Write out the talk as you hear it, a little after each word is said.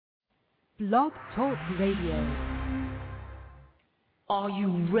Blog Talk Radio. Are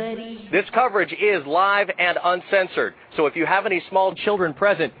you ready? This coverage is live and uncensored, so if you have any small children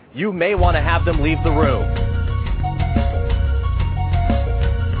present, you may want to have them leave the room.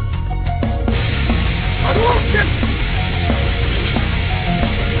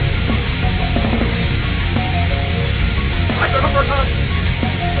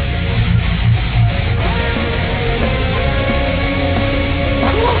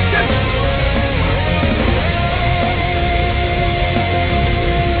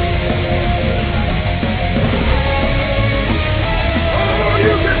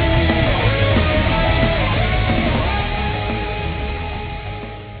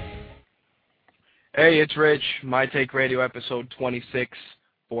 Hey, it's Rich. My Take Radio episode 26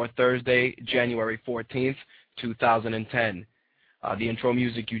 for Thursday, January 14th, 2010. The intro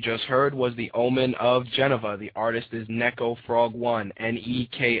music you just heard was The Omen of Geneva. The artist is Neko Frog 1,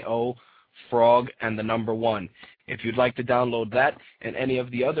 N-E-K-O Frog and the number 1. If you'd like to download that and any of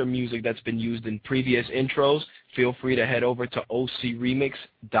the other music that's been used in previous intros, feel free to head over to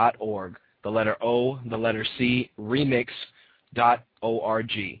ocremix.org. The letter O, the letter C, remix.org.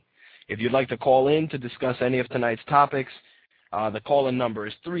 If you'd like to call in to discuss any of tonight's topics, the call-in number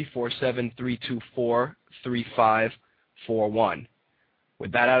is 347-324-3541.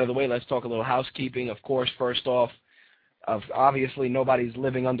 With that out of the way, let's talk a little housekeeping. Of course, first off, obviously nobody's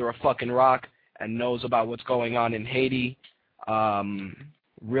living under a fucking rock and knows about what's going on in Haiti.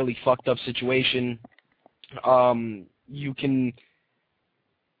 Really fucked up situation. You can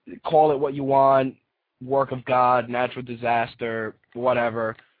call it what you want, work of God, natural disaster,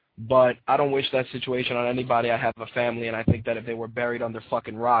 whatever. But I don't wish that situation on anybody. I have a family, and I think that if they were buried under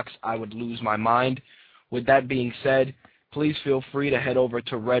fucking rocks, I would lose my mind. With that being said, please feel free to head over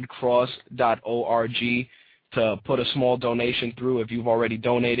to redcross.org to put a small donation through if you've already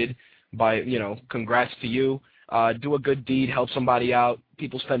donated. Congrats to you. Do a good deed, help somebody out.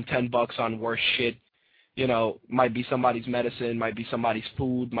 People spend $10 on worse shit. Might be somebody's medicine, might be somebody's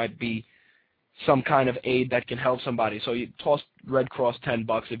food, might be some kind of aid that can help somebody. So you toss Red Cross $10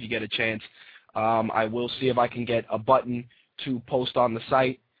 if you get a chance. I will see if I can get a button to post on the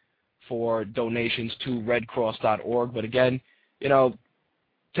site for donations to redcross.org. But again,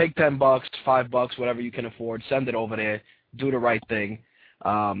 take $10, $5, whatever you can afford. Send it over there. Do the right thing.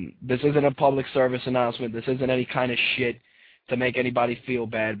 This isn't a public service announcement. This isn't any kind of shit to make anybody feel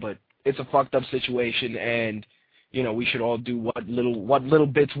bad, but it's a fucked up situation, and we should all do what little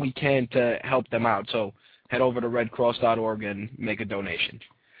bits we can to help them out. So head over to redcross.org and make a donation.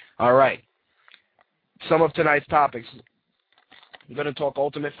 All right. Some of tonight's topics. We're going to talk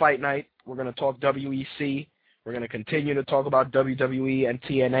Ultimate Fight Night. We're going to talk WEC. We're going to continue to talk about WWE and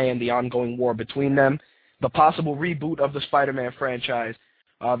TNA and the ongoing war between them. The possible reboot of the Spider-Man franchise.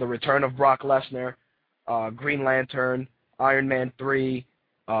 The return of Brock Lesnar. Green Lantern. Iron Man 3.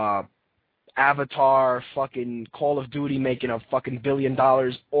 Avatar, fucking Call of Duty making a fucking $1 billion,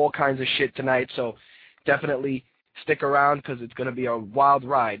 all kinds of shit tonight. So definitely stick around because it's going to be a wild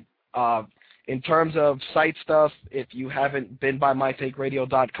ride. In terms of site stuff, if you haven't been by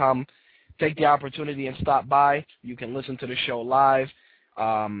mytakeradio.com, take the opportunity and stop by. You can listen to the show live.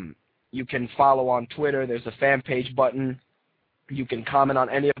 You can follow on Twitter. There's a fan page button. You can comment on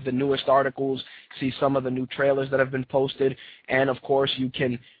any of the newest articles, see some of the new trailers that have been posted, and, of course, you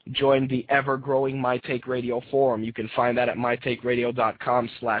can join the ever-growing My Take Radio forum. You can find that at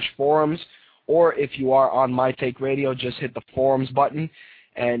mytakeradio.com/forums, or if you are on My Take Radio, just hit the forums button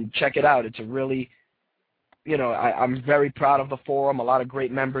and check it out. It's a really, I'm very proud of the forum. A lot of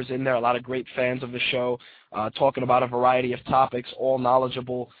great members in there, a lot of great fans of the show, talking about a variety of topics, all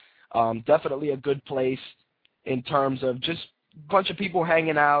knowledgeable. Definitely a good place in terms of just bunch of people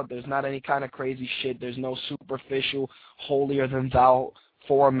hanging out. There's not any kind of crazy shit. There's no superficial, holier-than-thou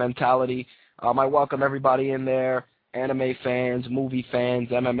forum mentality. I welcome everybody in there, anime fans, movie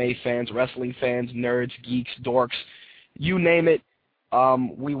fans, MMA fans, wrestling fans, nerds, geeks, dorks, you name it.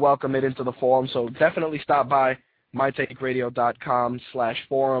 We welcome it into the forum. So definitely stop by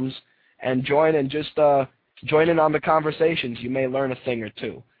mytakeradio.com/forums and join and just join in on the conversations. You may learn a thing or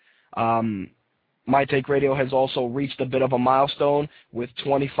two. My Take Radio has also reached a bit of a milestone with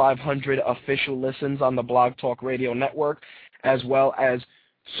 2,500 official listens on the Blog Talk Radio Network, as well as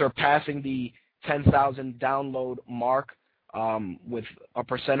surpassing the 10,000 download mark, with a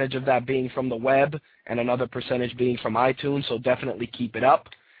percentage of that being from the web and another percentage being from iTunes, so definitely keep it up.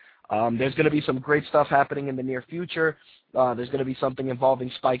 There's going to be some great stuff happening in the near future. There's going to be something involving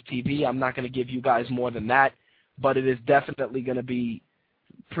Spike TV. I'm not going to give you guys more than that, but it is definitely going to be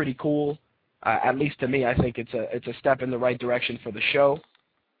pretty cool. At least to me, I think it's a step in the right direction for the show.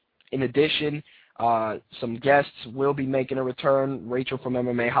 In addition, some guests will be making a return. Rachel from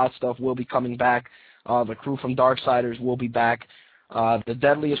MMA Hot Stuff will be coming back. The crew from Darksiders will be back. The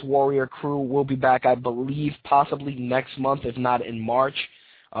Deadliest Warrior crew will be back, I believe, possibly next month, if not in March,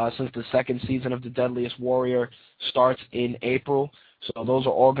 since the second season of The Deadliest Warrior starts in April. So those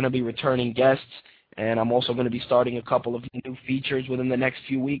are all going to be returning guests, and I'm also going to be starting a couple of new features within the next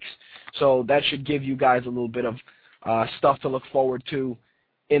few weeks. So that should give you guys a little bit of stuff to look forward to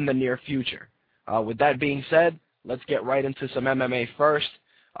in the near future. With that being said, let's get right into some MMA first.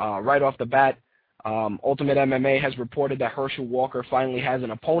 Right off the bat, Ultimate MMA has reported that Herschel Walker finally has an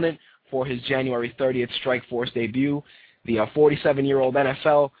opponent for his January 30th Strikeforce debut. The 47-year-old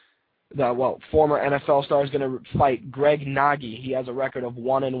former NFL star is going to fight Greg Nagy. He has a record of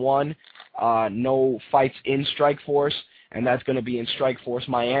 1-1, no fights in Strikeforce, and that's going to be in Strikeforce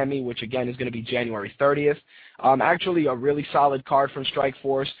Miami, which again is going to be January 30th. Actually, a really solid card from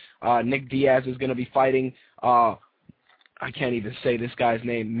Strikeforce. Nick Diaz is going to be fighting, I can't even say this guy's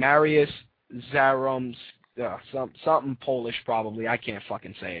name, Marius Zarums, something Polish probably. I can't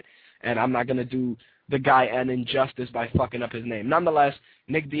fucking say it. And I'm not going to do the guy an injustice by fucking up his name. Nonetheless,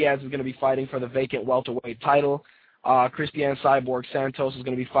 Nick Diaz is going to be fighting for the vacant welterweight title. Christian Cyborg Santos is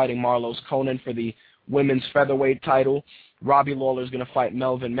going to be fighting Marlos Conan for the women's featherweight title. Robbie Lawler is going to fight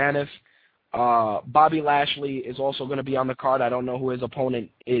Melvin Maniff. Bobby Lashley is also going to be on the card. I don't know who his opponent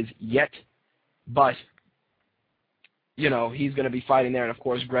is yet, but he's going to be fighting there. And, of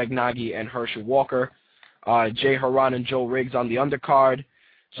course, Greg Nagy and Herschel Walker. Jay Haran and Joe Riggs on the undercard.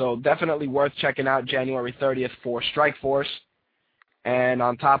 So definitely worth checking out January 30th for Strikeforce. And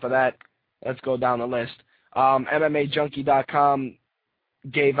on top of that, let's go down the list. MMAJunkie.com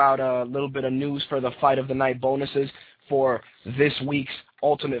gave out a little bit of news for the Fight of the Night bonuses for this week's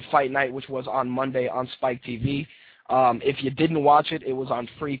Ultimate Fight Night, which was on Monday on Spike TV. If you didn't watch it, it was on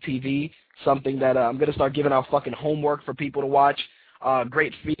free TV, something that I'm going to start giving out fucking homework for people to watch.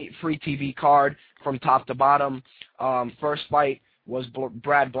 Great free TV card from top to bottom. First fight was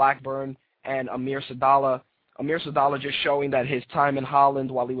Brad Blackburn and Amir Sadallah. Amir Sadallah just showing that his time in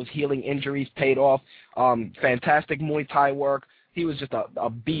Holland while he was healing injuries paid off. Fantastic Muay Thai work. He was just a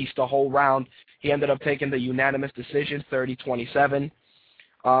beast the whole round. He ended up taking the unanimous decision, 30-27.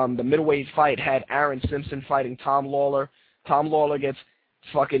 The middleweight fight had Aaron Simpson fighting Tom Lawler. Tom Lawler gets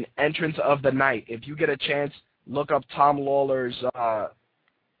fucking entrance of the night. If you get a chance, look up Tom Lawler's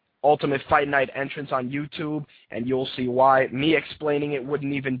Ultimate Fight Night entrance on YouTube, and you'll see why. Me explaining it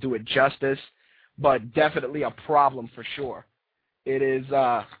wouldn't even do it justice, but definitely a problem for sure. It is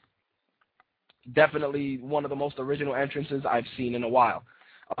definitely one of the most original entrances I've seen in a while.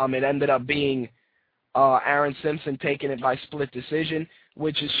 It ended up being Aaron Simpson taking it by split decision,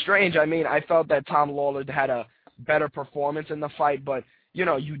 which is strange. I mean, I felt that Tom Lawler had a better performance in the fight, but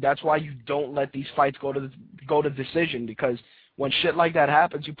that's why you don't let these fights go to decision, because when shit like that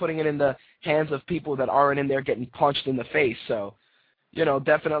happens, you're putting it in the hands of people that aren't in there getting punched in the face. So,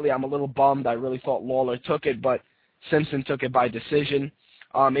 definitely I'm a little bummed. I really thought Lawler took it, but Simpson took it by decision.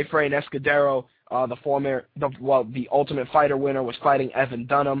 Efrain Escudero, the Ultimate Fighter winner, was fighting Evan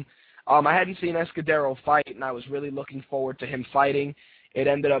Dunham. I hadn't seen Escudero fight, and I was really looking forward to him fighting. It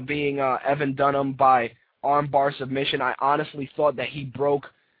ended up being Evan Dunham by armbar submission. I honestly thought that he broke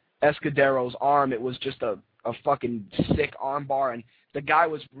Escudero's arm. It was just a fucking sick armbar, and the guy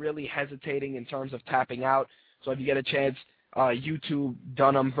was really hesitating in terms of tapping out. So if you get a chance, YouTube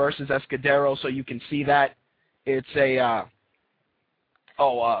Dunham versus Escudero so you can see that. It's a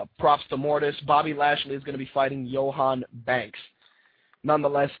props to Mortis. Bobby Lashley is going to be fighting Johan Banks.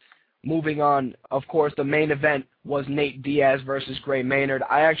 Nonetheless, moving on, of course, the main event was Nate Diaz versus Gray Maynard.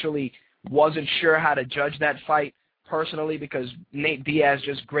 I actually wasn't sure how to judge that fight personally, because Nate Diaz,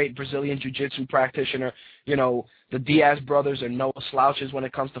 just great Brazilian Jiu-Jitsu practitioner. The Diaz brothers are no slouches when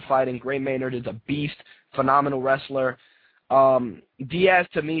it comes to fighting. Gray Maynard is a beast, phenomenal wrestler. Diaz,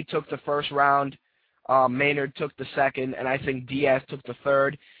 to me, took the first round. Maynard took the second, and I think Diaz took the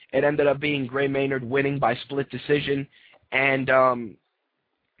third. It ended up being Gray Maynard winning by split decision, and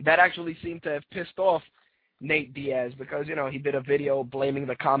that actually seemed to have pissed off Nate Diaz, because, he did a video blaming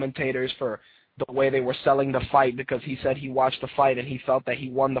the commentators for the way they were selling the fight, because he said he watched the fight and he felt that he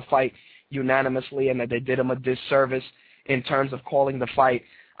won the fight unanimously and that they did him a disservice in terms of calling the fight.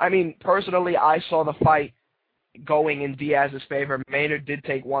 I mean, personally, I saw the fight going in Diaz's favor. Maynard did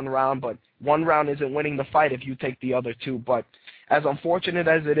take one round, but one round isn't winning the fight if you take the other two. But as unfortunate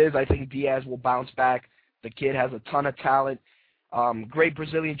as it is, I think Diaz will bounce back. The kid has a ton of talent. Great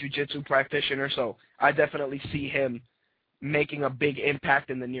Brazilian Jiu-Jitsu practitioner, so I definitely see him making a big impact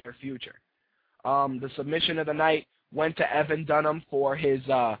in the near future. The submission of the night went to Evan Dunham for his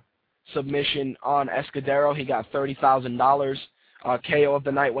submission on Escudero. He got $30,000. KO of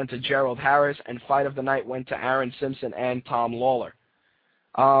the night went to Gerald Harris, and Fight of the night went to Aaron Simpson and Tom Lawler.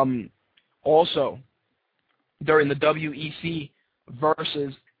 Also, during the WEC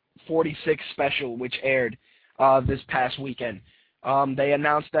versus 46 special, which aired this past weekend, they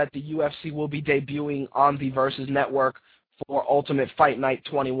announced that the UFC will be debuting on the Versus Network for Ultimate Fight Night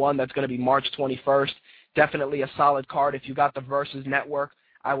 21. That's going to be March 21st. Definitely a solid card. If you got the Versus Network,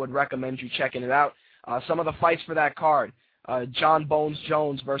 I would recommend you checking it out. Some of the fights for that card: John Bones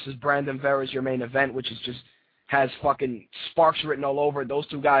Jones versus Brandon Vera is your main event, which is just has fucking sparks written all over it. Those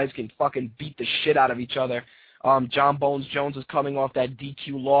two guys can fucking beat the shit out of each other. John Bones Jones is coming off that DQ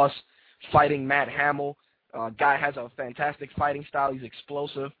loss, fighting Matt Hamill. Guy has a fantastic fighting style. He's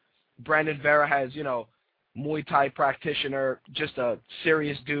explosive. Brandon Vera has, Muay Thai practitioner, just a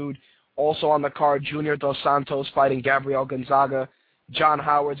serious dude. Also on the card, Junior Dos Santos fighting Gabriel Gonzaga. John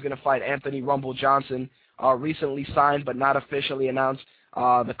Howard's going to fight Anthony Rumble Johnson. Recently signed but not officially announced.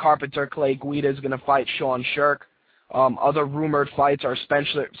 The Carpenter Clay Guida is going to fight Sean Shirk. Other rumored fights are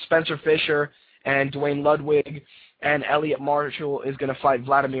Spencer Fisher and Dwayne Ludwig, and Elliot Marshall is going to fight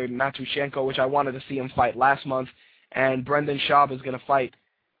Vladimir Matushenko, which I wanted to see him fight last month, and Brendan Schaub is going to fight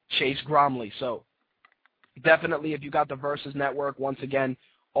Chase Gromley. So definitely, if you got the Versus Network, once again,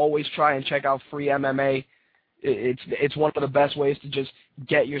 always try and check out free MMA. It's one of the best ways to just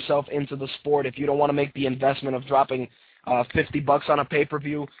get yourself into the sport. If you don't want to make the investment of dropping $50 on a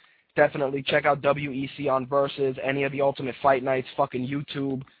pay-per-view, definitely check out WEC on Versus, any of the Ultimate Fight Nights, fucking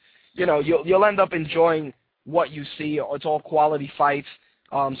YouTube. You'll end up enjoying what you see. It's all quality fights.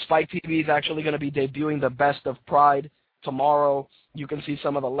 Spike TV is actually going to be debuting the Best of Pride tomorrow. You can see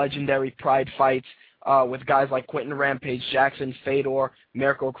some of the legendary Pride fights with guys like Quentin Rampage Jackson, Fedor,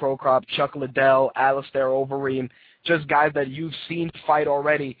 Mirko Krokop, Chuck Liddell, Alistair Overeem, just guys that you've seen fight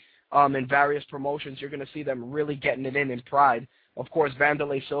already in various promotions. You're going to see them really getting it in Pride. Of course,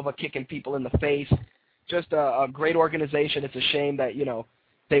 Vanderlei Silva kicking people in the face. Just a great organization. It's a shame that,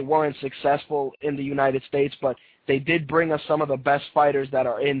 they weren't successful in the United States, but they did bring us some of the best fighters that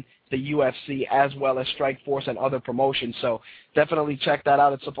are in the UFC, as well as Strikeforce and other promotions. So definitely check that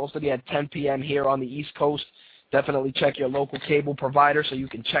out. It's supposed to be at 10 p.m. here on the East Coast. Definitely check your local cable provider so you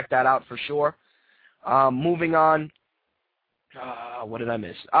can check that out for sure. Moving on. What did I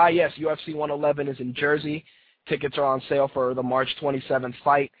miss? Yes, UFC 111 is in Jersey. Tickets are on sale for the March 27th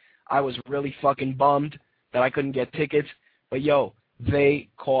fight. I was really fucking bummed that I couldn't get tickets, but they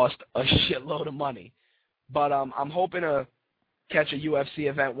cost a shitload of money. But I'm hoping to catch a UFC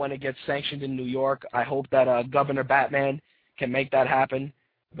event when it gets sanctioned in New York. I hope that Governor Batman can make that happen,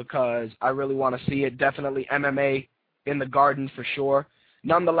 because I really want to see it. Definitely MMA in the Garden for sure.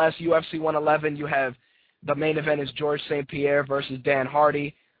 Nonetheless, UFC 111, you have the main event is George St. Pierre versus Dan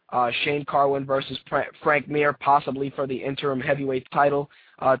Hardy. Shane Carwin versus Frank Mir, possibly for the interim heavyweight title.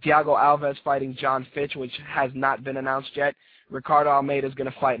 Thiago Alves fighting John Fitch, which has not been announced yet. Ricardo Almeida is going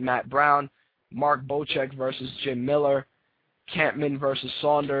to fight Matt Brown. Mark Bocek versus Jim Miller. Campman versus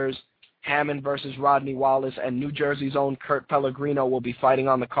Saunders. Hammond versus Rodney Wallace. And New Jersey's own Kurt Pellegrino will be fighting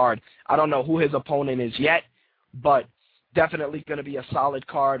on the card. I don't know who his opponent is yet, but definitely going to be a solid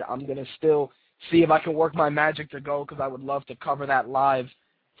card. I'm going to still see if I can work my magic to go, because I would love to cover that live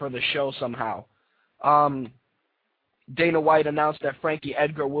for the show somehow. Dana White announced that Frankie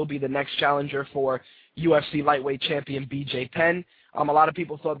Edgar will be the next challenger for UFC lightweight champion BJ Penn. A lot of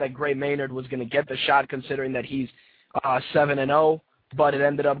people thought that Gray Maynard was going to get the shot, considering that he's 7-0, but it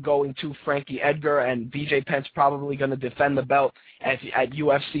ended up going to Frankie Edgar, and BJ Penn's probably going to defend the belt at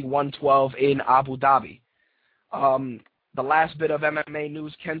UFC 112 in Abu Dhabi. The last bit of MMA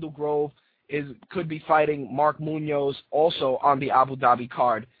news: Kendall Grove could be fighting Mark Munoz also on the Abu Dhabi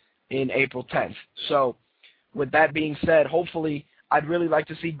card in April 10th. So with that being said, hopefully, I'd really like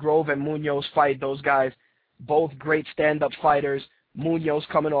to see Grove and Munoz fight. Those guys, both great stand-up fighters. Munoz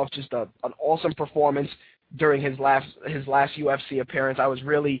coming off just an awesome performance during his last UFC appearance. I was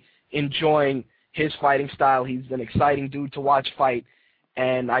really enjoying his fighting style. He's an exciting dude to watch fight,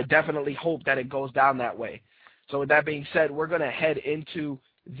 and I definitely hope that it goes down that way. So with that being said, we're going to head into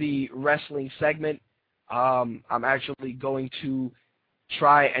the wrestling segment. I'm actually going to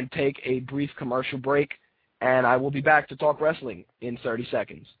try and take a brief commercial break, and I will be back to talk wrestling in 30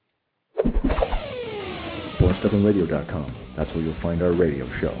 seconds. BornStuffingRadio.com. That's where you'll find our radio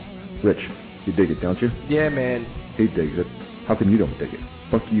show. Rich, you dig it, don't you? Yeah, man. He digs it. How come you don't dig it?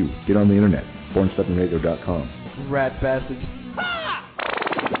 Fuck you. Get on the internet. BornStuffingRadio.com. Rat bastards.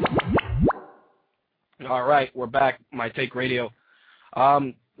 All right, we're back. My Take Radio.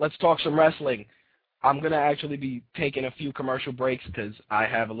 Let's talk some wrestling. I'm going to actually be taking a few commercial breaks because I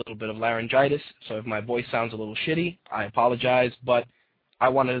have a little bit of laryngitis, so if my voice sounds a little shitty, I apologize, but I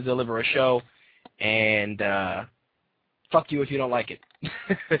wanted to deliver a show, and fuck you if you don't like it.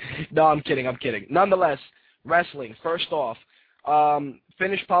 No, I'm kidding. Nonetheless, wrestling, first off,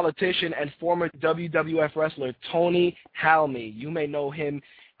 Finnish politician and former WWF wrestler Tony Halme. You may know him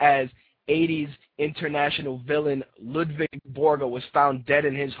as 80s international villain Ludwig Borga was found dead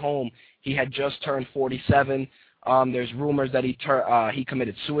in his home. He had just turned 47. There's rumors that he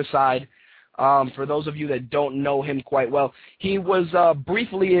committed suicide. For those of you that don't know him quite well, he was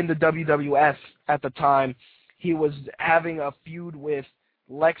briefly in the WWF at the time. He was having a feud with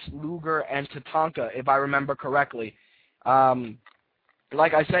Lex Luger and Tatanka, if I remember correctly.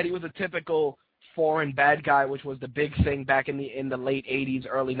 Like I said, he was a typical foreign bad guy, which was the big thing back in the late 80s,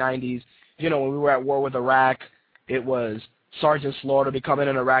 early 90s. You know, when we were at war with Iraq, it was Sergeant Slaughter becoming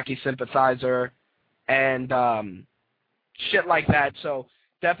an Iraqi sympathizer and shit like that. So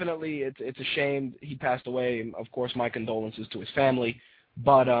definitely it's a shame he passed away. Of course, my condolences to his family.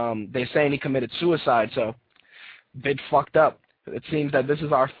 But they're saying he committed suicide, so a bit fucked up. It seems that this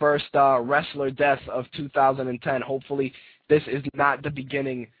is our first wrestler death of 2010. Hopefully this is not the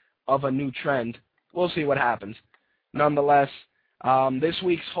beginning of a new trend. We'll see what happens. Nonetheless, this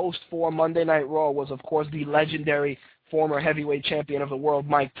week's host for Monday Night Raw was, of course, the legendary former heavyweight champion of the world,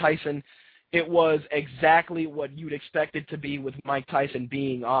 Mike Tyson. It was exactly what you'd expect it to be with Mike Tyson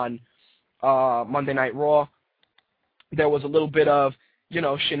being on Monday Night Raw. There was a little bit of,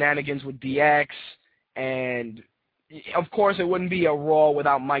 shenanigans with DX, and of course it wouldn't be a Raw with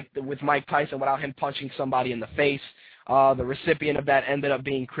Mike Tyson without him punching somebody in the face. The recipient of that ended up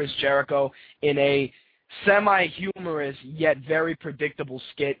being Chris Jericho in a semi-humorous yet very predictable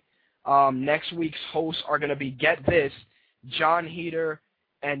skit. Next week's hosts are going to be, get this, John Heder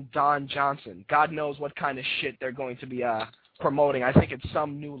and Don Johnson. God knows what kind of shit they're going to be promoting. I think it's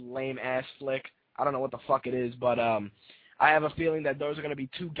some new lame-ass flick. I don't know what the fuck it is, but I have a feeling that those are going to be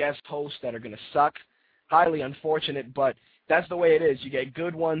two guest hosts that are going to suck. Highly unfortunate, but that's the way it is. You get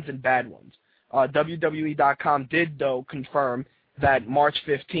good ones and bad ones. WWE.com did, though, confirm that March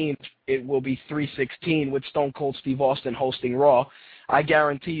 15th it will be 316 with Stone Cold Steve Austin hosting Raw. I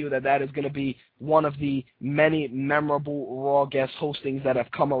guarantee you that is going to be one of the many memorable Raw guest hostings that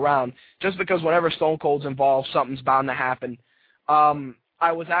have come around, just because whenever Stone Cold's involved, something's bound to happen.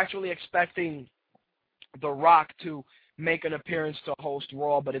 I was actually expecting The Rock to make an appearance to host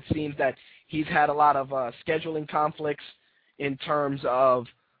Raw, but it seems that he's had a lot of scheduling conflicts in terms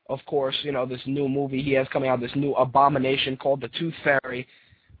of course, this new movie he has coming out, this new abomination called The Tooth Fairy,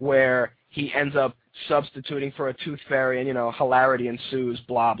 where he ends up substituting for a tooth fairy and, hilarity ensues,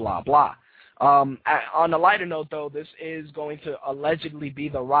 blah, blah, blah. On a lighter note, though, this is going to allegedly be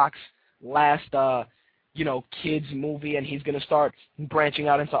The Rock's last, kids movie, and he's going to start branching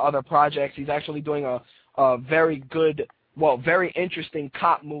out into other projects. He's actually doing a very good, very interesting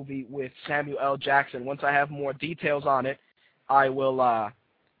cop movie with Samuel L. Jackson. Once I have more details on it, I will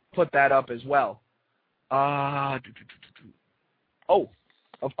put that up as well. Of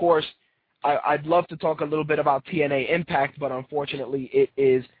course, I'd love to talk a little bit about TNA Impact, but unfortunately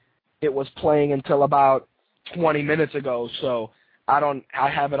it was playing until about 20 minutes ago, so I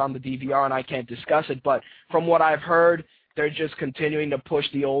have it on the DVR and I can't discuss it, but from what I've heard, they're just continuing to push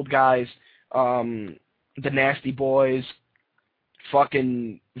the old guys, the Nasty Boys,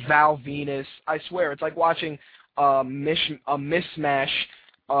 fucking Val Venus. I swear, it's like watching a mismatch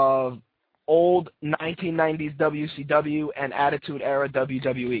of old 1990s WCW and Attitude Era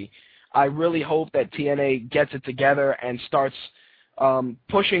WWE. I really hope that TNA gets it together and starts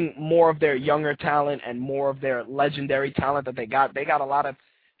pushing more of their younger talent and more of their legendary talent that they got. They got a lot of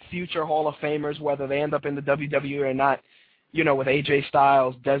future Hall of Famers, whether they end up in the WWE or not, with AJ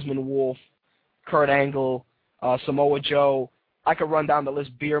Styles, Desmond Wolfe, Kurt Angle, Samoa Joe. I could run down the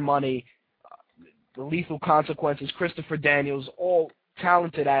list, Beer Money, the Lethal Consequences, Christopher Daniels, all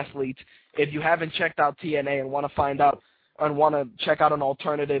talented athletes. If you haven't checked out TNA and want to check out an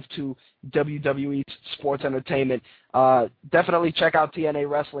alternative to WWE's sports entertainment, definitely check out TNA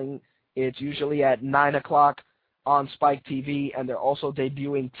Wrestling. It's usually at 9 o'clock on Spike TV, and they're also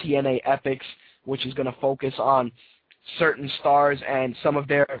debuting TNA Epics, which is going to focus on certain stars and some of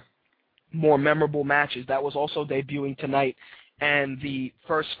their more memorable matches. That was also debuting tonight, and the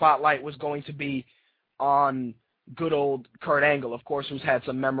first spotlight was going to be on good old Kurt Angle, of course, who's had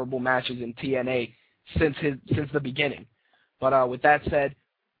some memorable matches in TNA since the beginning. But with that said,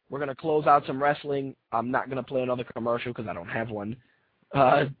 we're going to close out some wrestling. I'm not going to play another commercial because I don't have one.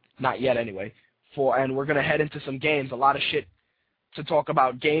 Not yet, anyway. And we're going to head into some games. A lot of shit to talk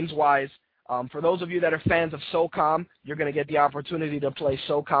about games-wise. For those of you that are fans of SOCOM, you're going to get the opportunity to play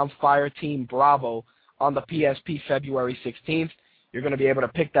SOCOM Fireteam Bravo on the PSP February 16th. You're going to be able to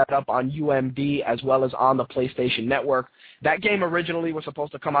pick that up on UMD as well as on the PlayStation Network. That game originally was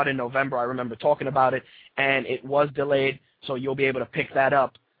supposed to come out in November. I remember talking about it, and it was delayed, so you'll be able to pick that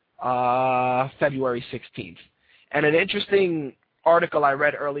up February 16th. And an interesting article I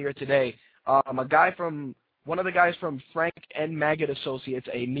read earlier today, one of the guys from Frank and Maggot Associates,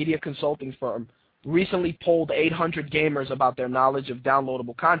 a media consulting firm, recently polled 800 gamers about their knowledge of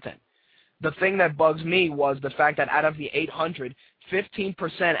downloadable content. The thing that bugs me was the fact that out of the 800, 15%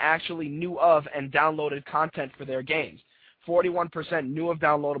 actually knew of and downloaded content for their games. 41% knew of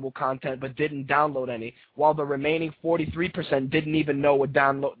downloadable content but didn't download any, while the remaining 43% didn't even know what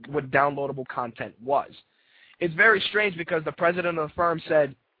downloadable content was. It's very strange because the president of the firm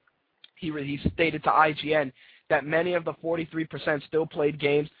said, he stated to IGN that many of the 43% still played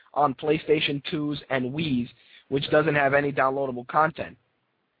games on PlayStation 2s and Wii's, which doesn't have any downloadable content.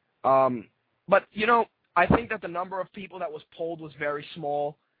 But, I think that the number of people that was polled was very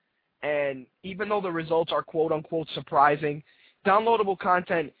small, and even though the results are quote-unquote surprising, downloadable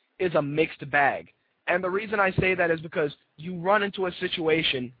content is a mixed bag. And the reason I say that is because you run into a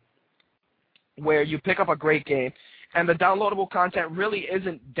situation where you pick up a great game, and the downloadable content really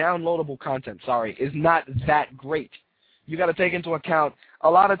isn't downloadable content, is not that great. You got to take into account, a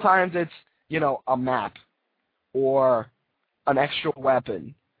lot of times it's, a map or an extra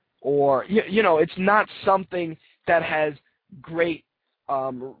weapon or, it's not something that has great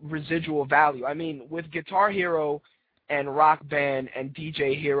residual value. I mean, with Guitar Hero and Rock Band and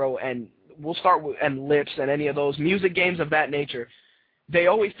DJ Hero and we'll start with and Lips and any of those music games of that nature, they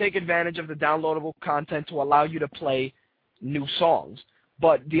always take advantage of the downloadable content to allow you to play new songs.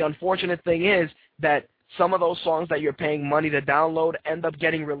 But the unfortunate thing is that some of those songs that you're paying money to download end up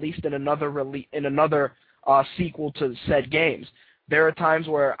getting released in another sequel to said games. There are times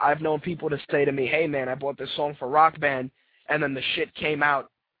where I've known people to say to me, hey man, I bought this song for Rock Band, and then the shit came out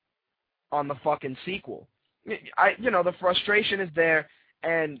on the fucking sequel. The frustration is there,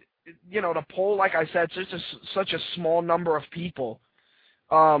 and, the poll, like I said, such a small number of people,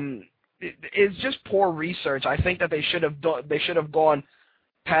 it's just poor research. I think that they should have gone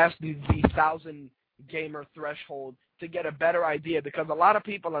past the 1,000 gamer threshold to get a better idea, because a lot of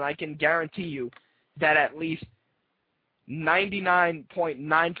people, and I can guarantee you that at least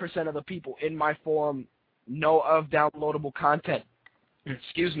 99.9% of the people in my forum know of downloadable content,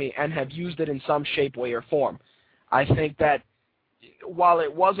 and have used it in some shape, way, or form. I think that while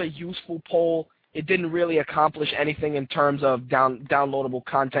it was a useful poll, it didn't really accomplish anything in terms of downloadable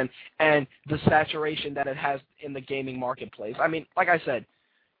content and the saturation that it has in the gaming marketplace. I mean, like I said,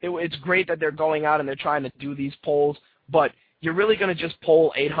 it's great that they're going out and they're trying to do these polls, but you're really going to just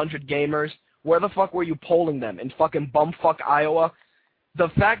poll 800 gamers? Where the fuck were you polling them? In fucking bumfuck Iowa? The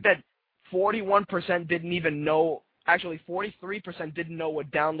fact that 41% didn't even know, actually 43% didn't know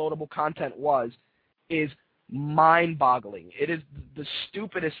what downloadable content was is mind-boggling. It is the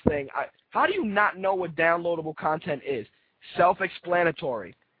stupidest thing. How do you not know what downloadable content is?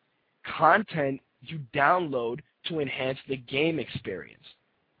 Self-explanatory. Content you download to enhance the game experience.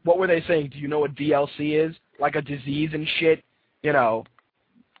 What were they saying? Do you know what DLC is? Like a disease and shit?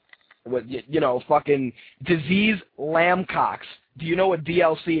 Fucking disease lambcocks. Do you know what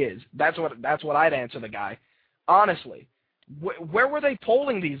DLC is? That's what I'd answer the guy. Honestly. Where were they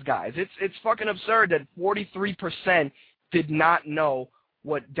polling these guys? It's fucking absurd that 43% did not know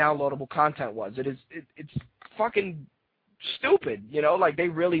what downloadable content was. It's fucking stupid, like they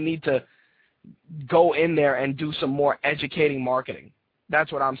really need to go in there and do some more educating marketing.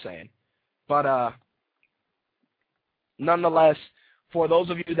 That's what I'm saying. But nonetheless, for those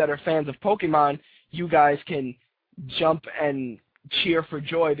of you that are fans of Pokemon, you guys can jump and cheer for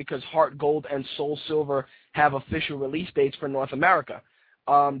joy because Heart Gold and Soul Silver have official release dates for North America.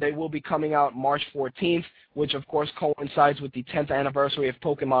 They will be coming out March 14th, which of course coincides with the 10th anniversary of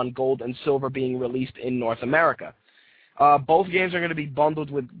Pokemon Gold and Silver being released in North America. Both games are going to be bundled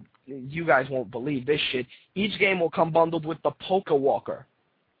with, you guys won't believe this shit, each game will come bundled with the Poke Walker,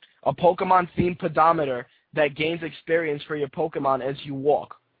 a Pokemon-themed pedometer that gains experience for your Pokemon as you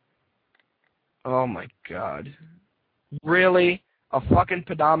walk. Oh my god. Really? A fucking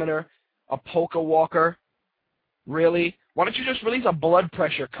pedometer? A Poke Walker? Really? Why don't you just release a blood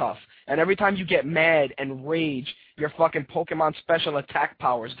pressure cuff, and every time you get mad and rage, your fucking Pokemon special attack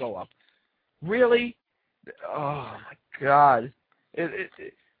powers go up? Really? Oh my god.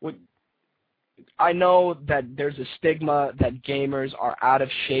 I know that there's a stigma that gamers are out of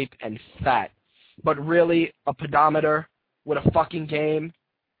shape and fat, but really, a pedometer with a fucking game?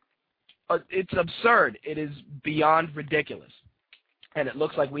 it's absurd. It is beyond ridiculous. And it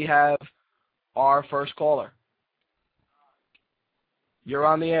looks like we have our first caller. You're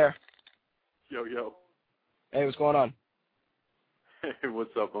on the air. Yo. Hey, what's going on? Hey,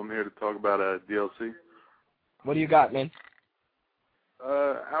 what's up? I'm here to talk about DLC. What do you got, man?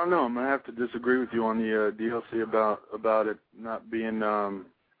 I don't know. I'm gonna have to disagree with you on the DLC about it not being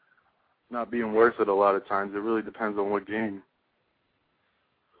worth it a lot of times. It really depends on what game.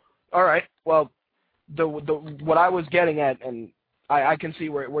 All right. Well, what I was getting at, and I can see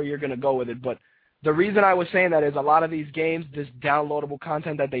where you're gonna go with it, but the reason I was saying that is a lot of these games, this downloadable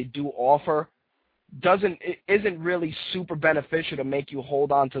content that they do offer, isn't really super beneficial to make you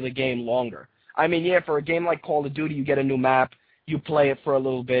hold on to the game longer. I mean, yeah, for a game like Call of Duty, you get a new map, you play it for a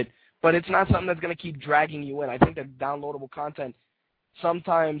little bit, but it's not something that's going to keep dragging you in. I think that downloadable content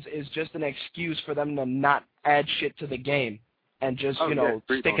sometimes is just an excuse for them to not add shit to the game and just,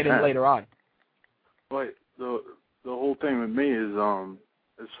 stick it in later on. But the whole thing with me is,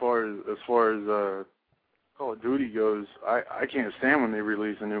 as far as Call of Duty goes, I can't stand when they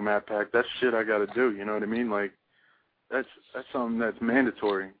release a new map pack. That's shit I got to do. You know what I mean? Like, that's something that's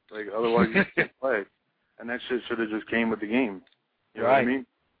mandatory. Like, otherwise you can't play. And that shit should have just came with the game. You know what I mean?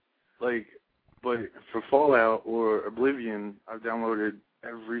 Like, but for Fallout or Oblivion, I've downloaded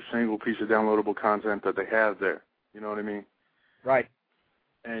every single piece of downloadable content that they have there. You know what I mean? Right.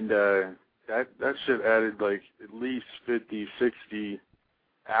 And that shit added like at least 50, 60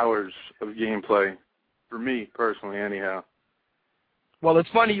 hours of gameplay for me personally, anyhow. Well, it's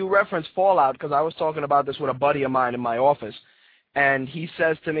funny you reference Fallout because I was talking about this with a buddy of mine in my office, and he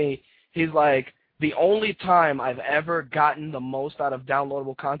says to me, he's like, the only time I've ever gotten the most out of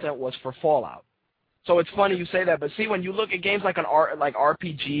downloadable content was for Fallout. So it's funny you say that, but see, when you look at games like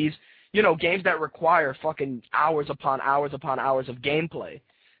RPGs, games that require fucking hours upon hours upon hours of gameplay,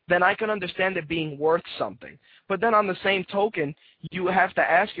 then I can understand it being worth something. But then on the same token, you have to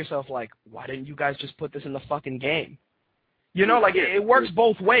ask yourself, like, why didn't you guys just put this in the fucking game? It works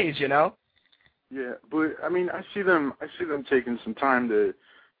both ways, Yeah, but I mean, I see them taking some time to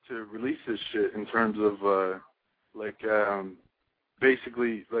release this shit in terms of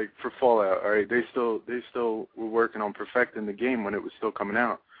basically like for Fallout. All right, they still were working on perfecting the game when it was still coming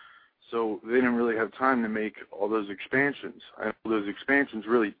out, so they didn't really have time to make all those expansions. And those expansions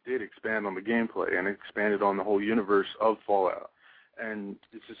really did expand on the gameplay and expanded on the whole universe of Fallout. And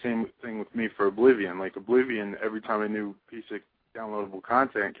it's the same thing with me for Oblivion. Like Oblivion, every time a new piece of downloadable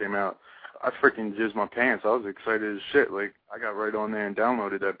content came out, I freaking jizzed my pants. I was excited as shit. Like, I got right on there and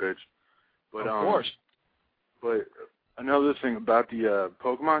downloaded that bitch. But, of course. But another thing about the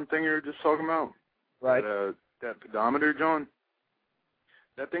Pokemon thing you were just talking about, right? That pedometer, John,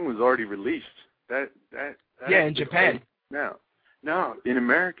 that thing was already released. That in Japan. No, in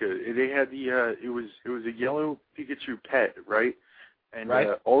America, they had the it was a yellow Pikachu pet, right? And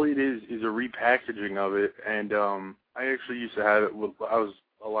all it is a repackaging of it. And I actually used to have it when I was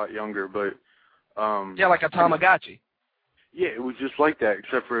a lot younger, but like a Tamagotchi. Yeah, it was just like that,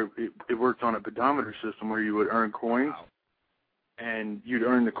 except for it worked on a pedometer system where you would earn coins, and you'd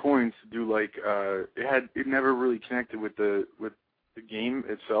earn the coins to do like it never really connected with the game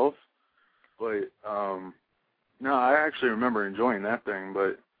itself, but no, I actually remember enjoying that thing,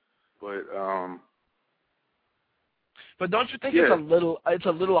 but don't you think it's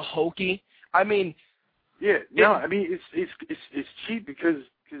a little hokey? I mean, I mean it's cheap because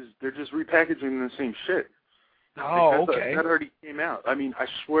they're just repackaging the same shit. Oh, okay. That already came out. I mean, I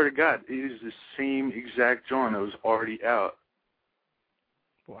swear to God, it is the same exact John that was already out.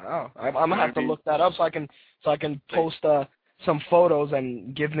 Wow, I'm gonna have to look that up so I can post some photos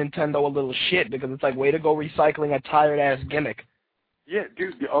and give Nintendo a little shit because it's like, way to go recycling a tired ass gimmick. Yeah,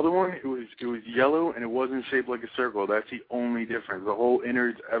 dude, the other one, it was yellow and it wasn't shaped like a circle. That's the only difference. The whole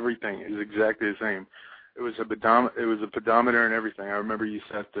innards, everything is exactly the same. It was a pedometer and everything. I remember you used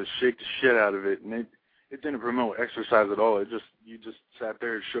to have to shake the shit out of it, and it didn't promote exercise at all. You just sat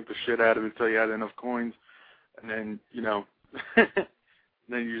there and shook the shit out of it until you had enough coins, and then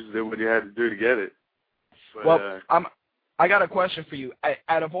then you just did what you had to do to get it. But, well, I got a question for you.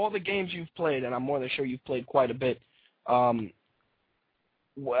 Out of all the games you've played, and I'm more than sure you've played quite a bit,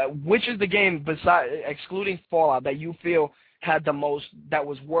 which is the game, excluding Fallout, that you feel had the most, that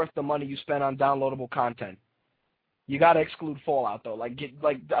was worth the money you spent on downloadable content? You got to exclude Fallout, though.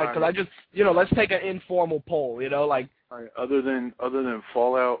 Because I just, let's take an informal poll, All right, other than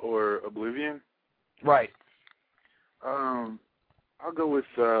Fallout or Oblivion? Right. I'll go with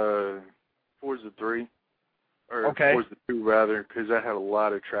Forza 3. Or Forza 2, rather, because that had a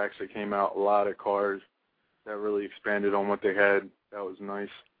lot of tracks that came out, a lot of cars that really expanded on what they had. That was nice.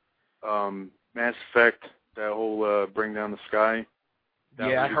 Mass Effect, that whole Bring Down the Sky.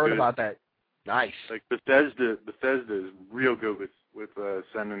 Yeah, I heard about that. Nice. Like Bethesda is real good with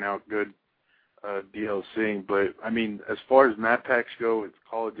sending out good DLC. But I mean, as far as map packs go, it's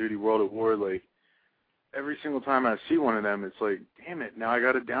Call of Duty World at War. Like every single time I see one of them, it's like, damn it, now I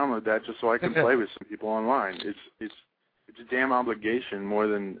got to download that just so I can play with some people online. It's a damn obligation more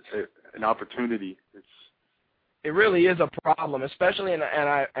than an opportunity. It really is a problem, especially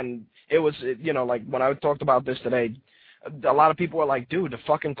and it was, you know, like when I talked about this today, a lot of people were like, dude, the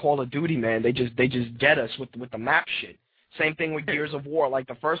fucking Call of Duty, man, they just get us with the map shit. Same thing with Gears of War, like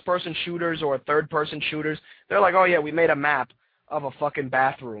the first-person shooters or third-person shooters. They're like, oh yeah, we made a map of a fucking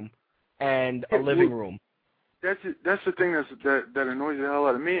bathroom and a living room. That's the thing that annoys the hell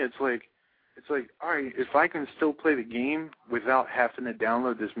out of me. It's like, all right, if I can still play the game without having to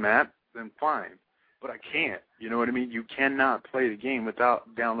download this map, then fine. But I can't. You know what I mean? You cannot play the game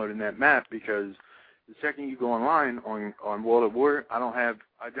without downloading that map, because the second you go online on World at War, I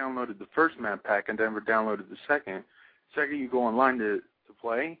downloaded the first map pack and never downloaded the second. The second you go online to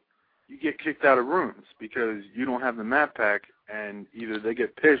play, you get kicked out of rooms because you don't have the map pack, and either they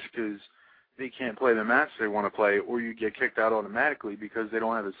get pissed because they can't play the match they want to play, or you get kicked out automatically because they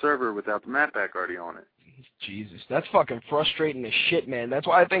don't have a server without the map pack already on it. Jesus, that's fucking frustrating as shit, man. That's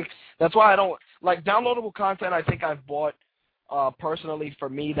why I don't like downloadable content. I think I've bought personally for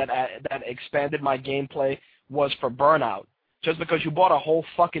me that expanded my gameplay was for Burnout, just because you bought a whole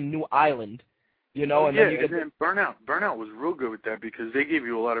fucking new island, you know, and then you get Burnout was real good with that because they gave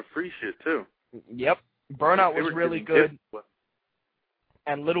you a lot of free shit too. Yep, Burnout was really good.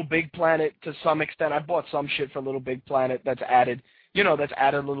 And Little Big Planet to some extent. I bought some shit for Little Big Planet that's added a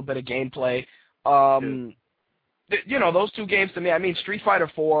little bit of gameplay. You know, those two games to me, I mean, Street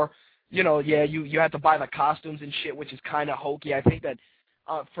Fighter 4, you know, yeah, you had to buy the costumes and shit, which is kind of hokey. I think that,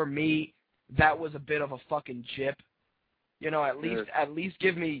 for me, that was a bit of a fucking jip. You know, at least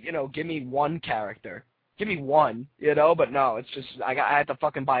give me one character. Give me one, you know, but no, it's just, I had to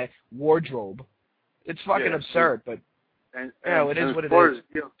fucking buy a wardrobe. It's fucking absurd, but, and you know, it is what it is.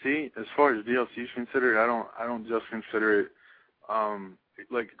 As far as DLC is considered, I don't just consider it,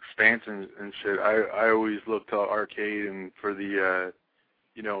 like expansions and shit. I always look to arcade and for the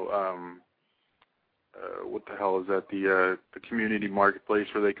what the hell is that, the community marketplace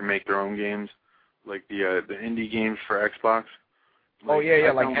where they can make their own games, like the indie games for Xbox. Like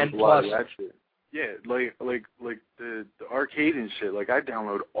N+. Yeah, like the arcade and shit. Like I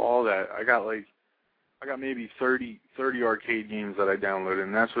download all that. I got maybe 30 arcade games that I downloaded,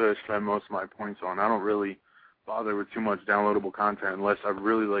 and that's what I spend most of my points on. I don't really bother with too much downloadable content unless I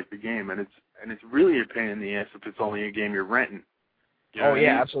really like the game, and it's really a pain in the ass if it's only a game you're renting. You know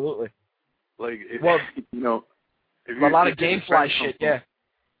yeah, absolutely. Like, if a lot of GameFly shit, yeah.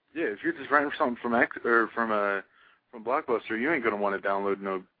 Yeah, if you're just renting something from Blockbuster, you ain't gonna want to download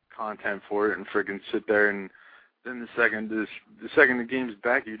no content for it and freaking sit there, and then the second the game's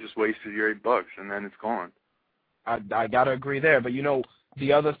back, you just wasted your $8 and then it's gone. I gotta agree there, but you know,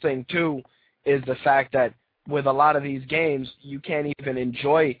 the other thing too is the fact that with a lot of these games, you can't even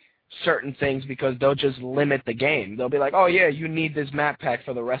enjoy certain things because they'll just limit the game. They'll be like, oh yeah, you need this map pack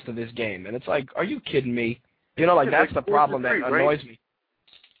for the rest of this game, and it's like, are you kidding me? You know, like that's the problem that annoys me.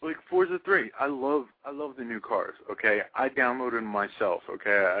 Like Forza 3, I love the new cars. Okay, I downloaded them myself.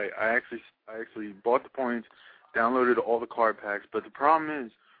 Okay, I actually bought the points, downloaded all the car packs. But the problem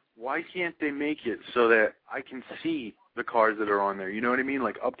is, why can't they make it so that I can see the cars that are on there? You know what I mean?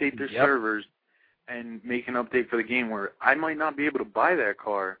 Like update their servers and make an update for the game where I might not be able to buy that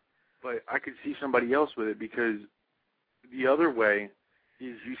car, but I could see somebody else with it, because the other way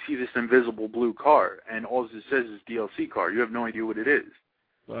is you see this invisible blue car and all it says is DLC car. You have no idea what it is.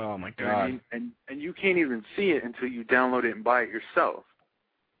 Oh my God! You know what I mean? And you can't even see it until you download it and buy it yourself.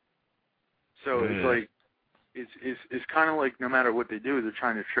 So it's like it's kind of like no matter what they do, they're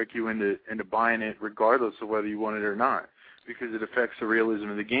trying to trick you into buying it regardless of whether you want it or not, because it affects the realism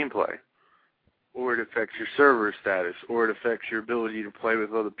of the gameplay, or it affects your server status, or it affects your ability to play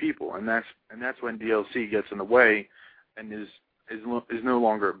with other people, and that's when DLC gets in the way and is no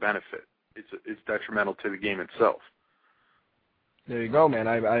longer a benefit. It's detrimental to the game itself. There you go, man.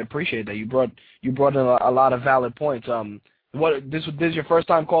 I appreciate that. You brought in a lot of valid points. This is your first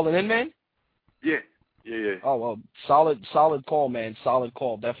time calling in, man? Yeah. Oh well, solid call, man. Solid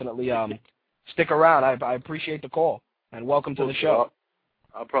call. Definitely. Stick around. I appreciate the call, and welcome to the show.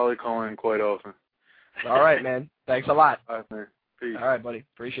 I'll probably call in quite often. All right, man. Thanks a lot. All right, man. Peace. All right, buddy.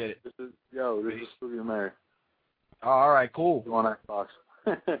 Appreciate it. This is Studio Mary. All right, cool. You on Xbox?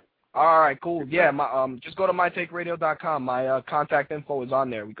 All right, cool. Yeah, just go to mytakeradio.com. My contact info is on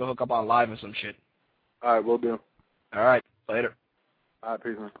there. We can hook up on live or some shit. All right, we'll do. All right, later. All right,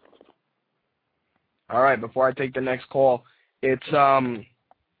 peace, man. All right, before I take the next call, it's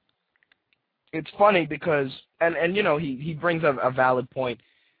funny because, and you know, he brings up a valid point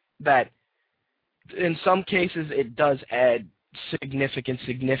that in some cases it does add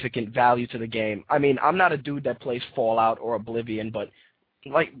significant value to the game. I mean, I'm not a dude that plays Fallout or Oblivion, but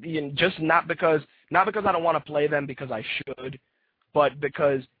like, you know, just not because I don't want to play them because I should, but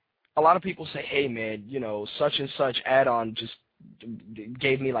because a lot of people say, hey man, you know, such and such add-on just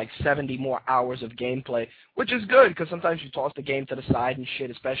gave me like 70 more hours of gameplay, which is good because sometimes you toss the game to the side and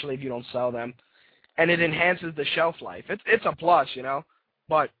shit, especially if you don't sell them, and it enhances the shelf life. It's a plus, you know,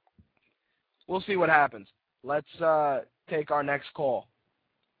 but we'll see what happens. Let's take our next call.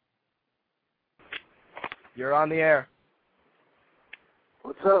 You're on the air.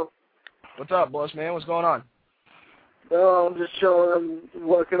 What's up? What's up, boss man? What's going on? No, I'm just showing. I'm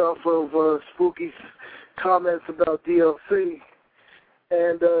working off of Spooky's comments about DLC,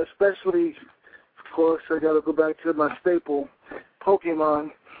 and especially, of course, I got to go back to my staple,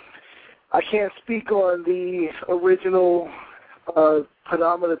 Pokemon. I can't speak on the original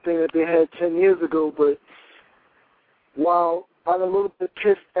pedometer thing that they had 10 years ago, but while I'm a little bit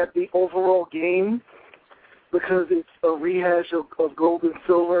pissed at the overall game because it's a rehash of Gold and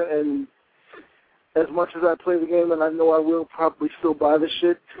Silver, and as much as I play the game, and I know I will probably still buy the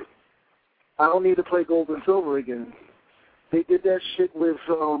shit, I don't need to play Gold and Silver again. They did that shit with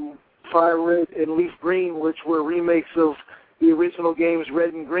Fire Red and Leaf Green, which were remakes of the original games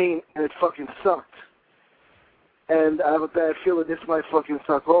Red and Green, and it fucking sucked. And I have a bad feeling this might fucking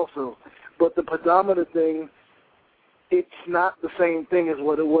suck also. But the pedometer thing, it's not the same thing as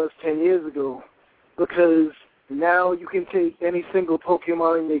what it was 10 years ago, because now you can take any single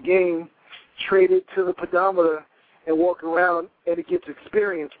Pokemon in the game, trade it to the pedometer, and walk around, and it gets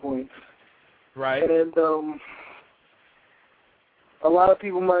experience points. Right. And a lot of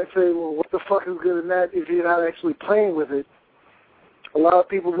people might say, well, what the fuck is good in that if you're not actually playing with it? A lot of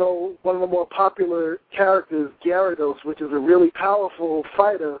people know one of the more popular characters, Gyarados, which is a really powerful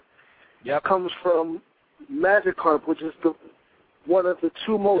fighter, comes from Magikarp, which is one of the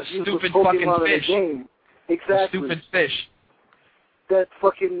two most useless Pokemon in the game. Exactly. The stupid fish. That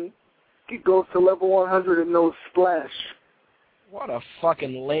fucking goes to level 100 and knows Splash. What a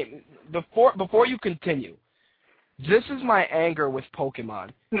fucking lame... Before you continue, this is my anger with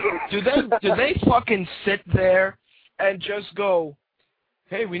Pokemon. Do they fucking sit there and just go,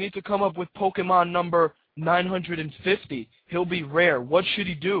 hey, we need to come up with Pokemon number 950. He'll be rare. What should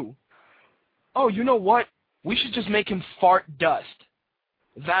he do? Oh, you know what? We should just make him fart dust.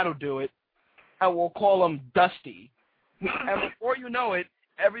 That'll do it. And we'll call him Dusty. And before you know it,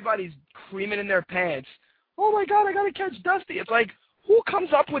 everybody's creaming in their pants. Oh my god, I gotta catch Dusty. It's like, who comes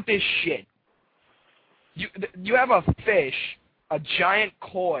up with this shit? You have a fish, a giant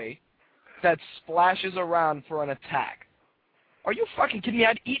koi, that splashes around for an attack. Are you fucking kidding me?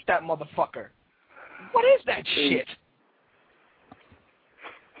 I'd eat that motherfucker. What is that shit?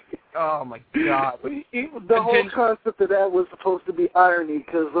 Oh my god. The whole concept of that was supposed to be irony,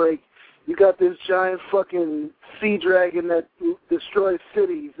 because, like, you got this giant fucking sea dragon that destroys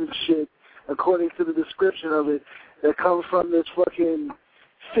cities and shit, according to the description of it, that comes from this fucking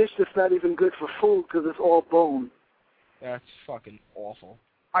fish that's not even good for food because it's all bone. That's fucking awful.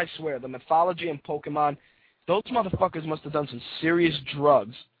 I swear, the mythology in Pokemon, those motherfuckers must have done some serious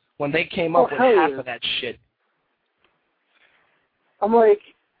drugs when they came up with half of that shit. I'm like,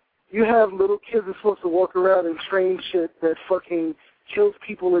 you have little kids that are supposed to walk around and train shit that fucking kills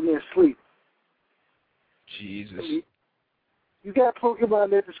people in their sleep. Jesus. You got Pokemon,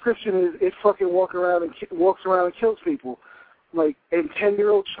 their description is it fucking walks around and kills people. Like, and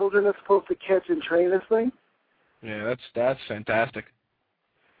 10-year-old children are supposed to catch and train this thing? Yeah, that's fantastic.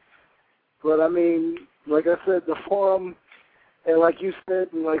 But, I mean, like I said, the forum, and like you said,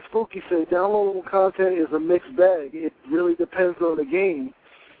 and like Spooky said, downloadable content is a mixed bag. It really depends on the game.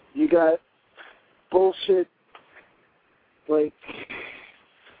 You got bullshit, like,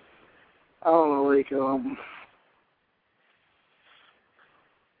 I don't know, like,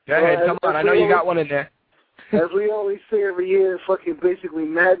 Go ahead, come on, I know you got one in there. As we always say every year, fucking basically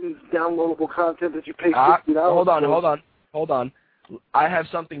Madden's downloadable content that you pay $60 for. Hold on. I have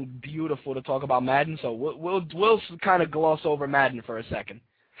something beautiful to talk about Madden, so we'll kind of gloss over Madden for a second.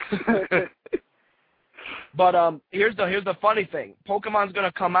 But here's the funny thing. Pokemon's going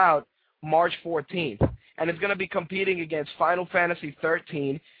to come out March 14th, and it's going to be competing against Final Fantasy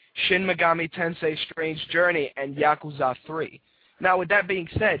 13, Shin Megami Tensei Strange Journey, and Yakuza 3. Now, with that being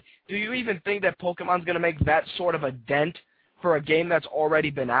said, do you even think that Pokemon's going to make that sort of a dent for a game that's already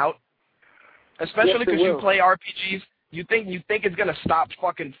been out? Especially because you play RPGs. You think it's going to stop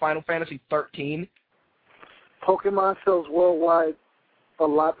fucking Final Fantasy 13? Pokemon sells worldwide a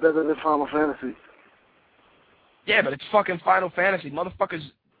lot better than Final Fantasy. Yeah, but it's fucking Final Fantasy. Motherfuckers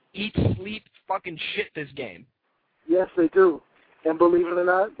eat, sleep, fucking shit this game. Yes, they do. And believe it or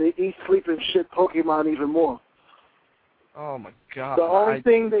not, they eat, sleep, and shit Pokemon even more. Oh, my God. The only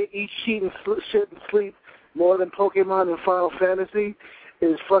thing they eat, shit, and sleep more than Pokemon and Final Fantasy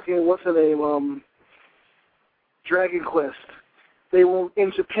is fucking, what's the name, Dragon Quest. They will,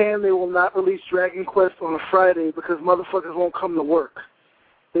 in Japan, they will not release Dragon Quest on a Friday because motherfuckers won't come to work.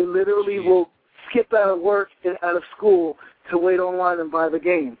 They literally will skip out of work and out of school to wait online and buy the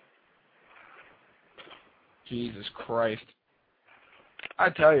game. Jesus Christ. I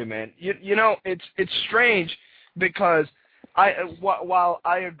tell you, man, you know, it's strange because while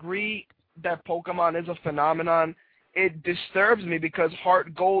I agree that Pokemon is a phenomenon, it disturbs me because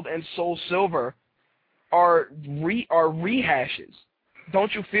Heart Gold and Soul Silver are rehashes.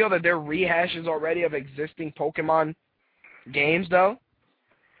 Don't you feel that they're rehashes already of existing Pokemon games, though?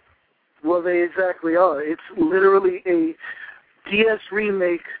 Well, they exactly are. It's literally a DS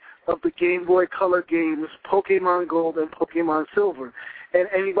remake of the Game Boy Color games Pokemon Gold and Pokemon Silver. And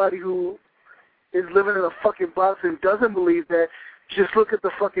anybody who is living in a fucking box and doesn't believe that, just look at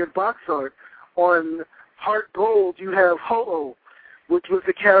the fucking box art. On Heart Gold, you have Ho-Oh, which was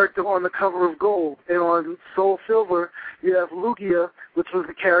the character on the cover of Gold. And on Soul Silver, you have Lugia, which was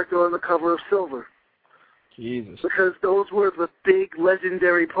the character on the cover of Silver. Jesus. Because those were the big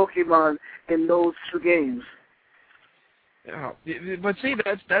legendary Pokemon in those two games. Yeah, but see,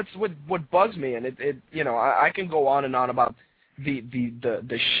 that's what bugs me, and it you know, I can go on and on about the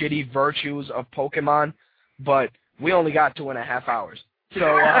shitty virtues of Pokemon, but we only got 2.5 hours.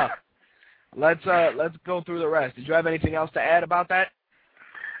 So let's go through the rest. Did you have anything else to add about that?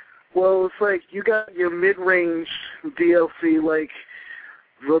 Well, it's like you got your mid-range DLC, like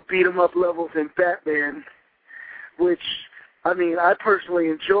the beat-em-up levels in Batman, which, I mean, I personally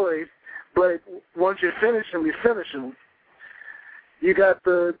enjoyed, but once you finish them, you finish them. You got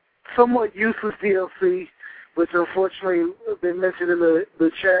the somewhat useless DLC, which unfortunately they mentioned in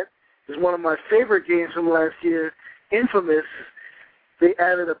the chat is one of my favorite games from last year, Infamous. They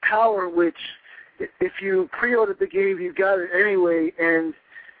added a power which, if you pre-ordered the game, you got it anyway, and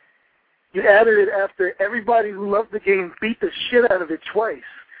you added it after everybody who loved the game beat the shit out of it twice.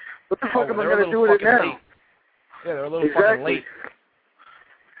 What the fuck am I going to do with it now? Late. Yeah, they're a little fucking late.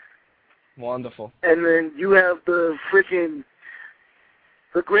 Wonderful. And then you have the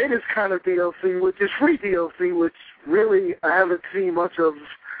greatest kind of DLC, which is free DLC, which really I haven't seen much of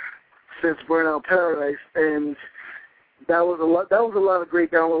since Burnout Paradise, and that was a lot of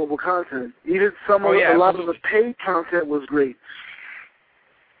great downloadable content. Even a lot of the paid content was great.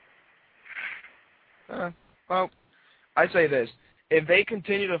 Well, I say this. If they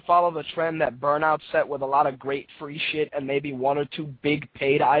continue to follow the trend that Burnout set with a lot of great free shit and maybe 1 or 2 big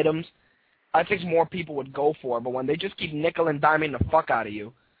paid items, I think more people would go for it. But when they just keep nickel and diming the fuck out of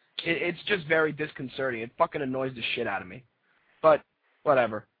you, it's just very disconcerting. It fucking annoys the shit out of me. But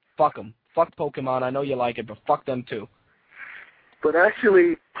whatever. Fuck them. Fuck Pokemon. I know you like it, but fuck them too. But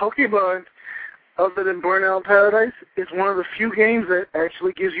actually, Pokemon, other than Burnout Paradise, is one of the few games that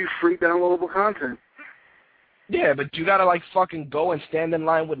actually gives you free downloadable content. Yeah, but you gotta, like, fucking go and stand in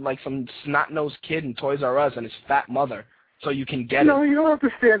line with, like, some snot-nosed kid in Toys R Us and his fat mother so you can get it. No, you don't have to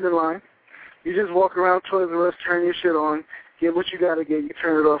stand in line. You just walk around Toys R Us, turn your shit on, get what you gotta get, you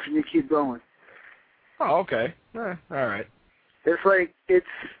turn it off, and you keep going. Oh, okay. All right. It's like, they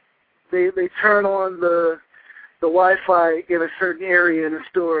turn on the Wi-Fi in a certain area in the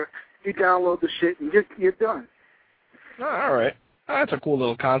store, you download the shit, and you're done. Oh, all right. That's a cool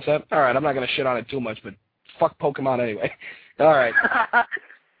little concept. All right, I'm not gonna shit on it too much, but fuck Pokemon anyway. All right.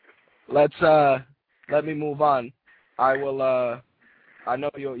 Let me move on. I will, I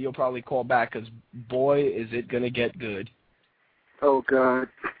know you'll probably call back because, boy, is it going to get good. Oh, God.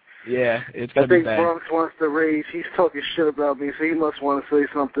 Yeah, it's going to be bad. I think Bronx wants to rage. He's talking shit about me, so he must want to say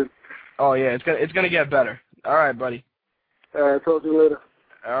something. Oh, yeah, it's gonna get better. All right, buddy. All right, talk to you later.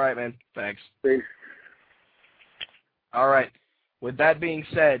 All right, man. Thanks. Peace. All right. With that being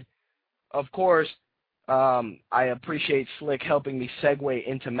said, of course, I appreciate Slick helping me segue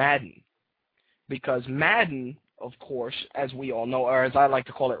into Madden. Because Madden, of course, as we all know, or as I like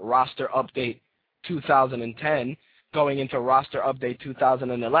to call it, Roster Update 2010, going into Roster Update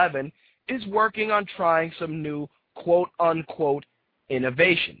 2011, is working on trying some new quote-unquote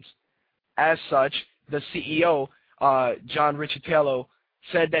innovations. As such, the CEO John Riccitiello,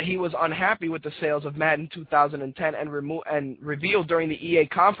 said that he was unhappy with the sales of Madden 2010 and revealed during the EA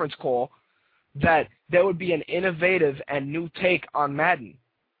conference call that there would be an innovative and new take on Madden.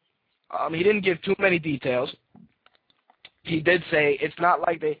 He didn't give too many details. He did say it's not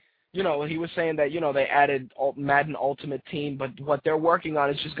like they, he was saying that, they added Madden Ultimate Team, but what they're working on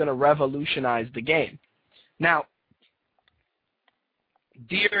is just going to revolutionize the game. Now,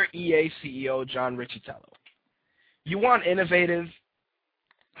 dear EA CEO John Riccitiello, you want innovative?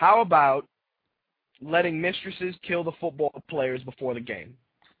 How about letting mistresses kill the football players before the game?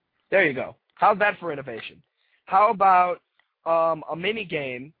 There you go. How's that for innovation? How about a mini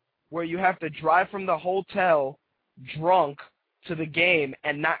game where you have to drive from the hotel drunk to the game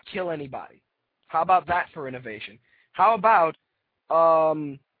and not kill anybody? How about that for innovation? How about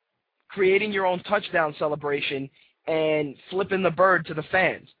creating your own touchdown celebration and flipping the bird to the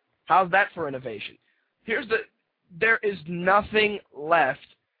fans? How's that for innovation? There is nothing left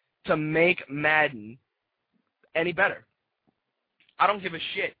to make Madden any better. I don't give a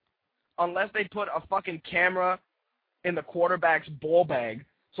shit. Unless they put a fucking camera in the quarterback's ball bag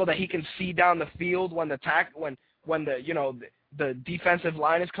so that he can see down the field when the defensive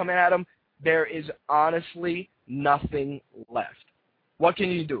line is coming at him, there is honestly nothing left. What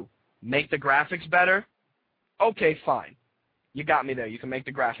can you do? Make the graphics better? Okay, fine. You got me there. You can make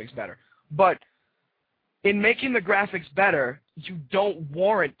the graphics better. But in making the graphics better, you don't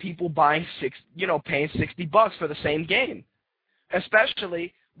warrant people paying $60 for the same game.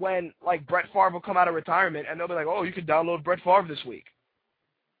 Especially when, Brett Favre will come out of retirement and they'll be like, oh, you can download Brett Favre this week.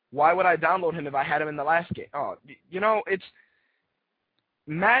 Why would I download him if I had him in the last game? Oh, it's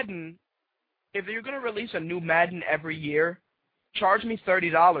Madden. If you're going to release a new Madden every year, charge me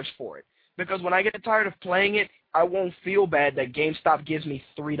 $30 for it. Because when I get tired of playing it, I won't feel bad that GameStop gives me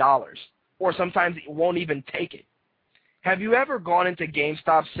 $3. Or sometimes it won't even take it. Have you ever gone into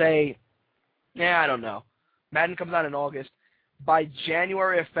GameStop, say, I don't know, Madden comes out in August, by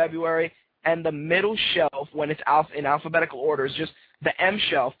January or February, and the middle shelf, when it's in alphabetical order, is just the M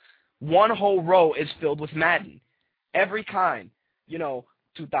shelf, one whole row is filled with Madden. Every kind.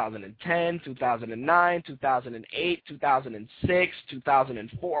 2010, 2009, 2008, 2006,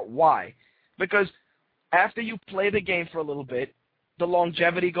 2004. Why? Because after you play the game for a little bit, the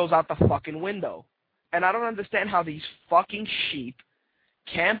longevity goes out the fucking window. And I don't understand how these fucking sheep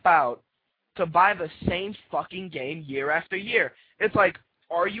camp out to buy the same fucking game year after year. It's like,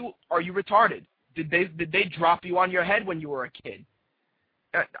 are you retarded? Did they drop you on your head when you were a kid?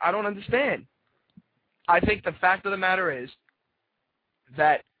 I don't understand. I think the fact of the matter is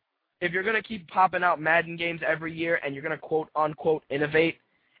that if you're going to keep popping out Madden games every year and you're going to quote-unquote innovate,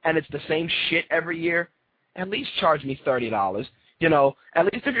 and it's the same shit every year, at least charge me $30. At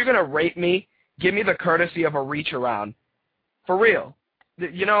least if you're going to rate me, give me the courtesy of a reach around. For real. This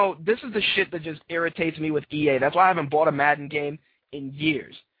is the shit that just irritates me with EA. That's why I haven't bought a Madden game in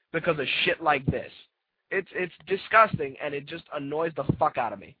years, because of shit like this. It's disgusting, and it just annoys the fuck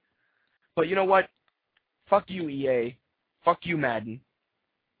out of me. But you know what? Fuck you, EA. Fuck you, Madden.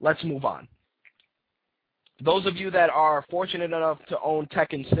 Let's move on. Those of you that are fortunate enough to own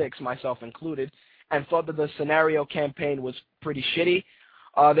Tekken 6, myself included, and thought that the scenario campaign was pretty shitty,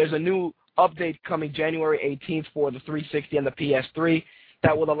 there's a new update coming January 18th for the 360 and the PS3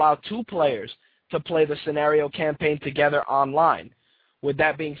 that will allow 2 players to play the scenario campaign together online. With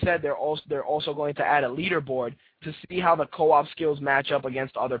that being said, they're also going to add a leaderboard to see how the co-op skills match up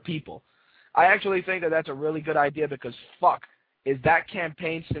against other people. I actually think that that's a really good idea because, fuck, is that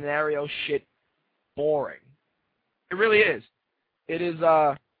campaign scenario shit boring. It really is. It is,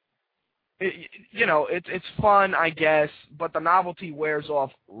 it's fun, I guess, but the novelty wears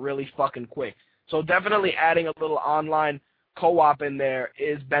off really fucking quick. So definitely adding a little online co-op in there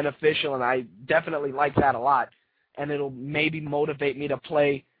is beneficial, and I definitely like that a lot. And it'll maybe motivate me to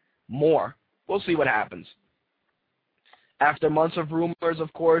play more. We'll see what happens. After months of rumors,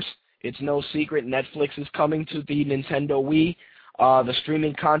 of course, it's no secret Netflix is coming to the Nintendo Wii. The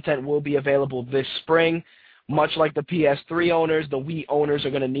streaming content will be available this spring. Much like the PS3 owners, the Wii owners are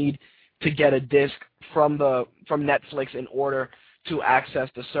going to need to get a disc from Netflix in order to access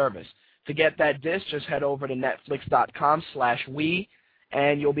the service. To get that disc, just head over to netflix.com/Wii,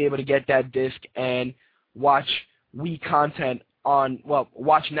 and you'll be able to get that disc and watch Wii content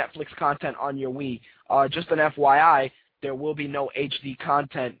watch Netflix content on your Wii. Just an FYI, there will be no HD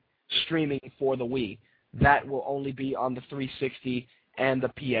content streaming for the Wii. That will only be on the 360 and the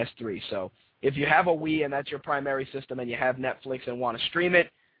PS3. So if you have a Wii and that's your primary system and you have Netflix and want to stream it,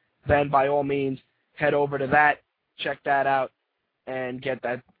 then by all means, head over to that, check that out, and get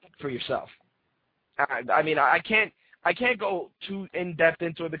that for yourself. I mean, I can't go too in-depth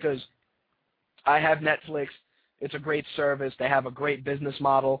into it because I have Netflix. It's a great service. They have a great business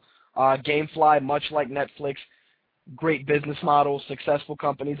model. GameFly, much like Netflix, great business model, successful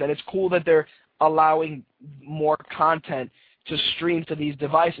companies, and it's cool that they're allowing more content to stream to these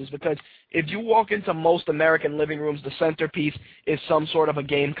devices, because if you walk into most American living rooms, the centerpiece is some sort of a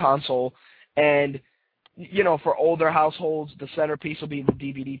game console, and you know, for older households, the centerpiece will be the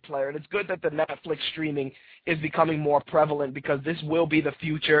DVD player. And it's good that the Netflix streaming is becoming more prevalent, because this will be the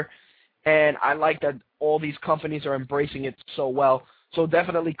future, and I like that all these companies are embracing it so well. So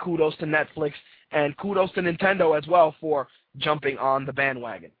definitely kudos to Netflix, and kudos to Nintendo as well for jumping on the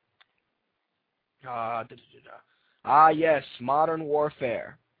bandwagon. Yes, Modern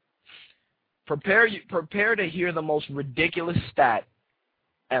Warfare. Prepare to hear the most ridiculous stat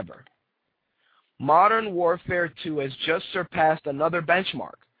ever. Modern Warfare 2 has just surpassed another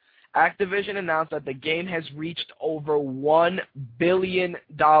benchmark. Activision announced that the game has reached over $1 billion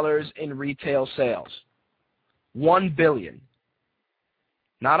in retail sales. $1 billion.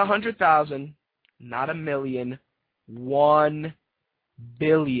 Not 100,000, not a million, 1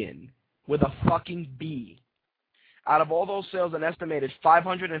 billion with a fucking B. Out of all those sales, an estimated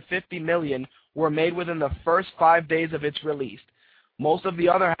 550 million were made within the first 5 days of its release. Most of the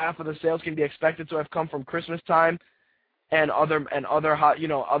other half of the sales can be expected to have come from Christmas time and other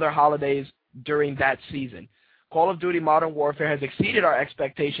holidays during that season. Call of Duty Modern Warfare has exceeded our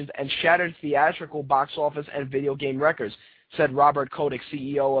expectations and shattered theatrical box office and video game records, said Robert Kotick,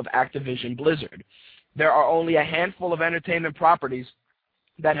 CEO of Activision Blizzard. There are only a handful of entertainment properties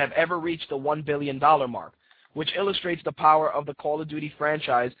that have ever reached the $1 billion mark, which illustrates the power of the Call of Duty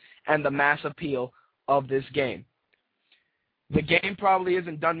franchise and the mass appeal of this game. The game probably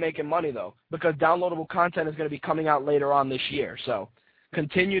isn't done making money, though, because downloadable content is going to be coming out later on this year. So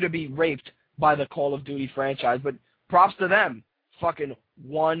continue to be raped by the Call of Duty franchise. But props to them, fucking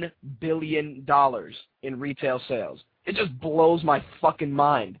 $1 billion in retail sales. It just blows my fucking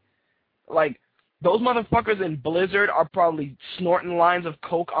mind. Like, those motherfuckers in Blizzard are probably snorting lines of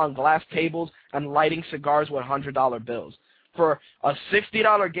coke on glass tables and lighting cigars with $100 bills. For a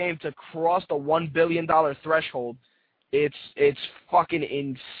 $60 game to cross the $1 billion threshold, it's fucking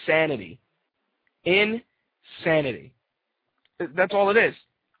insanity. Insanity. That's all it is.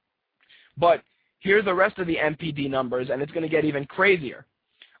 But here's the rest of the MPD numbers, and it's going to get even crazier.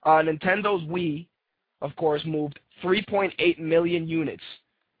 Nintendo's Wii, of course, moved 3.8 million units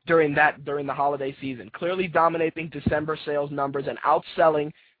during the holiday season, clearly dominating December sales numbers and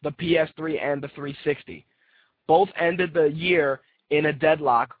outselling the PS3 and the 360. Both ended the year in a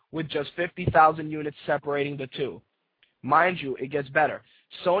deadlock with just 50,000 units separating the two. Mind you, it gets better.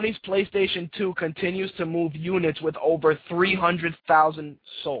 Sony's PlayStation 2 continues to move units with over 300,000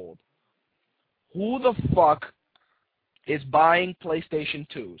 sold. Who the fuck is buying PlayStation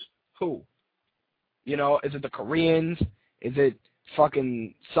 2s? Who? You know, is it the Koreans? Is it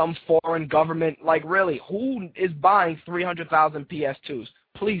fucking some foreign government? Like, really, who is buying 300,000 PS2s?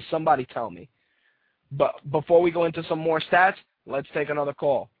 Please, somebody tell me. But before we go into some more stats, let's take another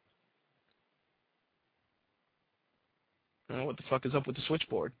call. What the fuck is up with the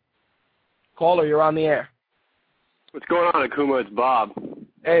switchboard? Caller, you're on the air. What's going on, Akuma? It's Bob.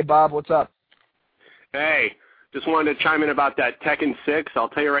 Hey, Bob, what's up? Hey, just wanted to chime in about that Tekken 6. I'll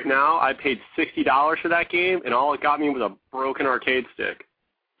tell you right now, I paid $60 for that game, and all it got me was a broken arcade stick.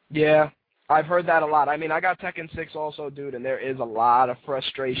 Yeah, I've heard that a lot. I mean, I got Tekken 6 also, dude, and there is a lot of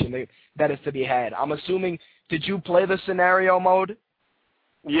frustration that is to be had. I'm assuming, did you play the scenario mode?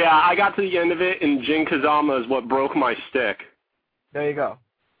 Yeah, I got to the end of it, and Jin Kazama is what broke my stick. There you go.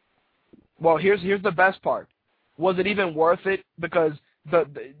 Well, here's the best part. Was it even worth it? Because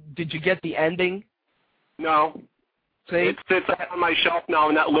did you get the ending? No. See? It sits on my shelf now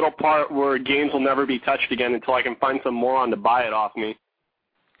in that little part where games will never be touched again until I can find some moron to buy it off me.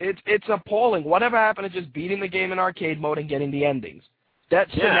 It's appalling. Whatever happened to just beating the game in arcade mode and getting the endings? That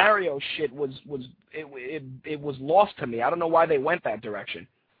scenario shit was lost to me. I don't know why they went that direction.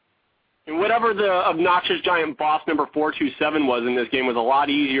 And whatever the obnoxious giant boss number 427 was in this game was a lot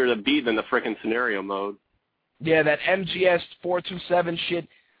easier to beat than the frickin' scenario mode. Yeah, that MGS 427 shit.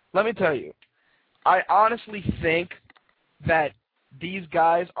 Let me tell you, I honestly think that these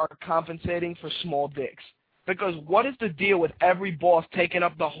guys are compensating for small dicks. Because what is the deal with every boss taking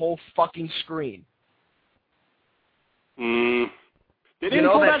up the whole fucking screen? They didn't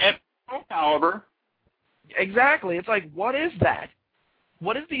pull that shit, however. Exactly. It's like, what is that?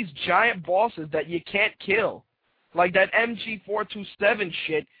 What is these giant bosses that you can't kill? Like that MG427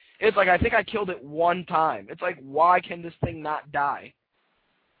 shit, it's like, I think I killed it one time. It's like, why can this thing not die?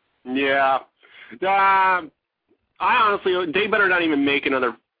 Yeah. I honestly, they better not even make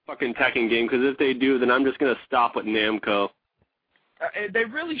another fucking Tekken game, because if they do, then I'm just going to stop with Namco. They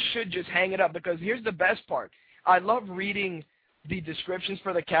really should just hang it up, because here's the best part. I love reading the descriptions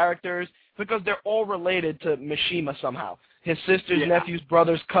for the characters because they're all related to Mishima somehow. His sister's nephew's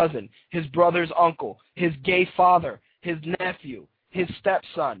brother's cousin, his brother's uncle, his gay father, his nephew, his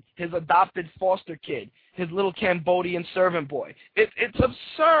stepson, his adopted foster kid, his little Cambodian servant boy. It's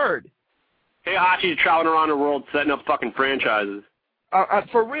absurd. Hey, Hachi's traveling around the world setting up fucking franchises.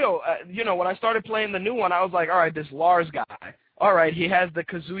 For real, you know, when I started playing the new one, I was like, all right, this Lars guy. All right, he has the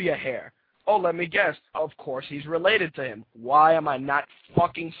Kazuya hair. Oh, let me guess. Of course he's related to him. Why am I not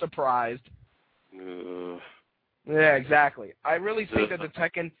fucking surprised? Yeah, exactly. I really think that the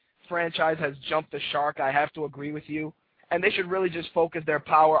Tekken franchise has jumped the shark. I have to agree with you. And they should really just focus their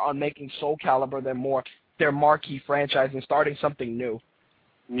power on making Soul Calibur their marquee franchise and starting something new.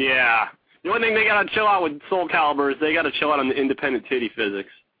 Yeah. The only thing they got to chill out with Soul Calibur is they got to chill out on the independent titty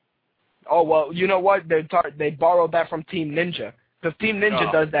physics. Oh, well, you know what? They borrowed that from Team Ninja. Because Team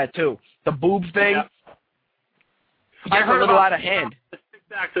Ninja does that too. The boobs thing gets a little out of hand. The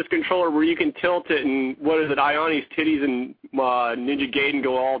six-axis controller where you can tilt it and, Ione's titties and Ninja Gaiden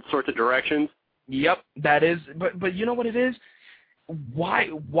go all sorts of directions. Yep, that is. But you know what it is?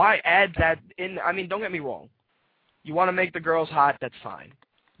 Why add that in? I mean, don't get me wrong. You want to make the girls hot, that's fine.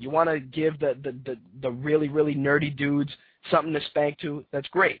 You want to give the really, really nerdy dudes something to spank to, that's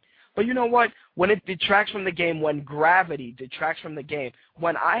great. But you know what? When it detracts from the game, when gravity detracts from the game,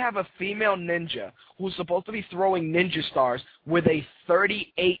 when I have a female ninja who's supposed to be throwing ninja stars with a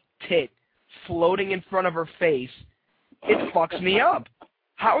 38 tit floating in front of her face, it fucks me up.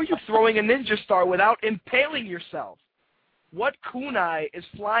 How are you throwing a ninja star without impaling yourself? What kunai is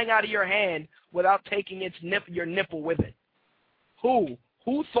flying out of your hand without taking your nipple with it? Who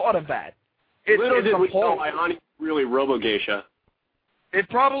thought of that? Little did we know Ione really Robo-Geisha. It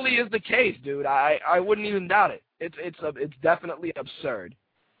probably is the case, dude. I wouldn't even doubt it. It's definitely absurd.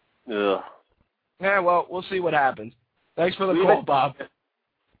 Ugh. Yeah, well, we'll see what happens. Thanks for the call, Bob.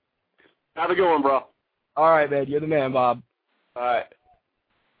 Have a good one, bro. All right, man. You're the man, Bob. All right.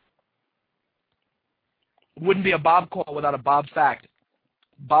 Wouldn't be a Bob call without a Bob fact.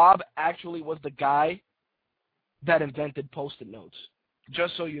 Bob actually was the guy that invented Post-it notes.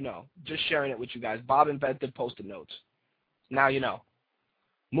 Just so you know. Just sharing it with you guys. Bob invented Post-it notes. Now you know.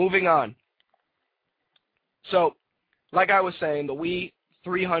 Moving on. So, like I was saying, the Wii,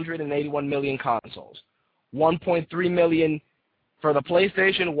 381 million consoles. 1.3 million for the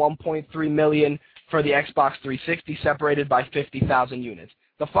PlayStation, 1.3 million for the Xbox 360, separated by 50,000 units.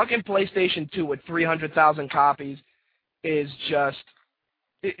 The fucking PlayStation 2 with 300,000 copies is just...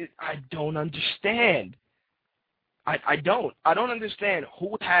 I don't understand. I don't understand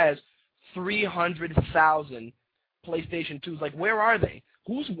who has 300,000 PlayStation 2s. Like, where are they?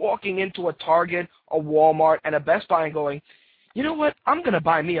 Who's walking into a Target, a Walmart, and a Best Buy and going, you know what, I'm going to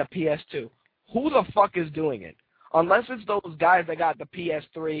buy me a PS2. Who the fuck is doing it? Unless it's those guys that got the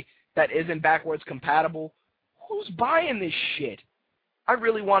PS3 that isn't backwards compatible. Who's buying this shit? I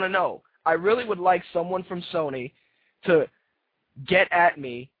really want to know. I really would like someone from Sony to get at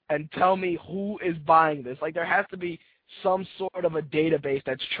me and tell me who is buying this. Like, there has to be some sort of a database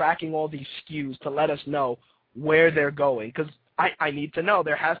that's tracking all these SKUs to let us know where they're going. Because I need to know.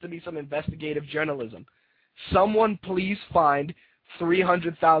 There has to be some investigative journalism. Someone please find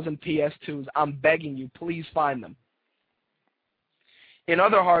 300,000 PS2s. I'm begging you, please find them. In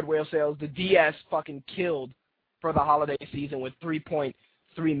other hardware sales, the DS fucking killed for the holiday season with 3.3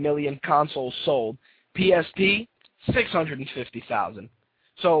 million consoles sold. PSP, 650,000.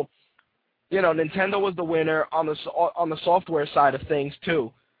 So, you know, Nintendo was the winner on the software side of things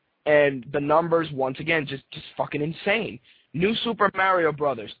too. And the numbers, once again, just fucking insane. New Super Mario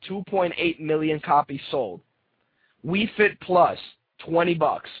Brothers, 2.8 million copies sold. Wii Fit Plus, $20.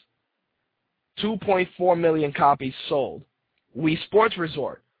 2.4 million copies sold. Wii Sports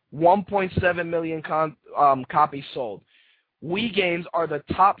Resort, 1.7 million copies sold. Wii games are the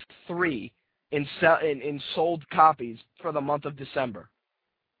top 3 in sold copies for the month of December.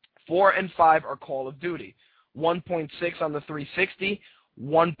 4 and 5 are Call of Duty. 1.6 on the 360,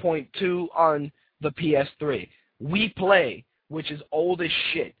 1.2 on the PS3. Wii Play, which is old as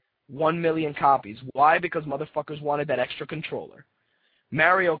shit, 1 million copies. Why? Because motherfuckers wanted that extra controller.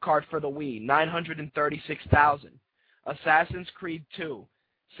 Mario Kart for the Wii, 936,000. Assassin's Creed 2,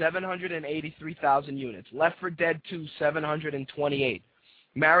 783,000 units. Left 4 Dead 2, 728.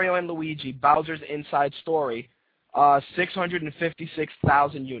 Mario and Luigi, Bowser's Inside Story,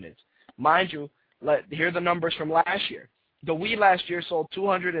 656,000 units. Mind you, here are the numbers from last year. The Wii last year sold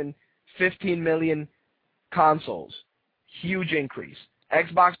 15 million consoles. Huge increase.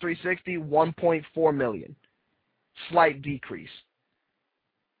 Xbox 360, 1.4 million. Slight decrease.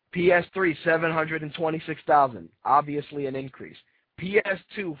 PS3, 726,000. Obviously an increase.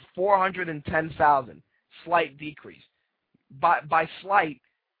 PS2, 410,000. Slight decrease. By slight,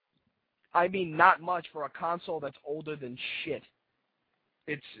 I mean not much for a console that's older than shit.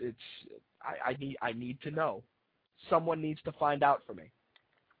 I need to know. Someone needs to find out for me.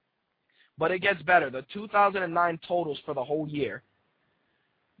 But it gets better. The 2009 totals for the whole year.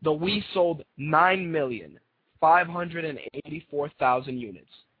 The Wii sold 9,584,000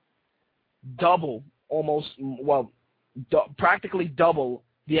 units. Double, practically double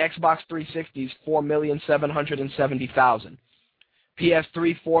the Xbox 360's 4,770,000.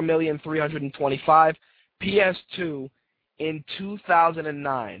 PS3, 4,325,000. PS2 in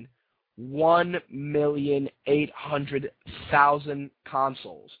 2009, 1,800,000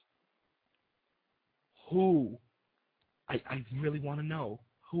 consoles. Who? I really want to know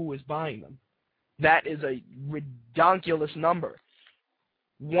who is buying them. That is a ridiculous number.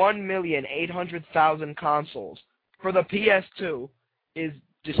 1,800,000 consoles for the PS2 is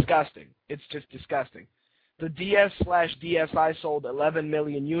disgusting. It's just disgusting. The DS/DSi sold 11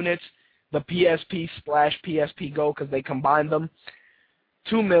 million units. The PSP/PSP Go, because they combined them,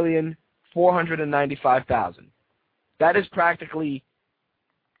 2,495,000. That is practically,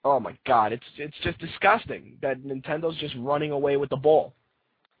 oh my God, it's just disgusting that Nintendo's just running away with the ball.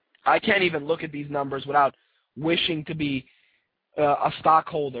 I can't even look at these numbers without wishing to be a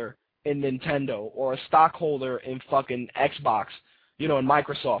stockholder in Nintendo or a stockholder in fucking Xbox, in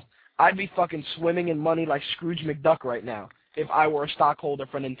Microsoft. I'd be fucking swimming in money like Scrooge McDuck right now if I were a stockholder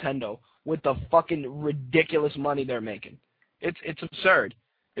for Nintendo with the fucking ridiculous money they're making. It's absurd.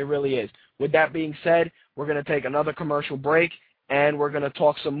 It really is. With that being said, we're going to take another commercial break, and we're going to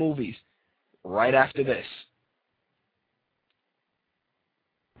talk some movies right after this.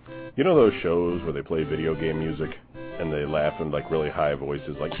 You know those shows where they play video game music and they laugh in like really high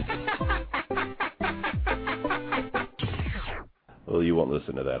voices like... Well, you won't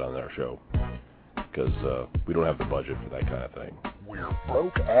listen to that on our show because we don't have the budget for that kind of thing. We're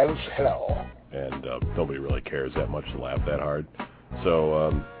broke as hell. And nobody really cares that much to laugh that hard. So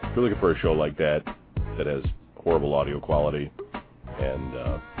if you're looking for a show like that has horrible audio quality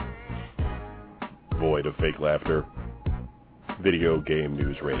and void of fake laughter, Video Game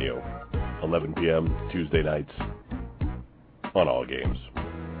News Radio, 11 p.m. Tuesday nights on all games.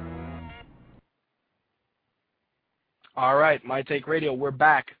 All right, My Take Radio, we're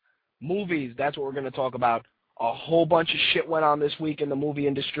back. Movies, that's what we're going to talk about. A whole bunch of shit went on this week in the movie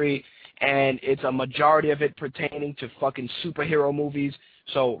industry, and it's a majority of it pertaining to fucking superhero movies.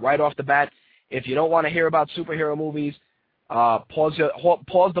 So right off the bat, if you don't want to hear about superhero movies, pause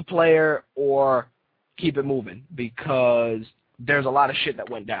the player or keep it moving because there's a lot of shit that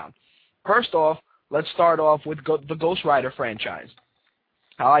went down. First off, let's start off with the Ghost Rider franchise.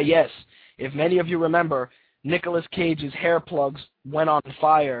 Yes, if many of you remember, Nicolas Cage's hair plugs went on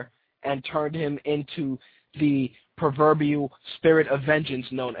fire and turned him into the proverbial spirit of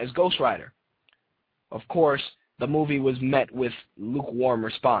vengeance known as Ghost Rider. Of course, the movie was met with lukewarm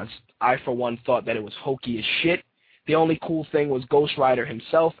response. I, for one, thought that it was hokey as shit. The only cool thing was Ghost Rider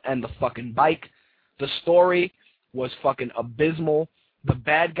himself and the fucking bike. The story was fucking abysmal. The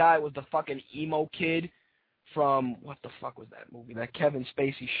bad guy was the fucking emo kid from, what the fuck was that movie? That Kevin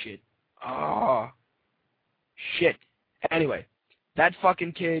Spacey shit. Shit. Anyway, that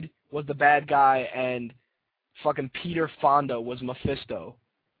fucking kid was the bad guy, and fucking Peter Fonda was Mephisto.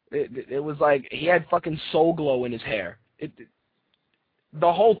 It was like he had fucking soul glow in his hair.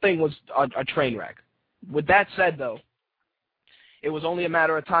 The whole thing was a train wreck. With that said, though, it was only a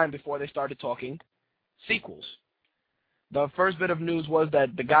matter of time before they started talking sequels. The first bit of news was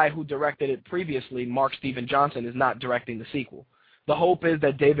that the guy who directed it previously, Mark Steven Johnson, is not directing the sequel. The hope is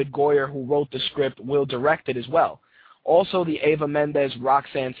that David Goyer, who wrote the script, will direct it as well. Also, the Eva Mendes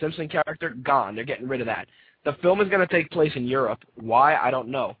Roxanne Simpson character, gone. They're getting rid of that. The film is going to take place in Europe. Why? I don't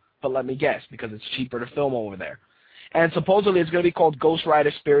know. But let me guess, because it's cheaper to film over there. And supposedly it's going to be called Ghost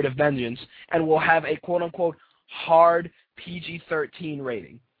Rider Spirit of Vengeance and will have a quote-unquote hard PG-13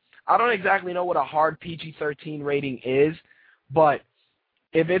 rating. I don't exactly know what a hard PG-13 rating is, but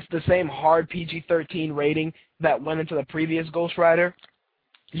if it's the same hard PG-13 rating that went into the previous Ghost Rider,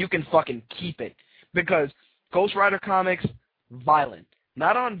 you can fucking keep it. Because Ghost Rider comics, violent.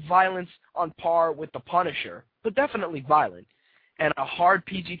 Not on violence on par with the Punisher, but definitely violent. And a hard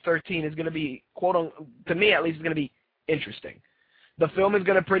PG-13 is going to be, to me at least, is going to be interesting. The film is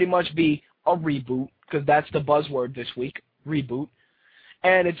going to pretty much be a reboot, because that's the buzzword this week, reboot.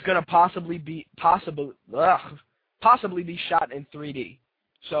 and it's going to possibly be shot in 3D.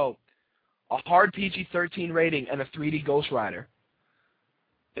 So, a hard PG-13 rating and a 3D Ghost Rider.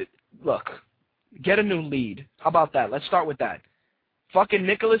 Look, get a new lead. How about that? Let's start with that. Fucking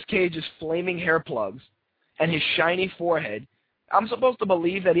Nicolas Cage's flaming hair plugs and his shiny forehead. I'm supposed to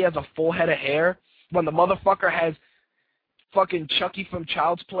believe that he has a full head of hair when the motherfucker has fucking Chucky from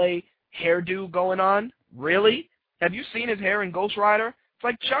Child's Play hairdo going on? Really? Have you seen his hair in Ghost Rider? It's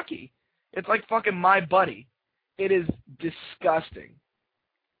like Chucky. It's like fucking My Buddy. It is disgusting.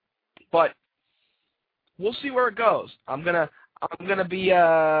 But we'll see where it goes. I'm gonna be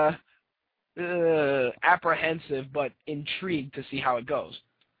apprehensive but intrigued to see how it goes.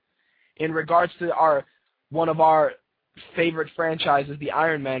 In regards to one of our favorite franchises, the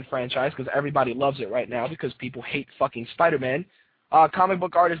Iron Man franchise, because everybody loves it right now because people hate fucking Spider-Man. Comic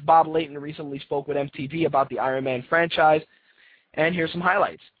book artist Bob Layton recently spoke with MTV about the Iron Man franchise, and here's some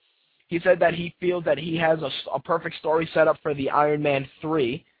highlights. He said that he feels that he has a perfect story set up for the Iron Man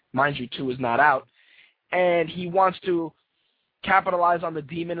 3. Mind you, 2 is not out. And he wants to capitalize on the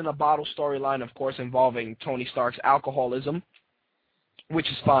Demon in a Bottle storyline, of course, involving Tony Stark's alcoholism, which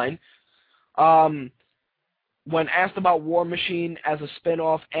is fine. When asked about War Machine as a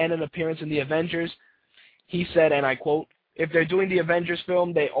spin-off and an appearance in the Avengers, he said, and I quote, "If they're doing the Avengers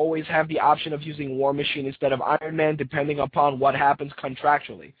film, they always have the option of using War Machine instead of Iron Man, depending upon what happens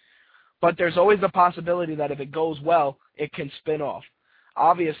contractually. But there's always the possibility that if it goes well, it can spin off.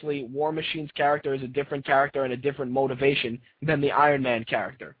 Obviously, War Machine's character is a different character and a different motivation than the Iron Man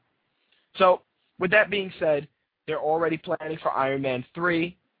character." So, with that being said, they're already planning for Iron Man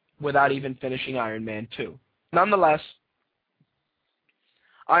 3 without even finishing Iron Man 2. Nonetheless,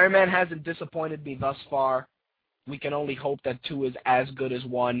 Iron Man hasn't disappointed me thus far. We can only hope that 2 is as good as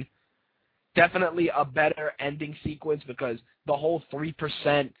 1. Definitely a better ending sequence because the whole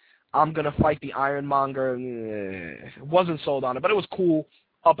 3%, I'm going to fight the Ironmonger, wasn't sold on it, but it was cool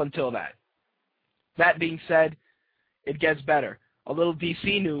up until that. That being said, it gets better. A little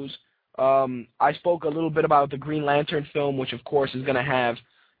DC news. I spoke a little bit about the Green Lantern film, which of course is going to have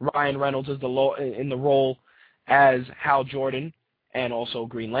Ryan Reynolds as in the role as Hal Jordan and also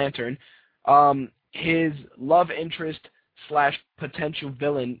Green Lantern. His love interest / potential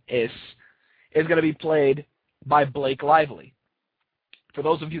villain is going to be played by Blake Lively. For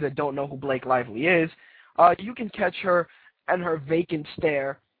those of you that don't know who Blake Lively is, you can catch her and her vacant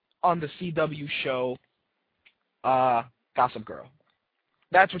stare on the CW show Gossip Girl.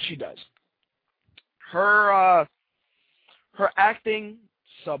 That's what she does. Her acting,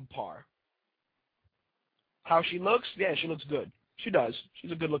 subpar. How she looks? Yeah, she looks good. She does.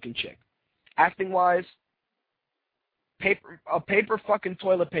 She's a good-looking chick. Acting-wise, a paper fucking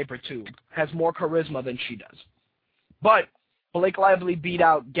toilet paper tube has more charisma than she does. But Blake Lively beat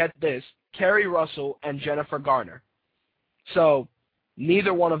out, get this, Kerry Russell and Jennifer Garner. So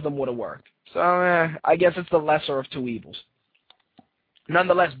neither one of them would have worked. So I guess it's the lesser of two evils.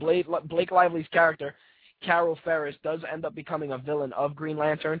 Nonetheless, Blake Lively's character, Carol Ferris, does end up becoming a villain of Green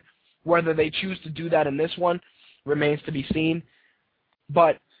Lantern. Whether they choose to do that in this one remains to be seen.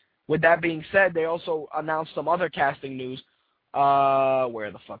 But with that being said, they also announced some other casting news.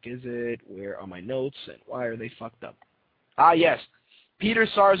 Where the fuck is it? Where are my notes? And why are they fucked up? Yes. Peter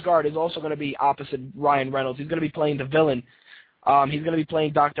Sarsgaard is also going to be opposite Ryan Reynolds. He's going to be playing the villain. He's going to be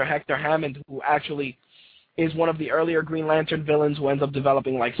playing Dr. Hector Hammond, who actually is one of the earlier Green Lantern villains who ends up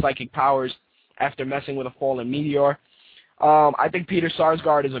developing like psychic powers after messing with a fallen meteor. I think Peter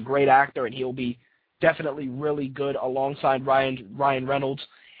Sarsgaard is a great actor, and he'll be definitely really good alongside Ryan Reynolds.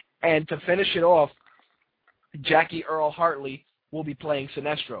 And to finish it off, Jackie Earle Hartley will be playing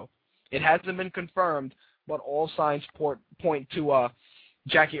Sinestro. It hasn't been confirmed, but all signs point to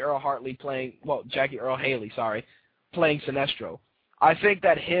Jackie Earle Haley, playing Sinestro. I think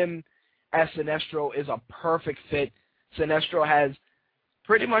that him as Sinestro is a perfect fit. Sinestro has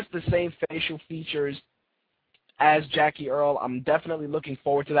pretty much the same facial features as Jackie Earle. I'm definitely looking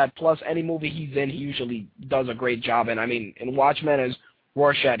forward to that. Plus, any movie he's in, he usually does a great job in. I mean, in Watchmen as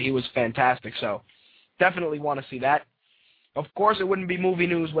Rorschach, he was fantastic, so definitely want to see that. Of course, it wouldn't be movie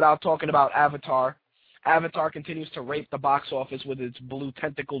news without talking about Avatar. Avatar continues to rape the box office with its blue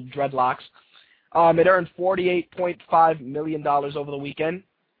tentacled dreadlocks. It earned $48.5 million over the weekend.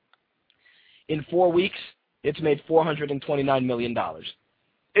 In 4 weeks, it's made $429 million.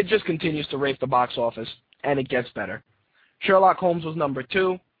 It just continues to rape the box office, and it gets better. Sherlock Holmes was number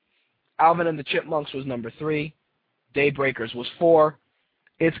 2. Alvin and the Chipmunks was number 3. Daybreakers was 4.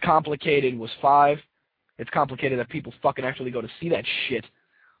 It's Complicated was 5. It's complicated that people fucking actually go to see that shit.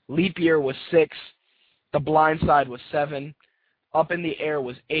 Leap Year was 6. The Blind Side was 7. Up in the Air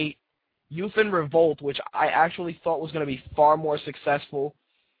was 8. Youth in Revolt, which I actually thought was going to be far more successful,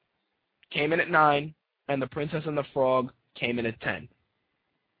 came in at 9, and The Princess and the Frog came in at 10.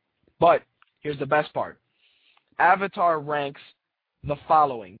 But here's the best part. Avatar ranks the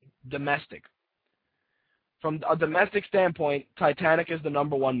following, domestic. From a domestic standpoint, Titanic is the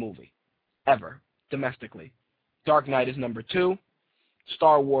 #1 movie, ever, domestically. Dark Knight is #2.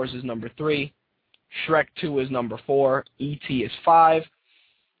 Star Wars is #3. Shrek 2 is #4. E.T. is 5.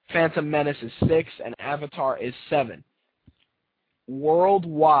 Phantom Menace is 6. And Avatar is 7.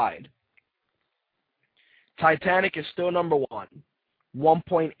 Worldwide, Titanic is still #1,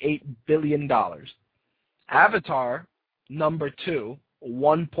 $1.8 billion. Avatar, #2,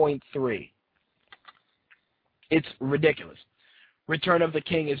 1.3. It's ridiculous. Return of the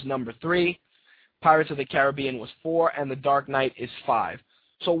King is #3. Pirates of the Caribbean was 4, and The Dark Knight is 5.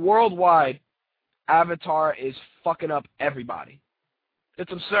 So worldwide, Avatar is fucking up everybody.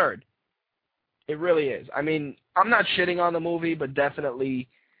 It's absurd. It really is. I mean, I'm not shitting on the movie, but definitely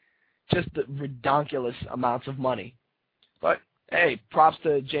just the ridiculous amounts of money. But, hey, props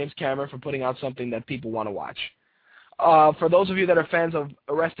to James Cameron for putting out something that people want to watch. For those of you that are fans of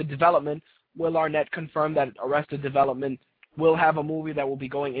Arrested Development, Will Arnett confirmed that Arrested Development will have a movie that will be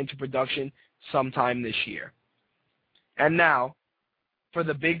going into production sometime this year. And now, for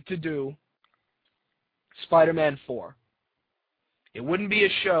the big to-do, Spider-Man 4. It wouldn't be a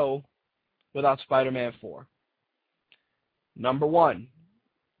show without Spider-Man 4. #1,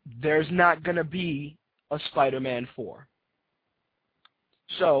 there's not going to be a Spider-Man 4.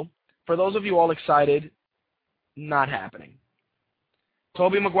 So, for those of you all excited, not happening.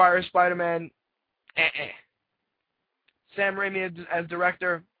 Tobey Maguire's Spider-Man, Sam Raimi as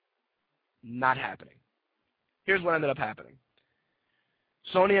director, not happening. Here's what ended up happening.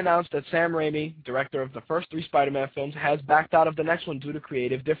 Sony announced that Sam Raimi, director of the first 3 Spider-Man films, has backed out of the next one due to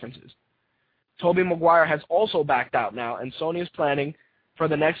creative differences. Tobey Maguire has also backed out now, and Sony is planning for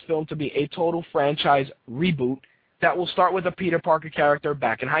the next film to be a total franchise reboot that will start with a Peter Parker character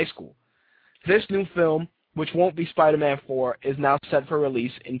back in high school. This new film, which won't be Spider-Man 4, is now set for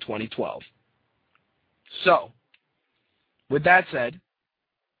release in 2012. So, with that said,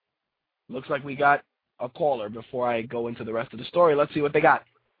 looks like we got a caller before I go into the rest of the story. Let's see what they got.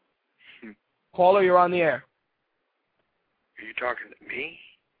 Caller, you're on the air. Are you talking to me?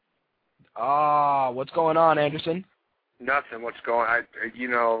 What's going on, Anderson? Nothing. What's going on?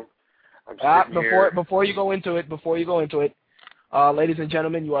 I'm sitting here. Before you go into it, ladies and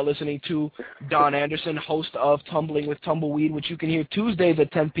gentlemen, you are listening to Don Anderson, host of Tumbling with Tumbleweed, which you can hear Tuesdays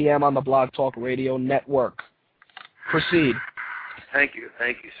at 10 p.m. on the Blog Talk Radio Network. Proceed. Thank you,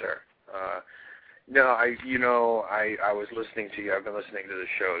 sir. I was listening to you. I've been listening to the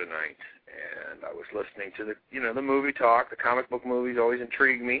show tonight, and I was listening to the movie talk. The comic book movies always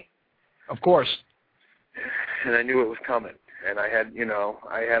intrigue me. Of course. And I knew it was coming. And I had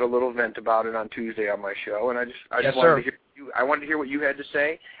a little vent about it on Tuesday on my show, and I just wanted to hear I wanted to hear what you had to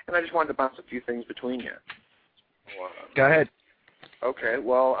say, and I just wanted to bounce a few things between you. Go ahead. Okay.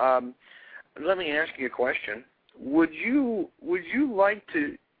 Well, let me ask you a question. Would you like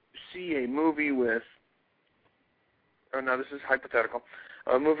to see a movie with? Oh no, this is hypothetical.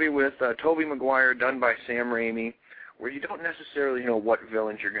 A movie with Tobey Maguire done by Sam Raimi, where you don't necessarily know what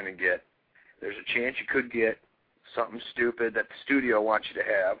villains you're going to get. There's a chance you could get something stupid that the studio wants you to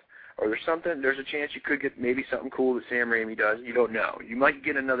have, or there's a chance you could get maybe something cool that Sam Raimi does. You don't know. You might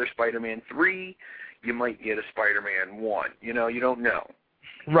get another Spider-Man 3. You might get a Spider-Man 1. You don't know.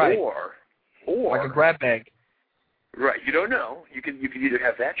 Right. Or like a grab bag. Right. You don't know. You could either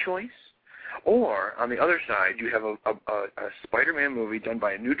have that choice, or on the other side, you have a Spider-Man movie done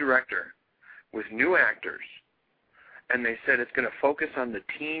by a new director with new actors, and they said it's going to focus on the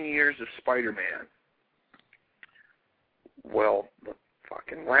teen years of Spider-Man. Well, the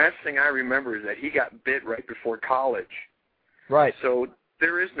fucking last thing I remember is that he got bit right before college. Right. So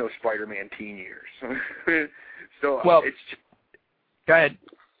there is no Spider-Man teen years. So well, it's. Go ahead.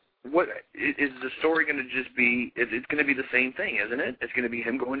 What is the story going to just be? It's going to be the same thing, isn't it? It's going to be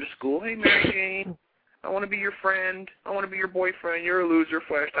him going to school. Hey, Mary Jane, I want to be your friend. I want to be your boyfriend. You're a loser.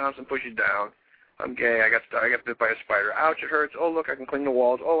 Flash Thompson pushes down. I'm gay. I got bit by a spider. Ouch! It hurts. Oh, look, I can clean the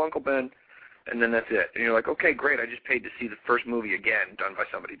walls. Oh, Uncle Ben. And then that's it. And you're like, okay, great. I just paid to see the first movie again, done by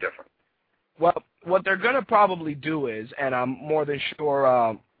somebody different. Well, what they're going to probably do is, and I'm more than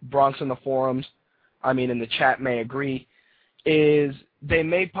sure Bronx in the forums, in the chat may agree, is they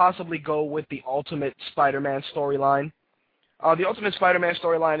may possibly go with the Ultimate Spider-Man storyline. The Ultimate Spider-Man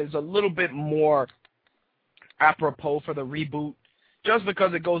storyline is a little bit more apropos for the reboot, just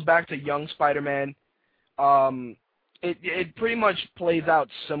because it goes back to young Spider-Man. It pretty much plays out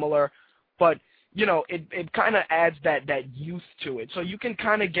similar, but, you know, it kind of adds that youth to it. So you can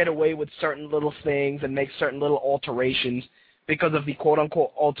kind of get away with certain little things and make certain little alterations because of the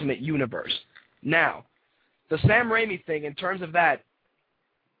quote-unquote ultimate universe. Now, the Sam Raimi thing, in terms of that,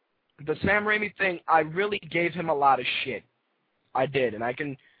 the Sam Raimi thing, I really gave him a lot of shit. I did, and I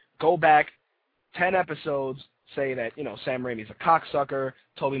can go back 10 episodes, say that, you know, Sam Raimi's a cocksucker,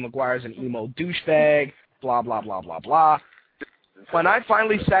 Tobey Maguire's an emo douchebag, blah, blah, blah, blah, blah. When I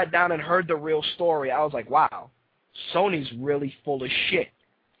finally sat down and heard the real story, I was like, wow, Sony's really full of shit.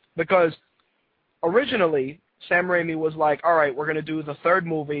 Because originally, Sam Raimi was like, all right, we're going to do the third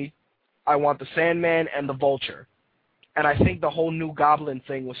movie. I want the Sandman and the Vulture. And I think the whole New Goblin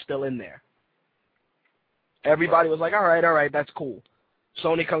thing was still in there. Everybody was like, all right, that's cool.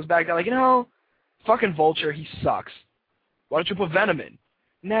 Sony comes back, they're like, you know, fucking Vulture, he sucks. Why don't you put Venom in?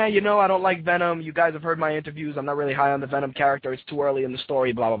 Nah, you know, I don't like Venom. You guys have heard my interviews. I'm not really high on the Venom character. It's too early in the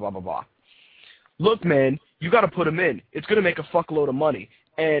story, blah, blah, blah, blah, blah. Look, man, you got to put him in. It's going to make a fuckload of money.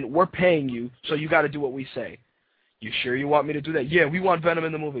 And we're paying you, so you got to do what we say. You sure you want me to do that? Yeah, we want Venom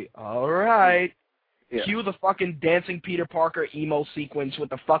in the movie. All right. Yeah. Cue the fucking dancing Peter Parker emo sequence with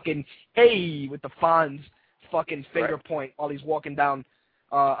the fucking, hey, with the Fonz fucking finger point while he's walking down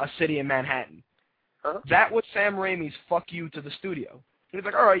a city in Manhattan. Huh? That was Sam Raimi's fuck you to the studio. He's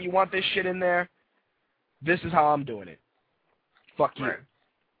like, all right, you want this shit in there? This is how I'm doing it. Fuck you. Right.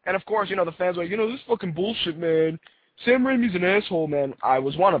 And, of course, you know, the fans were like, you know, this is fucking bullshit, man. Sam Raimi's an asshole, man. I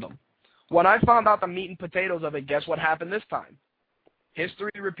was one of them. When I found out the meat and potatoes of it, guess what happened this time?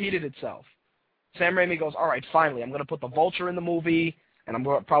 History repeated itself. Sam Raimi goes, all right, finally, I'm going to put the Vulture in the movie, and I'm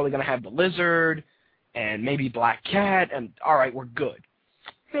probably going to have the Lizard, and maybe Black Cat, and all right, we're good.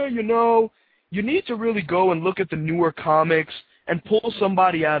 Hey, you know, you need to really go and look at the newer comics and pull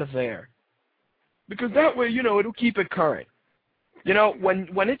somebody out of there. Because that way, you know, it'll keep it current. You know, when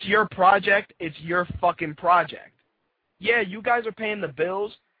it's your project, it's your fucking project. Yeah, you guys are paying the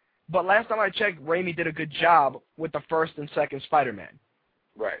bills, but last time I checked, Raimi did a good job with the first and second Spider-Man.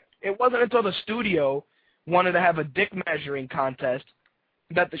 Right. It wasn't until the studio wanted to have a dick measuring contest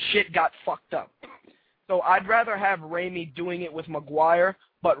that the shit got fucked up. So I'd rather have Raimi doing it with Maguire,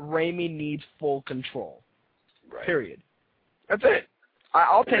 but Raimi needs full control. Right. Period. That's it.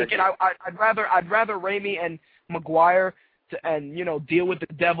 I'll take it. I'd rather Raimi and Maguire and you know deal with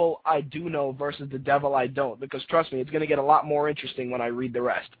the devil I do know versus the devil I don't. Because trust me, it's going to get a lot more interesting when I read the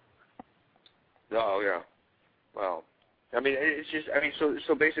rest. Oh yeah. Well, I mean, it's just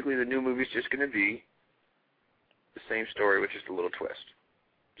so basically the new movie's just going to be the same story with just a little twist.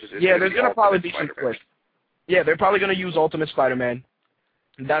 Yeah, there's going to probably be some twist. Yeah, they're probably going to use Ultimate Spider-Man.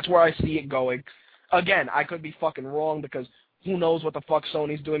 That's where I see it going. Again, I could be fucking wrong because who knows what the fuck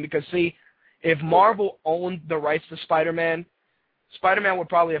Sony's doing. Because, see, if Marvel owned the rights to Spider-Man, Spider-Man would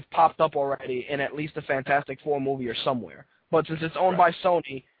probably have popped up already in at least a Fantastic Four movie or somewhere. But since it's owned by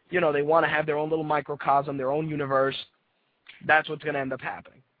Sony, you know, they want to have their own little microcosm, their own universe. That's what's going to end up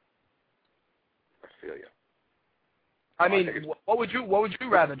happening. I feel you. I mean, what would you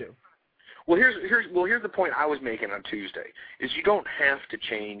rather do? Well, here's the point I was making on Tuesday, is you don't have to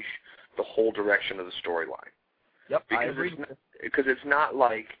change the whole direction of the storyline. Yep, because I agree. Because it's not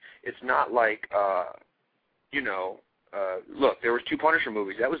like you know, look, there was 2 Punisher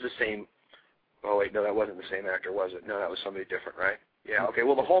movies. That was the same. Oh wait, no, that wasn't the same actor, was it? No, that was somebody different, right? Yeah. Okay.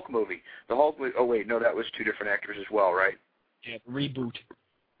 Well, the Hulk movie. Oh wait, no, that was 2 different actors as well, right? Yeah, reboot.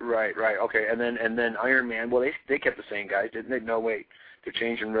 Right. Okay. And then Iron Man. Well, they kept the same guys, didn't they? No, wait. They're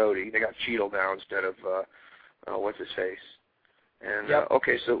changing Rhodey. They got Cheadle now instead of what's his face. And yep.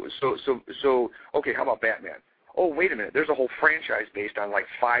 Okay, so okay, how about Batman? Oh, wait a minute. There's a whole franchise based on like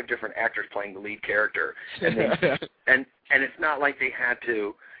 5 different actors playing the lead character, and and it's not like they had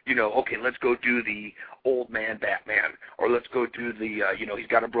to, you know, okay, let's go do the old man Batman, or let's go do the, you know, he's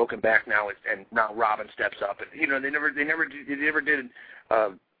got a broken back now, and now Robin steps up, and you know, they never did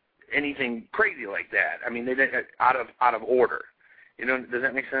anything crazy like that. I mean, they did it out of order. You know, does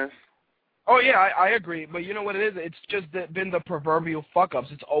that make sense? Oh, yeah, I agree. But you know what it is? It's just been the proverbial fuck-ups.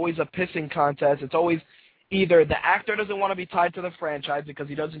 It's always a pissing contest. It's always either the actor doesn't want to be tied to the franchise because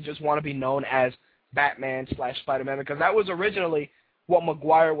he doesn't just want to be known as Batman/Spider-Man, because that was originally what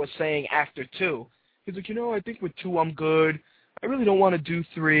Maguire was saying after 2. He's like, you know, I think with 2 I'm good. I really don't want to do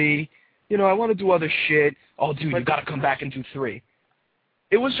 3. You know, I want to do other shit. Oh, dude, you got to come back and do 3.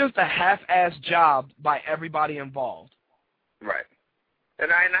 It was just a half-ass job by everybody involved. Right.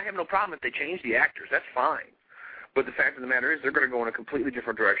 And I have no problem if they change the actors. That's fine. But the fact of the matter is they're going to go in a completely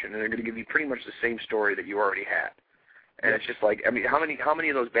different direction, and they're going to give you pretty much the same story that you already had. And it's just like, I mean, how many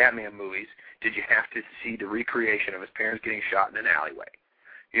of those Batman movies did you have to see the recreation of his parents getting shot in an alleyway?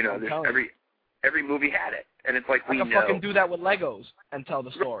 You know, every movie had it, and it's like, we know. I can fucking do that with Legos and tell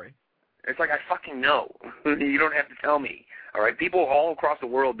the story. It's like, I fucking know. You don't have to tell me. All right, people all across the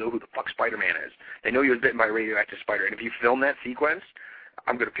world know who the fuck Spider-Man is. They know he was bitten by a radioactive spider, and if you film that sequence,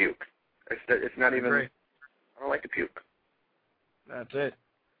 I'm gonna puke. It's not even. I don't like to puke. That's it.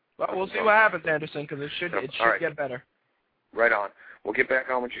 Well, we'll see what happens, Anderson, because it should get better. Right on. We'll get back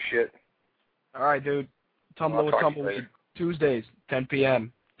on with your shit. All right, dude. Tumbling with Tumbleweed. Tuesdays, 10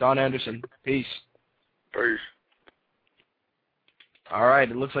 p.m. Don Anderson. Peace. Peace. All right,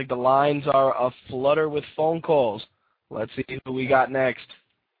 it looks like the lines are aflutter with phone calls. Let's see who we got next.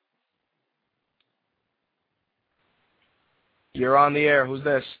 You're on the air. Who's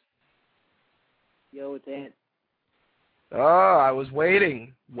this? Yo, it's Ant. Oh, I was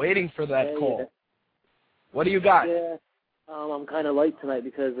waiting for that call. Yeah. What do you got? Yeah, I'm kind of light tonight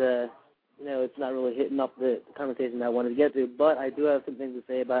because, it's not really hitting up the conversation I wanted to get to, but I do have some things to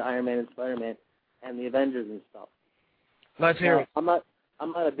say about Iron Man and Spider-Man and the Avengers and stuff. Let's hear it. I'm not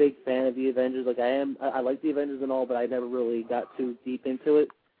a big fan of the Avengers. Like, I like the Avengers and all, but I never really got too deep into it.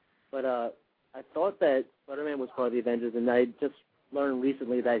 But I thought that Spider-Man was part of the Avengers, and I just learned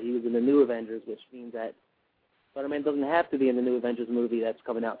recently that he was in the new Avengers, which means that Spider-Man doesn't have to be in the new Avengers movie that's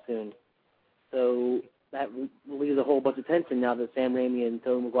coming out soon. So that leaves a whole bunch of tension now that Sam Raimi and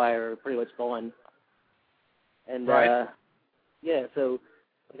Tobey Maguire are pretty much gone. And so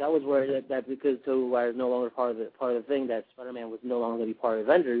I was worried that because Tobey Maguire is no longer part of the thing, that Spider-Man was no longer going to be part of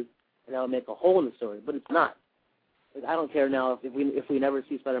Avengers, and that would make a hole in the story. But it's not. Like, I don't care now if we never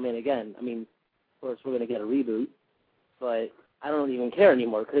see Spider-Man again. I mean, of course we're going to get a reboot, but I don't even care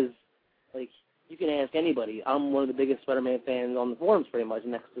anymore because, like, you can ask anybody. I'm one of the biggest Spider-Man fans on the forums, pretty much,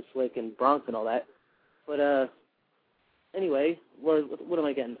 next to Slick and Bronx and all that. But anyway, what am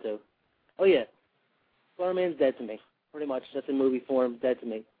I getting to? Oh yeah, Spider-Man's dead to me. Pretty much, just in movie form, dead to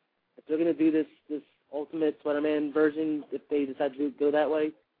me. If they're gonna do this Ultimate Spider-Man version, if they decide to go that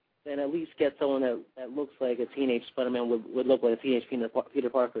way, then at least get someone that looks like a teenage Spider-Man would look like a teenage Peter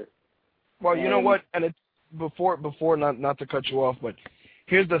Parker. Well, you know what? And it's before not to cut you off, but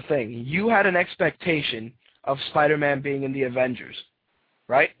here's the thing: you had an expectation of Spider-Man being in the Avengers,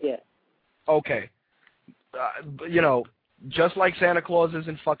 right? Yeah. Okay. Just like Santa Claus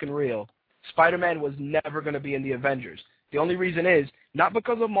isn't fucking real, Spider-Man was never going to be in the Avengers. The only reason is not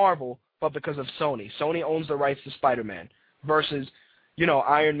because of Marvel, but because of Sony. Sony owns the rights to Spider-Man versus,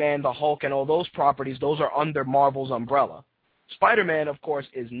 Iron Man, the Hulk, and all those properties. Those are under Marvel's umbrella. Spider-Man, of course,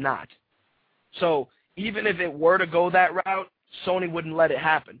 is not. So even if it were to go that route, Sony wouldn't let it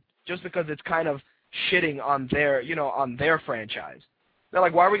happen just because it's kind of shitting on their franchise. They're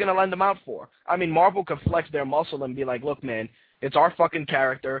like, why are we going to lend them out for? I mean, Marvel could flex their muscle and be like, look, man, it's our fucking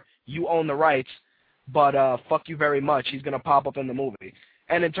character. You own the rights, but fuck you very much. He's going to pop up in the movie.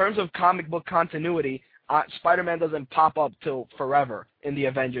 And in terms of comic book continuity, Spider-Man doesn't pop up till forever in the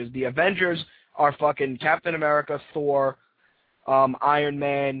Avengers. The Avengers are fucking Captain America, Thor, Iron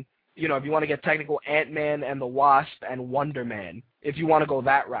Man, if you want to get technical, Ant-Man and the Wasp and Wonder Man, if you want to go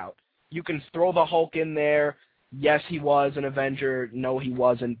that route. You can throw the Hulk in there. Yes, he was an Avenger. No, he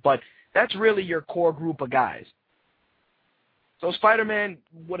wasn't. But that's really your core group of guys. So Spider-Man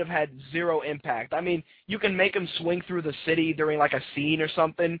would have had zero impact. I mean, you can make him swing through the city during, like, a scene or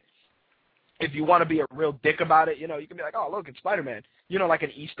something. If you want to be a real dick about it, you can be like, oh, look, it's Spider-Man. Like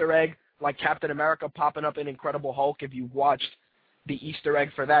an Easter egg, like Captain America popping up in Incredible Hulk. If you watched the Easter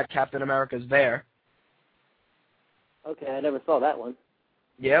egg for that, Captain America's there. Okay, I never saw that one.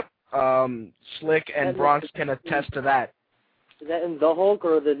 Yep. Slick and Bronx can attest to that. Is that in The Hulk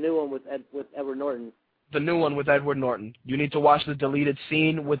or the new one with Edward Norton? The new one with Edward Norton. You need to watch the deleted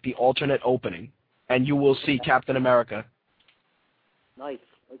scene with the alternate opening, and you will see Captain America. Nice.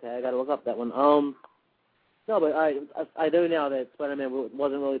 Okay, I got to look up that one. No, but I know now that Spider-Man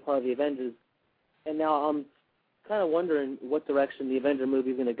wasn't really part of the Avengers, and now I'm kind of wondering what direction the Avenger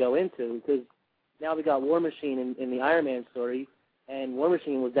movie is going to go into, because now we got War Machine in the Iron Man story. And War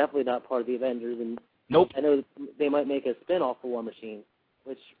Machine was definitely not part of the Avengers. And nope. I know they might make a spin-off for War Machine,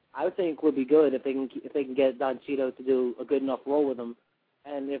 which I would think would be good if they can get Don Cheadle to do a good enough role with him,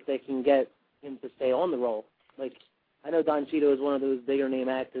 and if they can get him to stay on the role. Like, I know Don Cheadle is one of those bigger name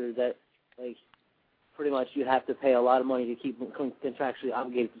actors that, like, pretty much you have to pay a lot of money to keep him contractually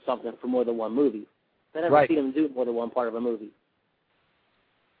obligated to something for more than one movie. I never seen him do more than one part of a movie.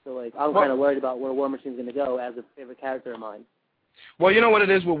 So, like, I'm kind of worried about where War Machine's going to go as a favorite character of mine. Well, you know what it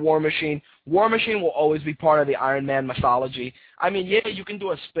is with War Machine? War Machine will always be part of the Iron Man mythology. I mean, yeah, you can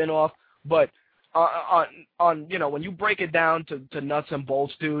do a spin-off, but on when you break it down to nuts and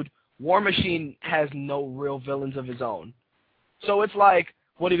bolts, dude, War Machine has no real villains of his own. So it's like,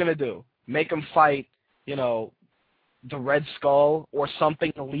 what are you going to do? Make him fight, the Red Skull or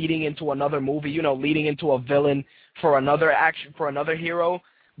something leading into another movie, leading into a villain for another hero.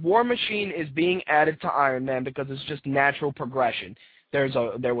 War Machine is being added to Iron Man because it's just natural progression. There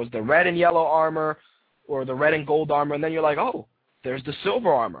was the red and yellow armor or the red and gold armor, and then you're like, oh, there's the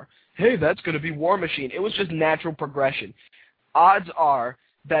silver armor. Hey, that's going to be War Machine. It was just natural progression. Odds are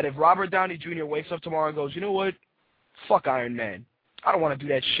that if Robert Downey Jr. wakes up tomorrow and goes, you know what, fuck Iron Man. I don't want to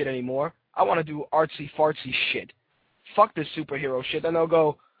do that shit anymore. I want to do artsy-fartsy shit. Fuck this superhero shit. Then they'll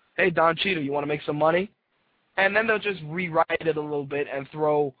go, hey, Don Cheadle, you want to make some money? And then they'll just rewrite it a little bit and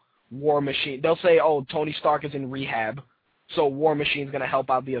throw War Machine. They'll say, oh, Tony Stark is in rehab, so War Machine's going to help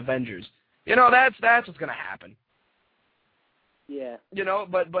out the Avengers. That's what's going to happen. Yeah.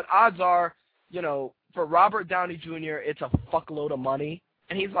 But odds are, for Robert Downey Jr., it's a fuckload of money.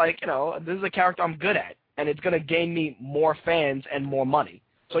 And he's like, this is a character I'm good at, and it's going to gain me more fans and more money.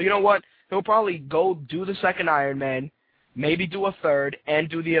 So you know what? He'll probably go do the second Iron Man, maybe do a third, and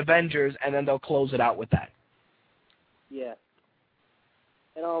do the Avengers, and then they'll close it out with that. Yeah.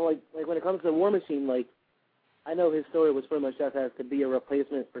 And like when it comes to War Machine, I know his story was pretty much just as to be a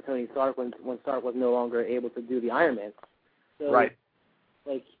replacement for Tony Stark when Stark was no longer able to do the Iron Man. So, right.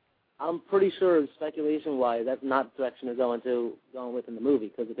 I'm pretty sure, speculation-wise, that's not the direction they're going with in the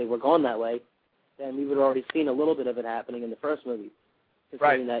movie. Because if they were going that way, then we would have already seen a little bit of it happening in the first movie.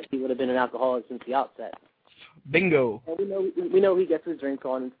 Considering that he would have been an alcoholic since the outset. Bingo. And we know he gets his drink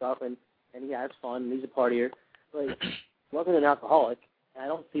on and stuff, and he has fun, and he's a partier. But he wasn't an alcoholic. And I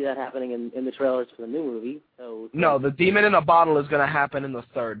don't see that happening in the trailers for the new movie. So no, the demon in a bottle is going to happen in the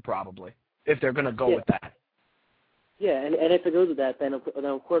third, probably, if they're going to go with that. Yeah, and if it goes with that, then of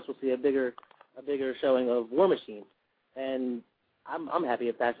course we'll see a bigger showing of War Machine. And I'm happy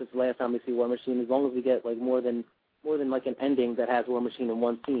if that's just the last time we see War Machine, as long as we get more than an ending that has War Machine in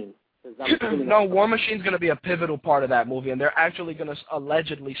one scene. No, War Machine's going to be a pivotal part of that movie, and they're actually going to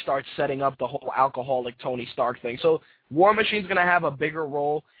allegedly start setting up the whole alcoholic Tony Stark thing. So War Machine's going to have a bigger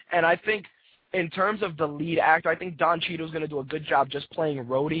role, and I think in terms of the lead actor, I think Don Cheadle's going to do a good job just playing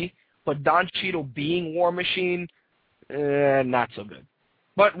Rhodey, but Don Cheadle being War Machine, not so good.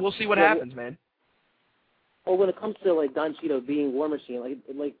 But we'll see what happens, man. Well, when it comes to Don Cheadle being War Machine,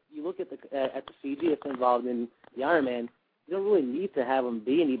 you look at the CG that's involved in the Iron Man, you don't really need to have him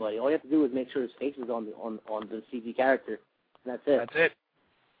be anybody. All you have to do is make sure his face is on the CG character, and that's it. That's it.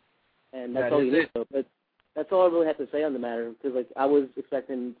 And that's all you need. But that's all I really have to say on the matter, because I was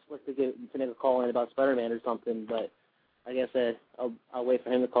expecting Slick to make a call in about Spider-Man or something, but I guess I'll wait for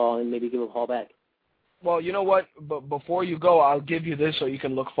him to call and maybe give a call back. Well, you know what? Before you go, I'll give you this so you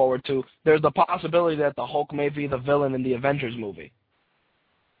can look forward to. There's the possibility that the Hulk may be the villain in the Avengers movie.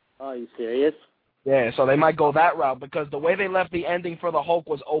 Oh, are you serious? Yeah, so they might go that route, because the way they left the ending for the Hulk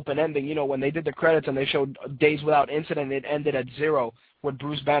was open ending. When they did the credits and they showed Days Without Incident, it ended at 0 with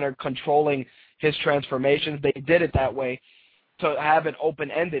Bruce Banner controlling his transformations. They did it that way to have it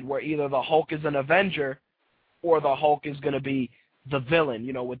open-ended, where either the Hulk is an Avenger or the Hulk is going to be the villain,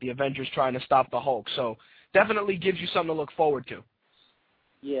 with the Avengers trying to stop the Hulk. So definitely gives you something to look forward to.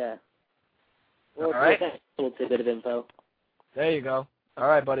 Yeah. Well, all right. Thanks. A little bit of info. There you go. All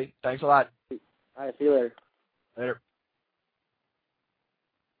right, buddy. Thanks a lot. All right, see you later. Later.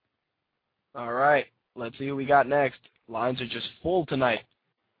 All right. Let's see who we got next. Lines are just full tonight.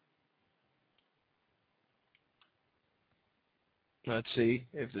 Let's see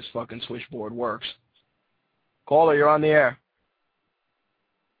if this fucking switchboard works. Caller, you're on the air.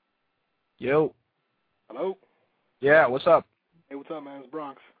 Yo. Hello? Yeah, what's up? Hey, what's up, man? It's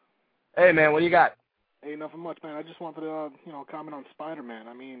Bronx. Hey, man, what do you got? Hey, nothing much, man. I just wanted to, comment on Spider-Man.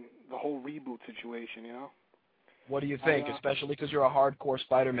 I mean, the whole reboot situation, What do you think, especially because you're a hardcore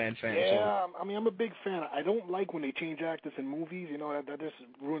Spider-Man fan? Yeah, so. I mean, I'm a big fan. I don't like when they change actors in movies. That just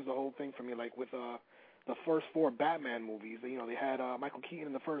ruins the whole thing for me. Like with the first 4 Batman movies, they had Michael Keaton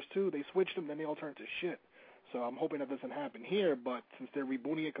in the first 2. They switched them, then they all turned to shit. So I'm hoping that doesn't happen here. But since they're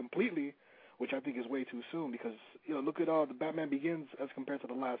rebooting it completely, which I think is way too soon, because look at the Batman Begins as compared to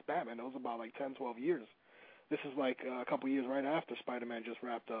the last Batman. It was about 10, 12 years. This is a couple years right after Spider-Man just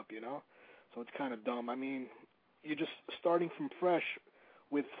wrapped up, So it's kind of dumb. I mean, you're just starting from fresh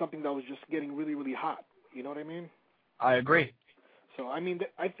with something that was just getting really, really hot. You know what I mean? I agree. So, I mean,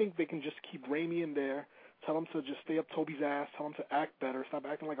 I think they can just keep Raimi in there, tell him to just stay up Toby's ass, tell him to act better, stop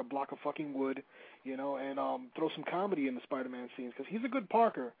acting like a block of fucking wood, and throw some comedy in the Spider-Man scenes, because he's a good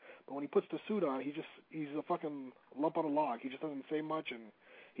Parker, but when he puts the suit on, he's a fucking lump on a log. He just doesn't say much, and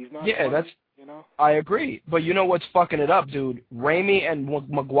He's not. Yeah, funny, that's. You know. I agree, but you know what's fucking it up, dude? Raimi and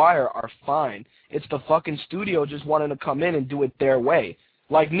Maguire are fine. It's the fucking studio just wanting to come in and do it their way.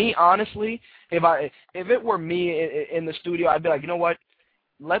 Like me, honestly, if it were me in the studio, I'd be like, you know what?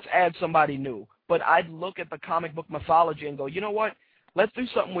 Let's add somebody new. But I'd look at the comic book mythology and go, you know what? Let's do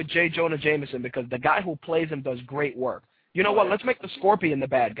something with J. Jonah Jameson because the guy who plays him does great work. You know what? Let's make the Scorpion the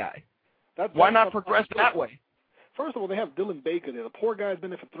bad guy. Why not progress that way? First of all, they have Dylan Baker there. The poor guy's been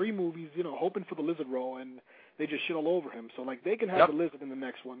there for 3 movies, you know, hoping for the Lizard role, and they just shit all over him. So, like, they can have the Lizard in the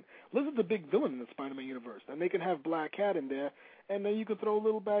next one. Lizard's a big villain in the Spider-Man universe. And they can have Black Cat in there, and then you can throw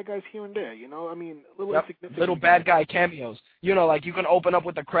little bad guys here and there, you know? I mean, little bad guy cameos. You know, like, you can open up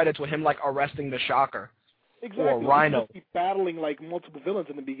with the credits with him, like, arresting the Shocker. Exactly. Or Rhino. Just be battling, like, multiple villains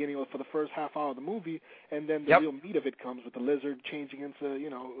in the beginning or for the first half hour of the movie, and then the real meat of it comes with the Lizard changing into,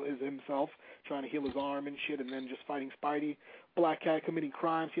 you know, himself, trying to heal his arm and shit, and then just fighting Spidey. Black Cat committing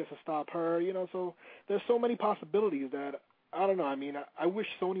crimes, he has to stop her, you know, so there's so many possibilities that, I don't know, I mean, I wish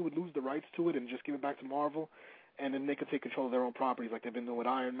Sony would lose the rights to it and just give it back to Marvel, and then they could take control of their own properties like they've been doing with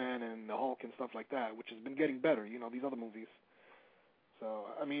Iron Man and the Hulk and stuff like that, which has been getting better, you know, these other movies. So,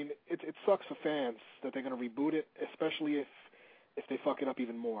 I mean, it sucks for fans that they're going to reboot it, especially if they fuck it up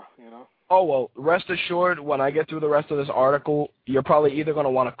even more, you know? Oh, well, rest assured, when I get through the rest of this article, you're probably either going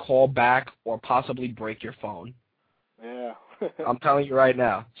to want to call back or possibly break your phone. Yeah. I'm telling you right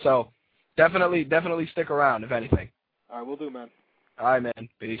now. So, definitely stick around, if anything. All right, we'll do, man. All right, man.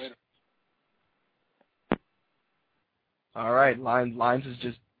 Peace. Later. All right, Lines is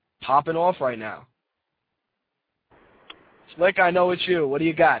just popping off right now. Slick, I know it's you. What do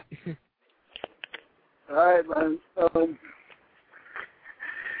you got? All right, man.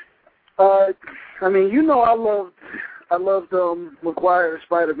 I mean, you know, I loved Maguire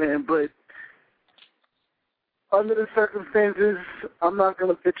Spider-Man, but under the circumstances, I'm not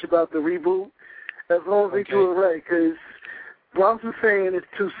gonna bitch about the reboot as long as they do it right. Because Bronson's saying it's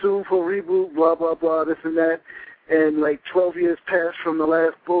too soon for a reboot, blah blah blah, this and that, and like 12 years passed from the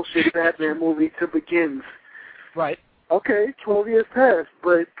last bullshit Batman movie to Begins. Right. Okay, 12 years passed,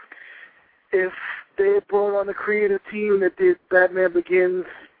 but if they had brought on a creative team that did Batman Begins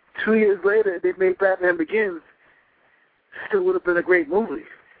 2 years later, they made Batman Begins, still would have been a great movie.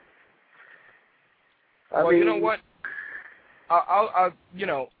 I mean, you know what? I'll you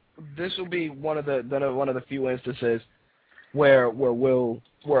know, this will be one of the few instances where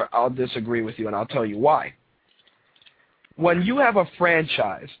I'll disagree with you, and I'll tell you why. When you have a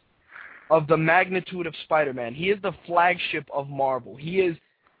franchise of the magnitude of Spider-Man, he is the flagship of Marvel. He is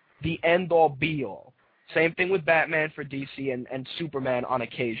the end-all, be-all. Same thing with Batman for DC and Superman on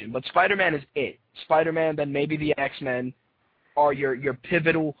occasion. But Spider-Man is it. Spider-Man, then maybe the X-Men are your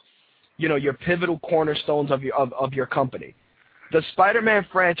pivotal, you know, your pivotal cornerstones of your company. The Spider-Man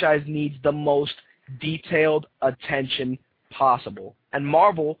franchise needs the most detailed attention possible. And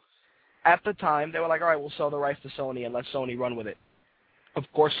Marvel, at the time, they were like, all right, we'll sell the rights to Sony and let Sony run with it. Of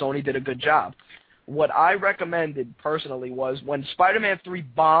course, Sony did a good job. What I recommended personally was when Spider-Man 3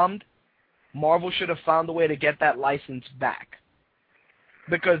 bombed, Marvel should have found a way to get that license back.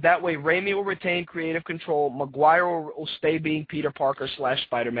 Because that way Raimi will retain creative control, Maguire will stay being Peter Parker /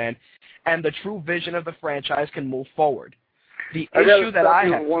 Spider-Man, and the true vision of the franchise can move forward. The issue that I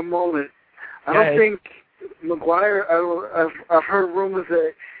have... one moment. I don't think Maguire, I've heard rumors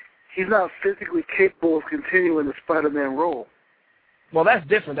that he's not physically capable of continuing the Spider-Man role. Well, that's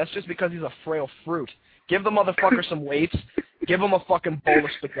different. That's just because he's a frail fruit. Give the motherfucker some weights, give him a fucking bowl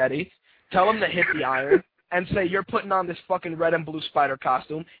of spaghetti, tell him to hit the iron, and say you're putting on this fucking red and blue spider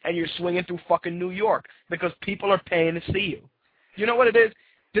costume and you're swinging through fucking New York because people are paying to see you. You know what it is?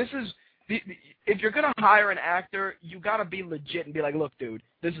 If you're going to hire an actor, you got to be legit and be like, look, dude,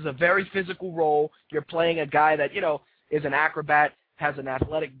 this is a very physical role. You're playing a guy that, you know, is an acrobat, has an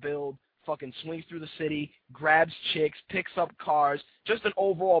athletic build, fucking swings through the city, grabs chicks, picks up cars, just an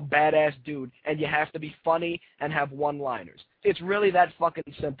overall badass dude, and you have to be funny and have one-liners. It's really that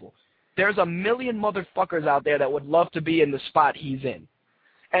fucking simple. There's a million motherfuckers out there that would love to be in the spot he's in.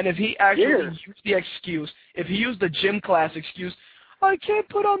 And if he actually used the excuse, if he used the gym class excuse, I can't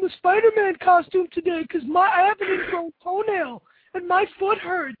put on the Spider-Man costume today because I have an ingrown toenail and my foot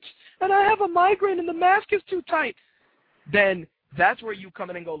hurts and I have a migraine and the mask is too tight, then that's where you come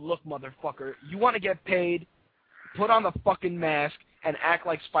in and go, look, motherfucker, you want to get paid, put on the fucking mask and act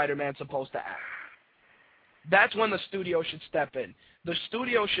like Spider-Man's supposed to act. That's when the studio should step in. The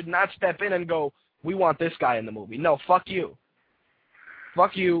studio should not step in and go, we want this guy in the movie. No, fuck you.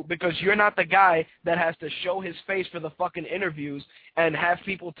 Fuck you, because you're not the guy that has to show his face for the fucking interviews and have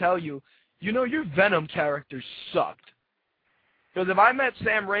people tell you, you know, your Venom character sucked. Because if I met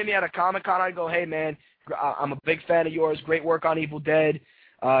Sam Raimi at a Comic-Con, I'd go, hey, man, I'm a big fan of yours. Great work on Evil Dead.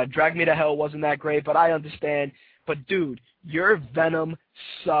 Drag Me to Hell wasn't that great, but I understand. But, dude, your Venom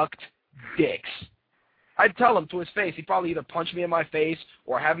sucked dicks. I'd tell him to his face. He'd probably either punch me in my face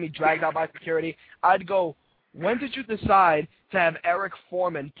or have me dragged out by security. I'd go, when did you decide to have Eric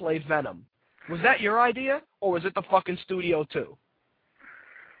Foreman play Venom? Was that your idea, or was it the fucking studio, too?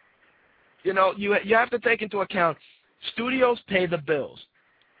 You know, you have to take into account, studios pay the bills.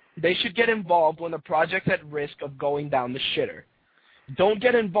 They should get involved when the project's at risk of going down the shitter. Don't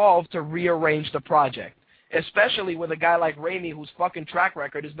get involved to rearrange the project, especially with a guy like Raimi whose fucking track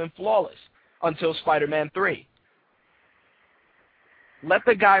record has been flawless until Spider-Man 3. Let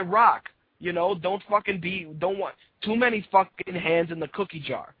the guy rock. You know, don't want too many fucking hands in the cookie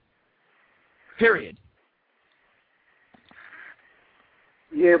jar. Period.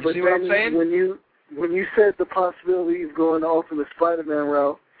 Yeah, but see what I'm saying? when you said the possibility of going the Ultimate Spider-Man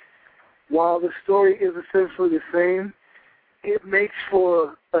route, while the story is essentially the same, it makes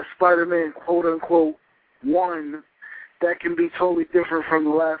for a Spider-Man quote-unquote 1 that can be totally different from the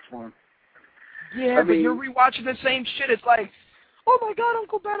last one. Yeah, but you're rewatching the same shit. It's like, oh my God,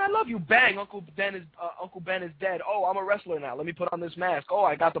 Uncle Ben, I love you. Bang, Uncle Ben is dead. Oh, I'm a wrestler now. Let me put on this mask. Oh,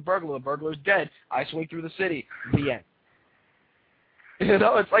 I got the burglar. The burglar's dead. I swing through the city. The end. You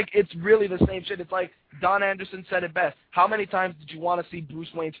know, it's like, it's really the same shit. It's like Don Anderson said it best. How many times did you want to see Bruce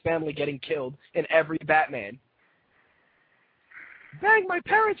Wayne's family getting killed in every Batman? Bang, my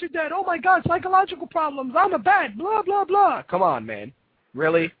parents are dead. Oh my God, psychological problems. I'm a bat. Blah, blah, blah. Come on, man.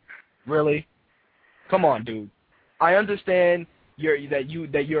 Really? Really? Come on, dude. I understand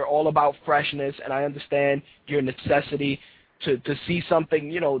that you're all about freshness, and I understand your necessity to see something,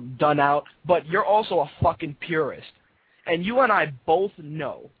 you know, done out, but you're also a fucking purist. And you and I both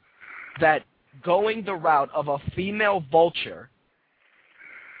know that going the route of a female Vulture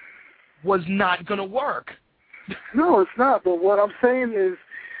was not going to work. No, it's not. But what I'm saying is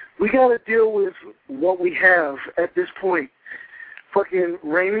we got to deal with what we have at this point. Fucking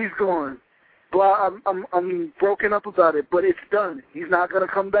Raimi's gone. Blah, I'm broken up about it, but it's done. He's not going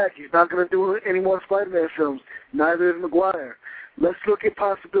to come back. He's not going to do any more Spider-Man films. Neither is Maguire. Let's look at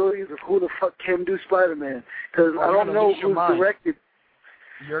possibilities of who the fuck can do Spider-Man. Because I don't know who's directed.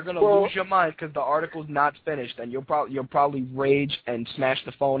 You're going to lose your mind because the article's not finished, and you'll probably rage and smash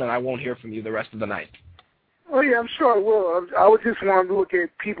the phone, and I won't hear from you the rest of the night. Oh, yeah, I'm sure I will. I would just want to look at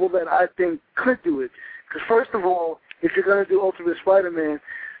people that I think could do it. Because first of all, if you're going to do Ultimate Spider-Man,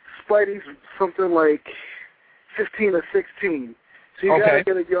 Spidey's something like 15 or 16. So you got to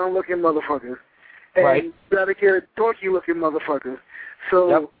get a young-looking motherfucker. And you got to get a dorky-looking motherfucker.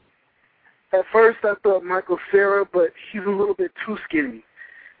 So at first I thought Michael Cera, but he's a little bit too skinny.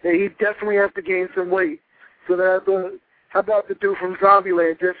 And he definitely has to gain some weight. So then I thought, how about the dude from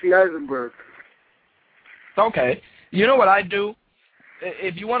Zombieland, Jesse Eisenberg? Okay. You know what I'd do?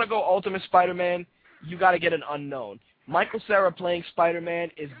 If you want to go Ultimate Spider-Man, you got to get an unknown. Michael Cera playing Spider-Man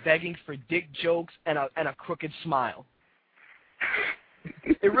is begging for dick jokes and a crooked smile.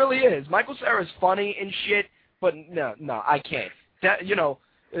 It really is. Michael Cera is funny and shit, but no, I can't.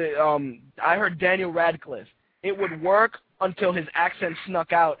 I heard Daniel Radcliffe. It would work until his accent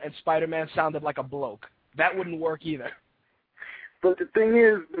snuck out and Spider-Man sounded like a bloke. That wouldn't work either. But the thing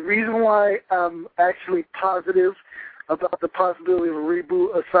is, the reason why I'm actually positive about the possibility of a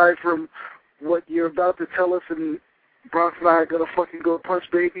reboot, aside from what you're about to tell us, and Bronx and I are going to fucking go punch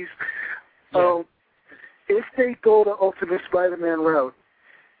babies, if they go the Ultimate Spider-Man route,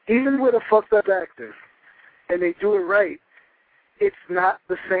 even with a fucked up actor, and they do it right, it's not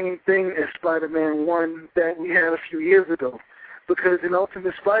the same thing as Spider-Man 1 that we had a few years ago. Because in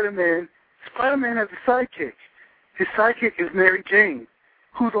Ultimate Spider-Man, Spider-Man has a sidekick. His sidekick is Mary Jane,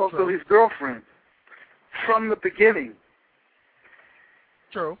 who's also his girlfriend from the beginning.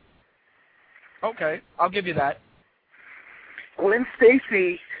 True. Okay, I'll give you that. Gwen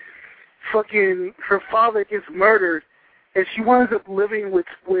Stacy, fucking, her father gets murdered, and she winds up living with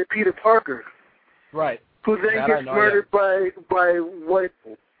Peter Parker. Right. Who then gets murdered by what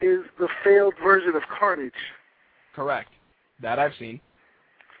is the failed version of Carnage. Correct. That I've seen.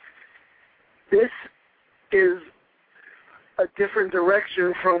 This is a different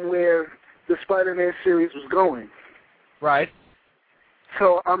direction from where the Spider-Man series was going. Right.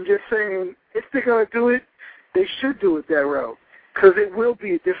 So I'm just saying, if they're going to do it, they should do it that route. Because it will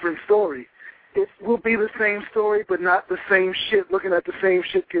be a different story. It will be the same story, but not the same shit, looking at the same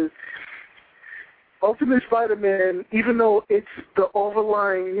shit, because Ultimate Spider-Man, even though it's the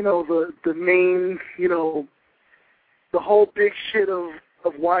overlying, the main, the whole big shit of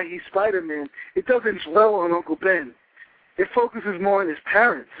why he's Spider-Man, it doesn't dwell on Uncle Ben. it focuses more on his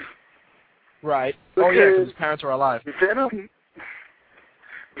parents. Right. Oh, yeah, because his parents are alive.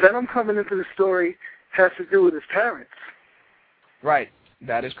 Venom coming into the story has to do with his parents. Right.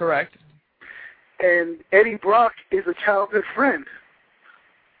 That is correct. And Eddie Brock is a childhood friend.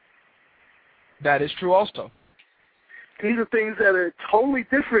 That is true also. These are things that are totally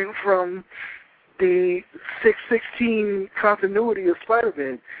different from the 616 continuity of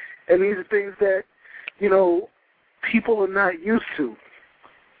Spider-Man. And these are things that, people are not used to.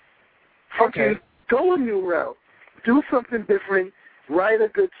 Okay. Go a new route. Do something different. Write a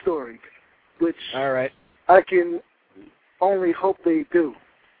good story. Which all right. I can only hope they do.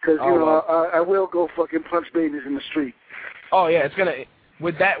 Because, I will go fucking punch babies in the street. Oh, yeah, it's going to...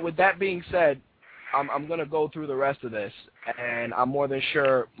 With that being said, I'm going to go through the rest of this, and I'm more than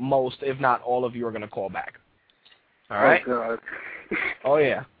sure most, if not all of you, are going to call back. All right? Oh, God. Oh,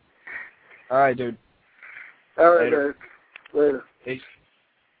 yeah. All right, dude. All right, man. Later. Peace.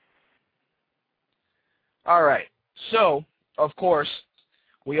 All right. So, of course,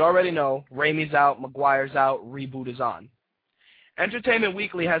 we already know Raimi's out, Maguire's out, reboot is on. Entertainment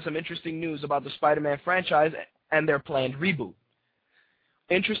Weekly has some interesting news about the Spider-Man franchise and their planned reboot.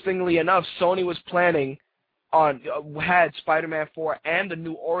 Interestingly enough, Sony was had Spider-Man 4 and the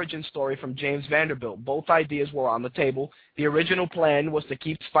new origin story from James Vanderbilt. Both ideas were on the table. The original plan was to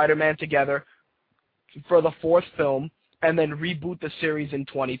keep Spider-Man together for the fourth film and then reboot the series in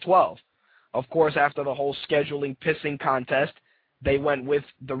 2012. Of course, after the whole scheduling pissing contest, they went with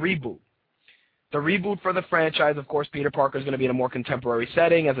the reboot. The reboot for the franchise, of course, Peter Parker is going to be in a more contemporary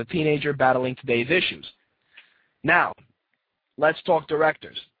setting as a teenager battling today's issues. Now, let's talk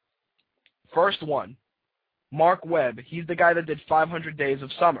directors. First one, Mark Webb. He's the guy that did 500 Days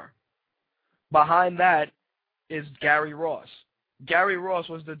of Summer. Behind that is Gary Ross. Gary Ross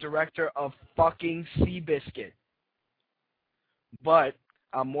was the director of fucking Seabiscuit. But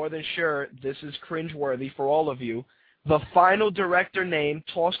I'm more than sure this is cringeworthy for all of you. The final director name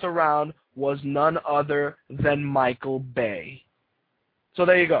tossed around was none other than Michael Bay. So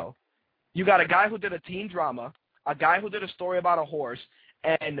there you go. You got a guy who did a teen drama, a guy who did a story about a horse,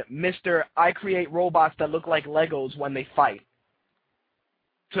 and Mr. I create robots that look like Legos when they fight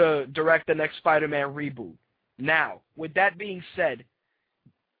to direct the next Spider-Man reboot. Now, with that being said,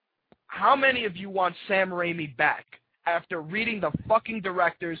 how many of you want Sam Raimi back after reading the fucking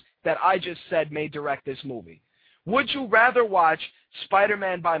directors that I just said may direct this movie? Would you rather watch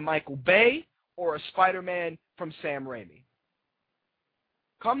Spider-Man by Michael Bay or a Spider-Man from Sam Raimi?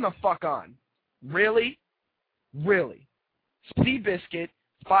 Come the fuck on. Really? Really? Seabiscuit,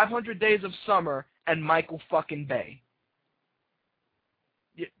 500 Days of Summer, and Michael fucking Bay.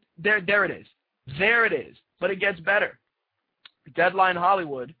 There it is. There it is. But it gets better. Deadline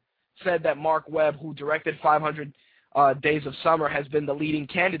Hollywood said that Mark Webb, who directed 500 Days of Summer, has been the leading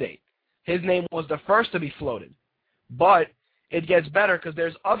candidate. His name was the first to be floated. But it gets better because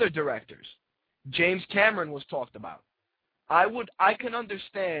there's other directors. James Cameron was talked about. I can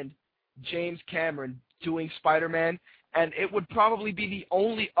understand James Cameron doing Spider-Man, and it would probably be the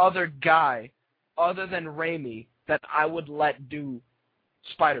only other guy other than Raimi that I would let do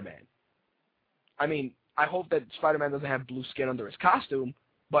Spider-Man. I mean, I hope that Spider-Man doesn't have blue skin under his costume,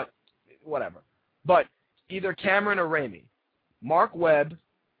 but whatever. But either Cameron or Raimi. Mark Webb,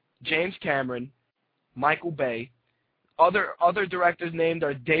 James Cameron, Michael Bay. Other directors named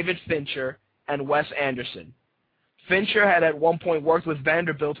are David Fincher and Wes Anderson. Fincher had at one point worked with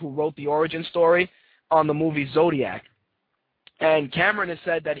Vanderbilt, who wrote the origin story on the movie Zodiac. And Cameron has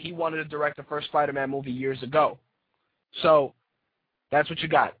said that he wanted to direct the first Spider-Man movie years ago. So that's what you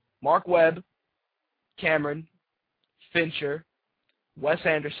got. Mark Webb, Cameron, Fincher, Wes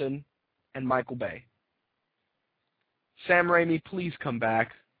Anderson, and Michael Bay. Sam Raimi, please come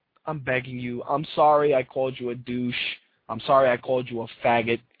back. I'm begging you. I'm sorry I called you a douche. I'm sorry I called you a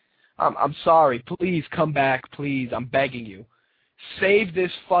faggot. I'm sorry. Please come back, please. I'm begging you. Save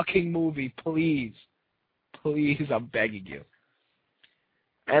this fucking movie, please. Please, I'm begging you.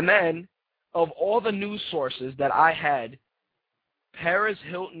 And then, of all the news sources that I had, Paris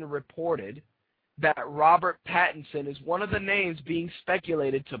Hilton reported that Robert Pattinson is one of the names being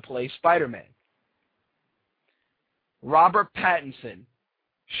speculated to play Spider-Man. Robert Pattinson,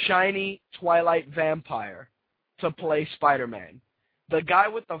 shiny Twilight vampire, to play Spider-Man. The guy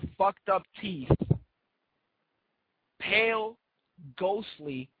with the fucked up teeth, pale,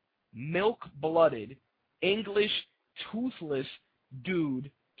 ghostly, milk-blooded, English, toothless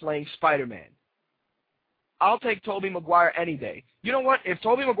dude playing Spider-Man. I'll take Tobey Maguire any day. You know what? If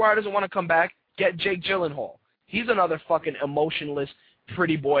Tobey Maguire doesn't want to come back, get Jake Gyllenhaal. He's another fucking emotionless,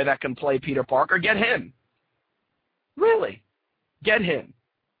 pretty boy that can play Peter Parker. Get him. Really. Get him.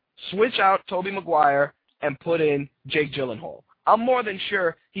 Switch out Tobey Maguire and put in Jake Gyllenhaal. I'm more than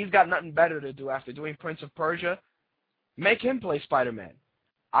sure he's got nothing better to do after doing Prince of Persia. Make him play Spider-Man.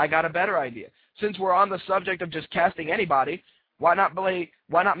 I got a better idea. Since we're on the subject of just casting anybody, why not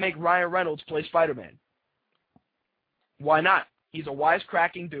make Ryan Reynolds play Spider-Man? Why not? He's a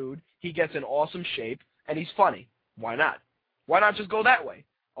wisecracking dude. He gets in awesome shape, and he's funny. Why not? Why not just go that way?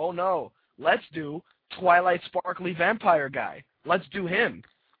 Oh, no. Let's do Twilight Sparkly Vampire guy. Let's do him.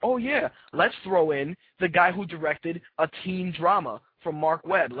 Oh, yeah. Let's throw in the guy who directed a teen drama from Mark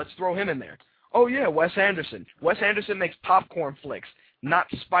Webb. Let's throw him in there. Oh, yeah, Wes Anderson. Wes Anderson makes popcorn flicks, not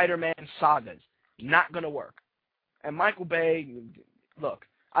Spider-Man sagas. Not going to work. And Michael Bay, look,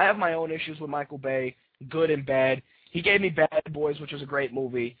 I have my own issues with Michael Bay, good and bad. He gave me Bad Boys, which was a great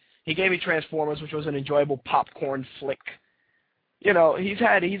movie. He gave me Transformers, which was an enjoyable popcorn flick. You know, he's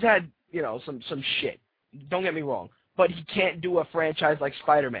had you know, some shit. Don't get me wrong. But he can't do a franchise like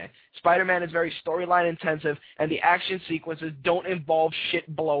Spider-Man. Spider-Man is very storyline intensive, and the action sequences don't involve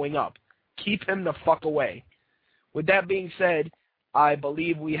shit blowing up. Keep him the fuck away. With that being said, I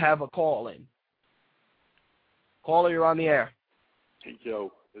believe we have a call in. Caller, you're on the air. Hey,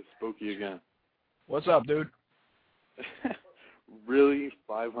 yo, it's Spooky again. What's up, dude? Really?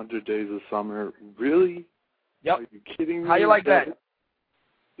 500 Days of Summer? Really? Yep. Are you kidding me? How you like that?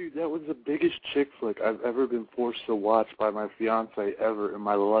 Dude, that was the biggest chick flick I've ever been forced to watch by my fiance ever in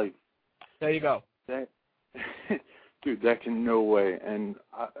my life. There you go. Dude, that can no way. And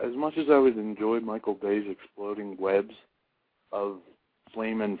as much as I would enjoy Michael Bay's exploding webs of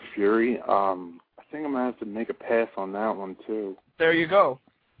flame and fury, I think I'm going to have to make a pass on that one, too. There you go.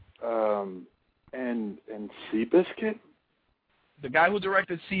 And Seabiscuit? The guy who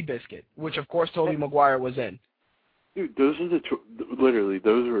directed Seabiscuit, which, of course, Tobey Maguire was in. Dude, those are literally,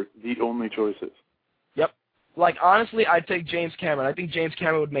 those are the only choices. Yep. Like, honestly, I'd take James Cameron. I think James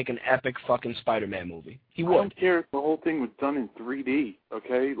Cameron would make an epic fucking Spider-Man movie. He would. I don't care if the whole thing was done in 3D,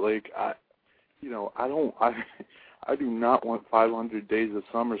 okay? Like, I do not want 500 Days of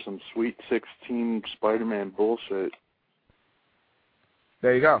Summer, some Sweet 16 Spider-Man bullshit.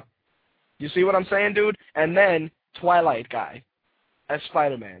 There you go. You see what I'm saying, dude? And then Twilight guy as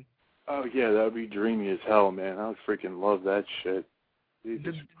Spider-Man. Oh, yeah, that would be dreamy as hell, man. I would freaking love that shit.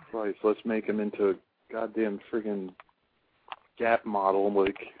 Jesus Christ, let's make him into a goddamn freaking Gap model.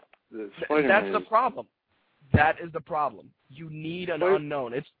 Like, Spider-Man that's the problem. That is the problem. You need an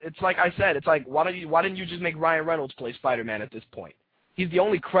unknown. It's like I said. It's like, why didn't you just make Ryan Reynolds play Spider-Man at this point? He's the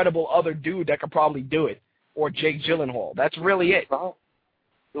only credible other dude that could probably do it. Or Jake Gyllenhaal. That's really it.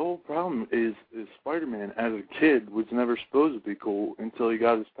 The whole problem is Spider-Man, as a kid, was never supposed to be cool until he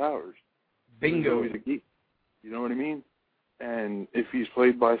got his powers. Bingo. He's a geek. You know what I mean? And if he's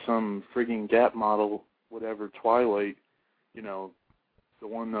played by some frigging Gap model, whatever, Twilight, you know, the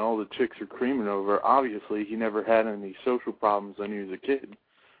one that all the chicks are creaming over, obviously he never had any social problems when he was a kid.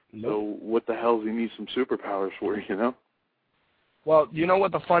 Nope. So what the hell does he need some superpowers for, you know? Well, you know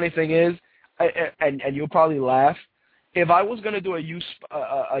what the funny thing is? And you'll probably laugh. If I was going to do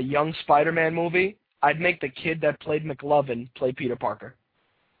a young Spider-Man movie, I'd make the kid that played McLovin play Peter Parker.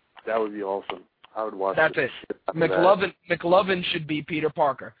 That would be awesome. I would watch That's it. McLovin should be Peter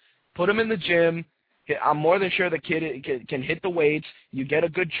Parker. Put him in the gym. I'm more than sure the kid can hit the weights. You get a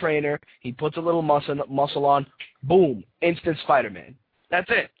good trainer. He puts a little muscle on. Boom. Instant Spider-Man. That's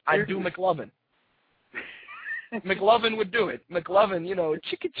it. I'd do McLovin. McLovin would do it. McLovin, you know,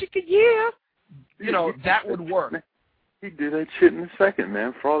 chicka, yeah. You know, that would work. He'd do that shit in a second,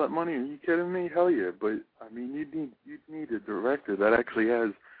 man. For all that money, are you kidding me? Hell yeah. But, I mean, you'd need a director that actually has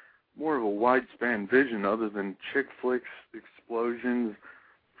more of a wide-span vision other than chick flicks, explosions,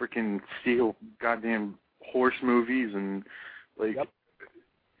 freaking steel goddamn horse movies, and, like,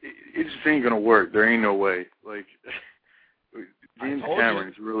 it just ain't going to work. There ain't no way. Like, James Cameron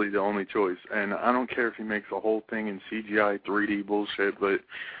is really the only choice. And I don't care if he makes the whole thing in CGI 3D bullshit, but,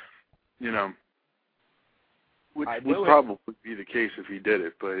 you know, which would probably be the case if he did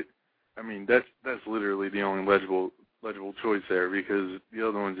it, but I mean that's literally the only legible choice there, because the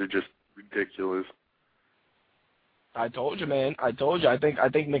other ones are just ridiculous. I told you, man. I told you. I think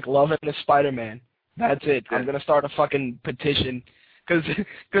McLovin is Spider-Man. That's it. I'm gonna start a fucking petition, because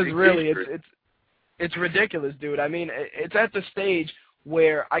really it's ridiculous, dude. I mean, it's at the stage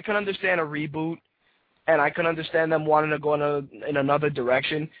where I can understand a reboot. And I can understand them wanting to go in another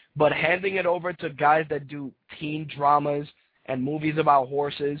direction, but handing it over to guys that do teen dramas and movies about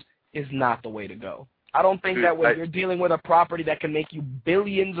horses is not the way to go. I don't think that when you're dealing with a property that can make you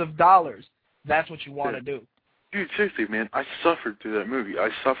billions of dollars, that's what you want to do. Dude, seriously, man, I suffered through that movie. I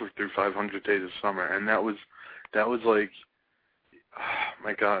suffered through 500 Days of Summer, and that was that was like, oh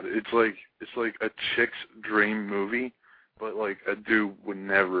my God, it's like a chick's dream movie, but like a dude would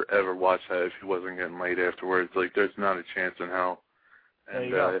never ever watch that if he wasn't getting laid afterwards. Like, there's not a chance in hell. And there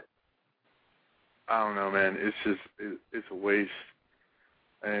you go. I don't know, man. It's just it's a waste.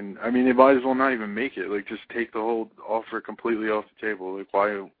 And I mean, they might as well not even make it. Like, just take the whole offer completely off the table. Like,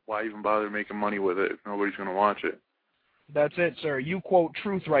 why even bother making money with it if nobody's gonna watch it? That's it, sir. You quote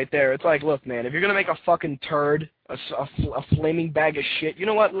truth right there. It's like, look, man, if you're going to make a fucking turd, a flaming bag of shit, you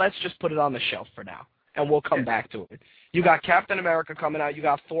know what? Let's just put it on the shelf for now, and we'll come back to it. You got Captain America coming out. You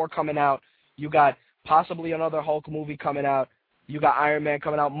got Thor coming out. You got possibly another Hulk movie coming out. You got Iron Man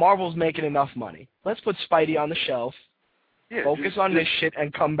coming out. Marvel's making enough money. Let's put Spidey on the shelf, focus on this shit,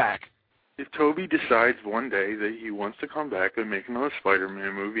 and come back. If Toby decides one day that he wants to come back and make another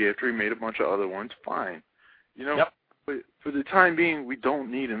Spider-Man movie after he made a bunch of other ones, fine. You know, but for the time being, we don't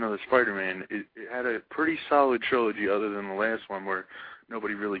need another Spider-Man. It had a pretty solid trilogy other than the last one where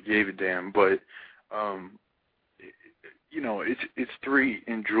nobody really gave a damn. But, you know, it's three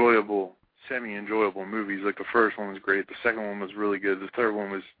enjoyable, semi-enjoyable movies. Like, the first one was great. The second one was really good. The third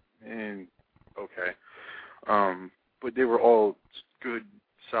one was okay. But they were all good,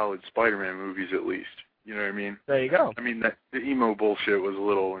 solid Spider-Man movies at least. You know what I mean? There you go. I mean, the emo bullshit was a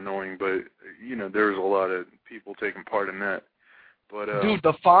little annoying, but, you know, there was a lot of people taking part in that. But dude,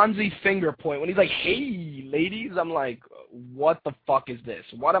 the Fonzie finger point, when he's like, hey, ladies, I'm like, what the fuck is this?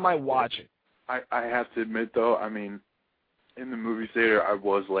 What am I watching? I have to admit, though, I mean, in the movie theater, I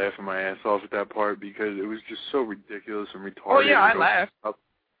was laughing my ass off at that part because it was just so ridiculous and retarded. Oh, yeah, I laughed.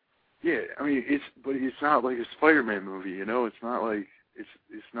 Yeah, I mean, it's not like a Spider-Man movie, you know? It's not like,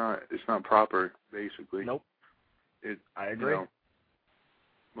 it's not proper, basically. Nope. I agree. You know,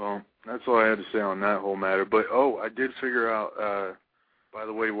 well, that's all I had to say on that whole matter. But, I did figure out, by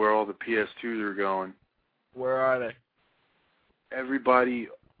the way, where all the PS2s are going. Where are they? Everybody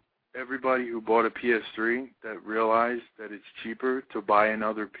who bought a PS3 that realized that it's cheaper to buy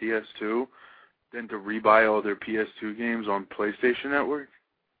another PS2 than to rebuy all their PS2 games on PlayStation Network,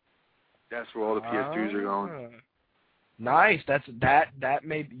 that's where all the PS2s are going. Nice.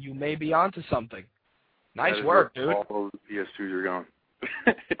 You may be onto something. Nice work, dude. All the PS2s are going.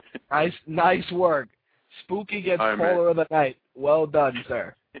 Nice work. Spooky gets caller of the night. Well done,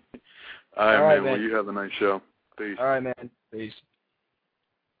 sir. All right, man. Well, you have a nice show. Peace. All right, man. Peace.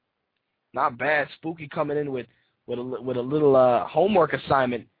 Not bad. Spooky coming in with a little homework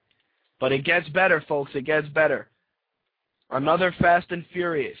assignment. But it gets better, folks. It gets better. Another Fast and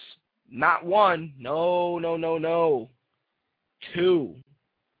Furious. Not one. No. 2.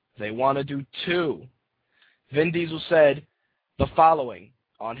 They want to do 2. Vin Diesel said the following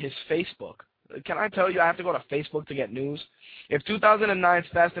on his Facebook. Can I tell you, I have to go to Facebook to get news? If 2009's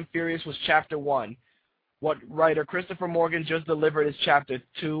Fast and Furious was Chapter 1, what writer Christopher Morgan just delivered is Chapter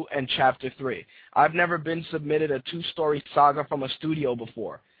 2 and Chapter 3. I've never been submitted a 2-story saga from a studio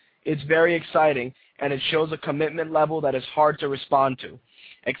before. It's very exciting, and it shows a commitment level that is hard to respond to.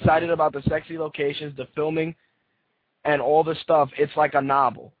 Excited about the sexy locations, the filming, and all the stuff. It's like a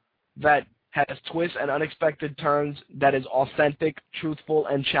novel that has twists and unexpected turns, that is authentic, truthful,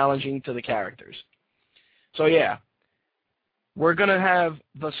 and challenging to the characters. So yeah, we're going to have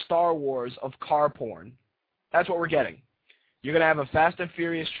the Star Wars of car porn. That's what we're getting. You're going to have a Fast and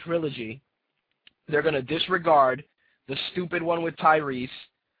Furious trilogy. They're going to disregard the stupid one with Tyrese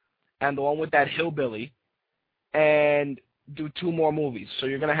and the one with that hillbilly and do 2 more movies. So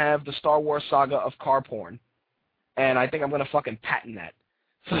you're going to have the Star Wars saga of car porn. And I think I'm going to fucking patent that.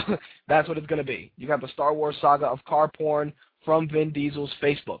 So that's what it's going to be. You got the Star Wars saga of car porn from Vin Diesel's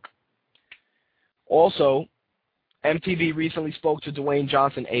Facebook. Also, MTV recently spoke to Dwayne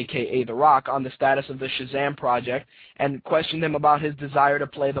Johnson, a.k.a. The Rock, on the status of the Shazam project and questioned him about his desire to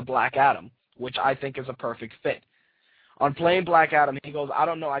play the Black Adam, which I think is a perfect fit. On playing Black Adam, he goes, I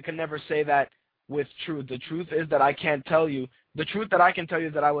don't know, I can never say that with truth. The truth is that I can't tell you. The truth that I can tell you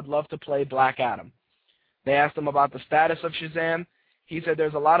is that I would love to play Black Adam. They asked him about the status of Shazam. He said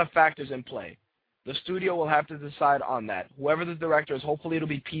there's a lot of factors in play. The studio will have to decide on that. Whoever the director is, hopefully it'll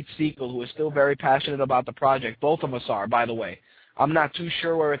be Pete Segal, who is still very passionate about the project. Both of us are, by the way. I'm not too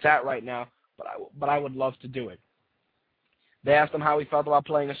sure where it's at right now, but I would love to do it. They asked him how he felt about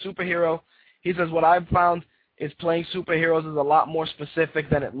playing a superhero. He says, what I've found is playing superheroes is a lot more specific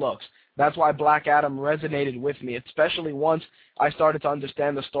than it looks. That's why Black Adam resonated with me, especially once I started to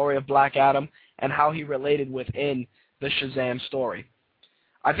understand the story of Black Adam and how he related within the Shazam story.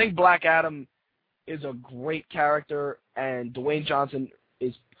 I think Black Adam is a great character, and Dwayne Johnson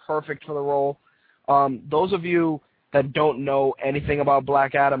is perfect for the role. Those of you that don't know anything about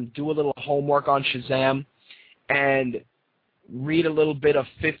Black Adam, do a little homework on Shazam and read a little bit of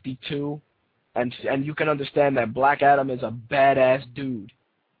 52, and you can understand that Black Adam is a badass dude.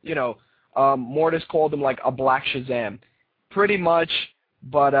 You know, Mortis called him like a Black Shazam. Pretty much,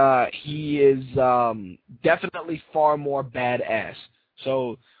 but he is definitely far more badass.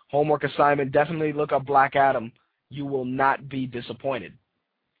 So, homework assignment, definitely look up Black Adam. You will not be disappointed.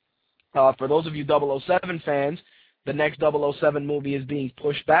 For those of you 007 fans, the next 007 movie is being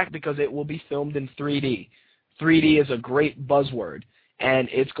pushed back because it will be filmed in 3D. 3D is a great buzzword, and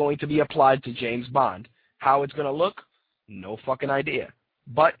it's going to be applied to James Bond. How it's going to look? No fucking idea.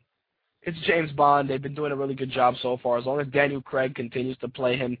 But it's James Bond. They've been doing a really good job so far. As long as Daniel Craig continues to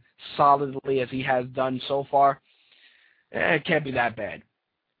play him solidly as he has done so far, it can't be that bad.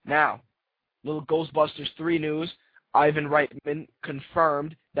 Now, little Ghostbusters 3 news. Ivan Reitman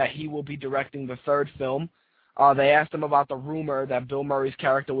confirmed that he will be directing the third film. They asked him about the rumor that Bill Murray's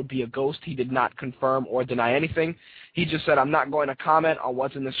character would be a ghost. He did not confirm or deny anything. He just said, I'm not going to comment on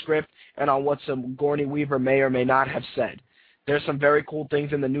what's in the script and on what Sigourney Weaver may or may not have said. There's some very cool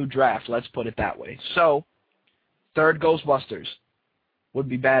things in the new draft, let's put it that way. So, third Ghostbusters would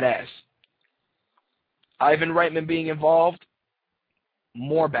be badass. Ivan Reitman being involved,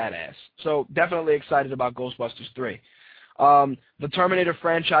 more badass. So, definitely excited about Ghostbusters 3. The Terminator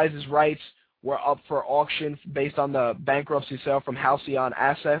franchise's rights were up for auction based on the bankruptcy sale from Halcyon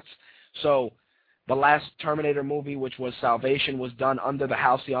Assets. So, the last Terminator movie, which was Salvation, was done under the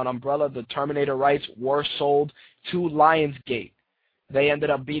Halcyon umbrella. The Terminator rights were sold to Lionsgate. They ended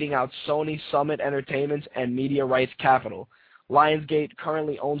up beating out Sony, Summit Entertainments, and Media Rights Capital. Lionsgate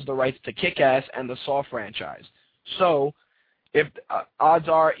currently owns the rights to Kick-Ass and the Saw franchise. So, if odds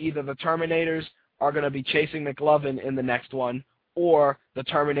are either the Terminators are going to be chasing McLovin in the next one, or the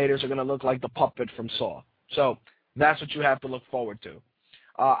Terminators are going to look like the puppet from Saw. So, that's what you have to look forward to.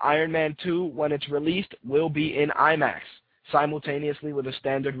 Iron Man 2, when it's released, will be in IMAX, simultaneously with a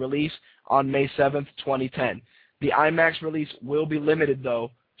standard release on May 7th, 2010. The IMAX release will be limited,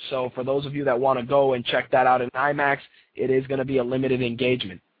 though, so for those of you that want to go and check that out in IMAX, it is going to be a limited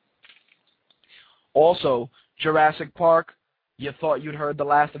engagement. Also, Jurassic Park, you thought you'd heard the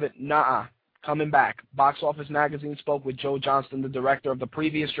last of it? Nuh-uh. Coming back. Box Office Magazine spoke with Joe Johnston, the director of the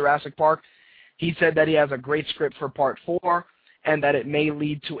previous Jurassic Park. He said that he has a great script for Part 4, and that it may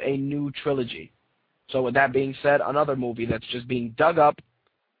lead to a new trilogy. So with that being said, another movie that's just being dug up,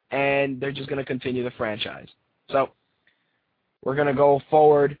 and they're just going to continue the franchise. So we're going to go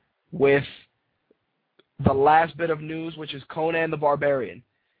forward with the last bit of news, which is Conan the Barbarian.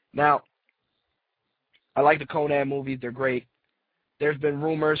 Now, I like the Conan movies. They're great. There's been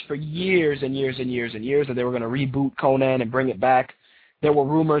rumors for years and years and years and years that they were going to reboot Conan and bring it back. There were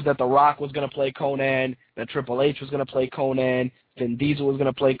rumors that The Rock was going to play Conan, that Triple H was going to play Conan, Vin Diesel was going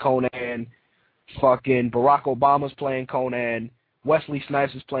to play Conan, fucking Barack Obama's playing Conan, Wesley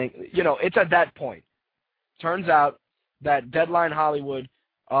Snipes is playing, you know, it's at that point. Turns out that Deadline Hollywood,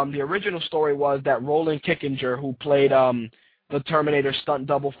 the original story was that Roland Kickinger, who played the Terminator stunt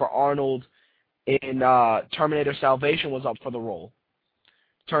double for Arnold in Terminator Salvation, was up for the role.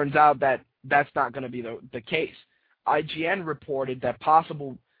 Turns out that that's not going to be the case. IGN reported that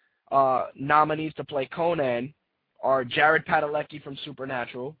possible nominees to play Conan are Jared Padalecki from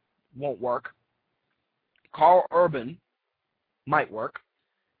Supernatural, won't work. Carl Urban, might work.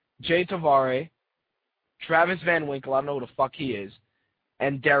 Jay Tavare, Travis Van Winkle, I don't know who the fuck he is,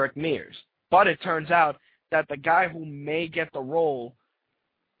 and Derek Mears. But it turns out that the guy who may get the role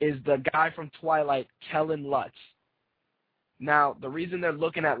is the guy from Twilight, Kellen Lutz. Now, the reason they're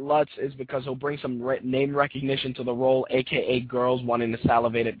looking at Lutz is because he'll bring some name recognition to the role, a.k.a. girls wanting the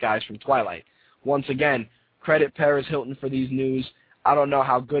salivated guys from Twilight. Once again, credit Paris Hilton for these news. I don't know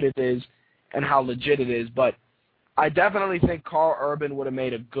how good it is and how legit it is, but I definitely think Carl Urban would have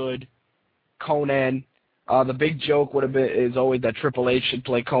made a good Conan. The big joke would have been is always that Triple H should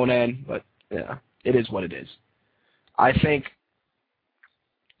play Conan, but yeah, it is what it is. I think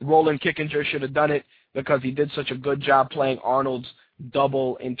Roland Kickinger should have done it because he did such a good job playing Arnold's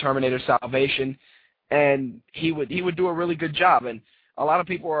double in Terminator Salvation, and he would do a really good job. And a lot of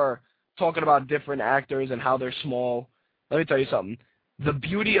people are talking about different actors and how they're small. Let me tell you something. The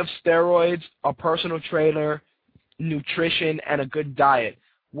beauty of steroids, a personal trainer, nutrition, and a good diet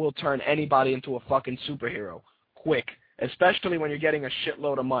will turn anybody into a fucking superhero quick, especially when you're getting a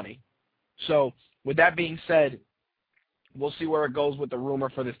shitload of money. So with that being said, we'll see where it goes with the rumor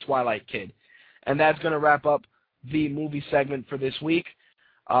for this Twilight kid. And that's going to wrap up the movie segment for this week.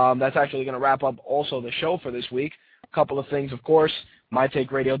 That's actually going to wrap up also the show for this week. A couple of things, of course,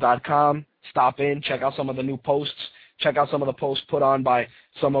 mytakeradio.com. Stop in, check out some of the new posts. Check out some of the posts put on by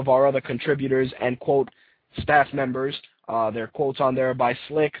some of our other contributors and, quote, staff members. There are quotes on there by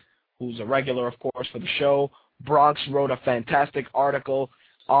Slick, who's a regular, of course, for the show. Bronx wrote a fantastic article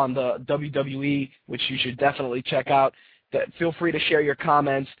on the WWE, which you should definitely check out. Feel free to share your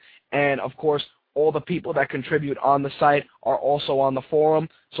comments. And, of course, all the people that contribute on the site are also on the forum.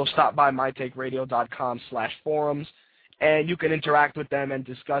 So stop by mytakeradio.com/forums, and you can interact with them and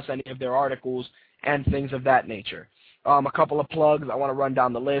discuss any of their articles and things of that nature. A couple of plugs. I want to run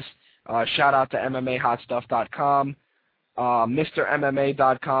down the list. Shout out to MMAHotStuff.com,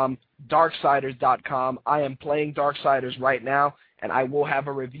 MrMMA.com, Darksiders.com. I am playing Darksiders right now, and I will have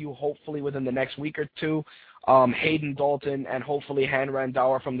a review hopefully within the next week or two. Hayden Dalton and hopefully Han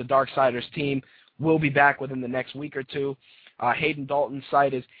Randauer from the Darksiders team will be back within the next week or two. Hayden Dalton's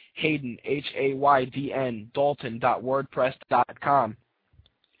site is Hayden, Haydn, Dalton.wordpress.com.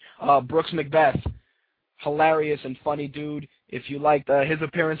 Brooks Macbeth, hilarious and funny dude. If you liked his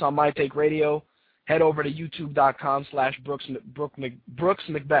appearance on My Take Radio, head over to youtube.com/Brooks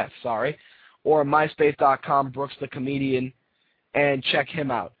Macbeth, or myspace.com, Brooks the Comedian, and check him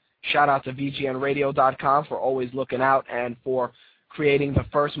out. Shout out to VGNradio.com for always looking out and for creating the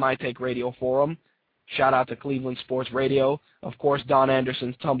first My Take Radio forum. Shout out to Cleveland Sports Radio. Of course, Don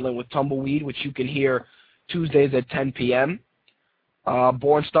Anderson's Tumbling with Tumbleweed, which you can hear Tuesdays at 10 p.m.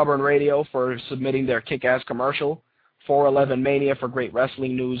 Born Stubborn Radio for submitting their kick-ass commercial. 411 Mania for great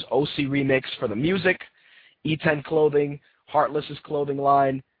wrestling news. OC Remix for the music. E10 Clothing, Heartless's clothing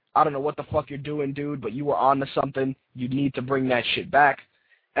line. I don't know what the fuck you're doing, dude, but you were on to something. You need to bring that shit back.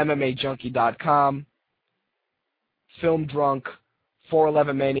 MMAJunkie.com. Film Drunk.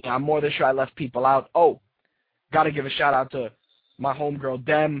 411 Mania. I'm more than sure I left people out. Oh, got to give a shout out to my homegirl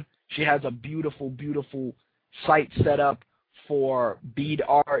Dem. She has a beautiful, beautiful site set up for bead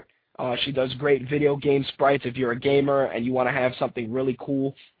art. She does great video game sprites. If you're a gamer and you want to have something really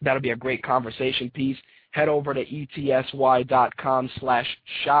cool, that'll be a great conversation piece. Head over to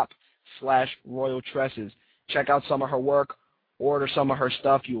etsy.com/shop/Royal Tresses. Check out some of her work. Order some of her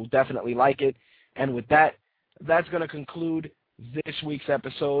stuff. You'll definitely like it. And with that, that's going to conclude this week's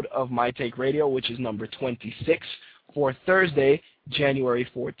episode of My Take Radio, which is number 26 for Thursday, January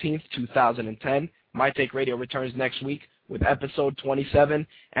 14th, 2010. My Take Radio returns next week with episode 27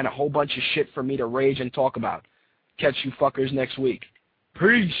 and a whole bunch of shit for me to rage and talk about. Catch you fuckers next week.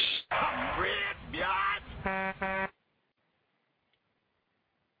 Peace!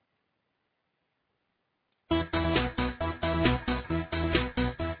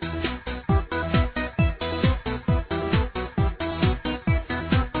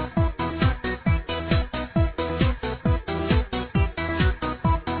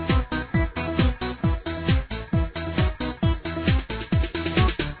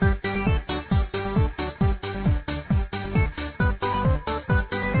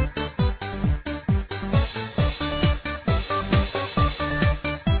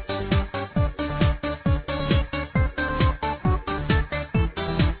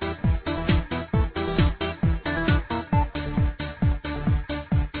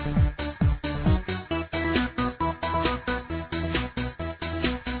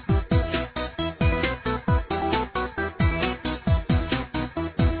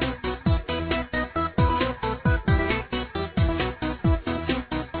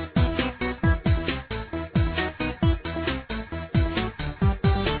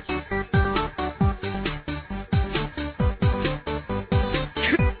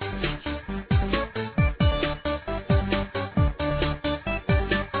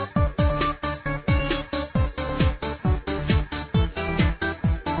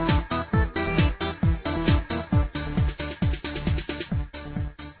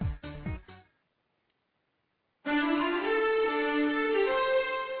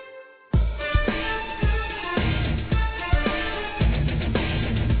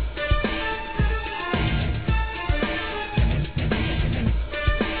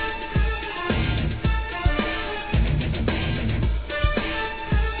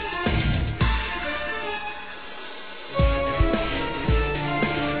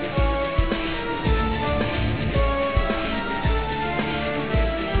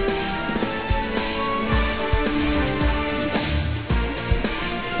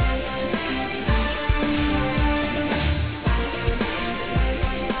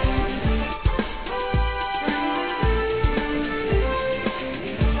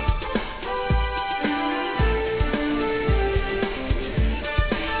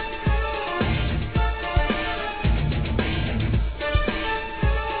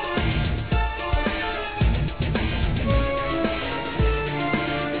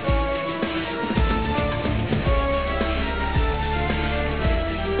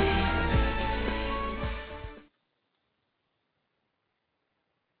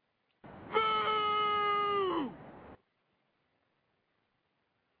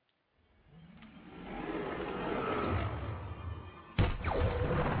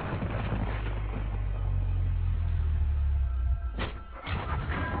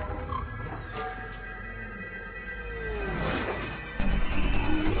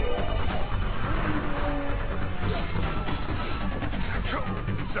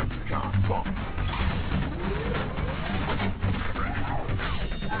 Decepticon Funk.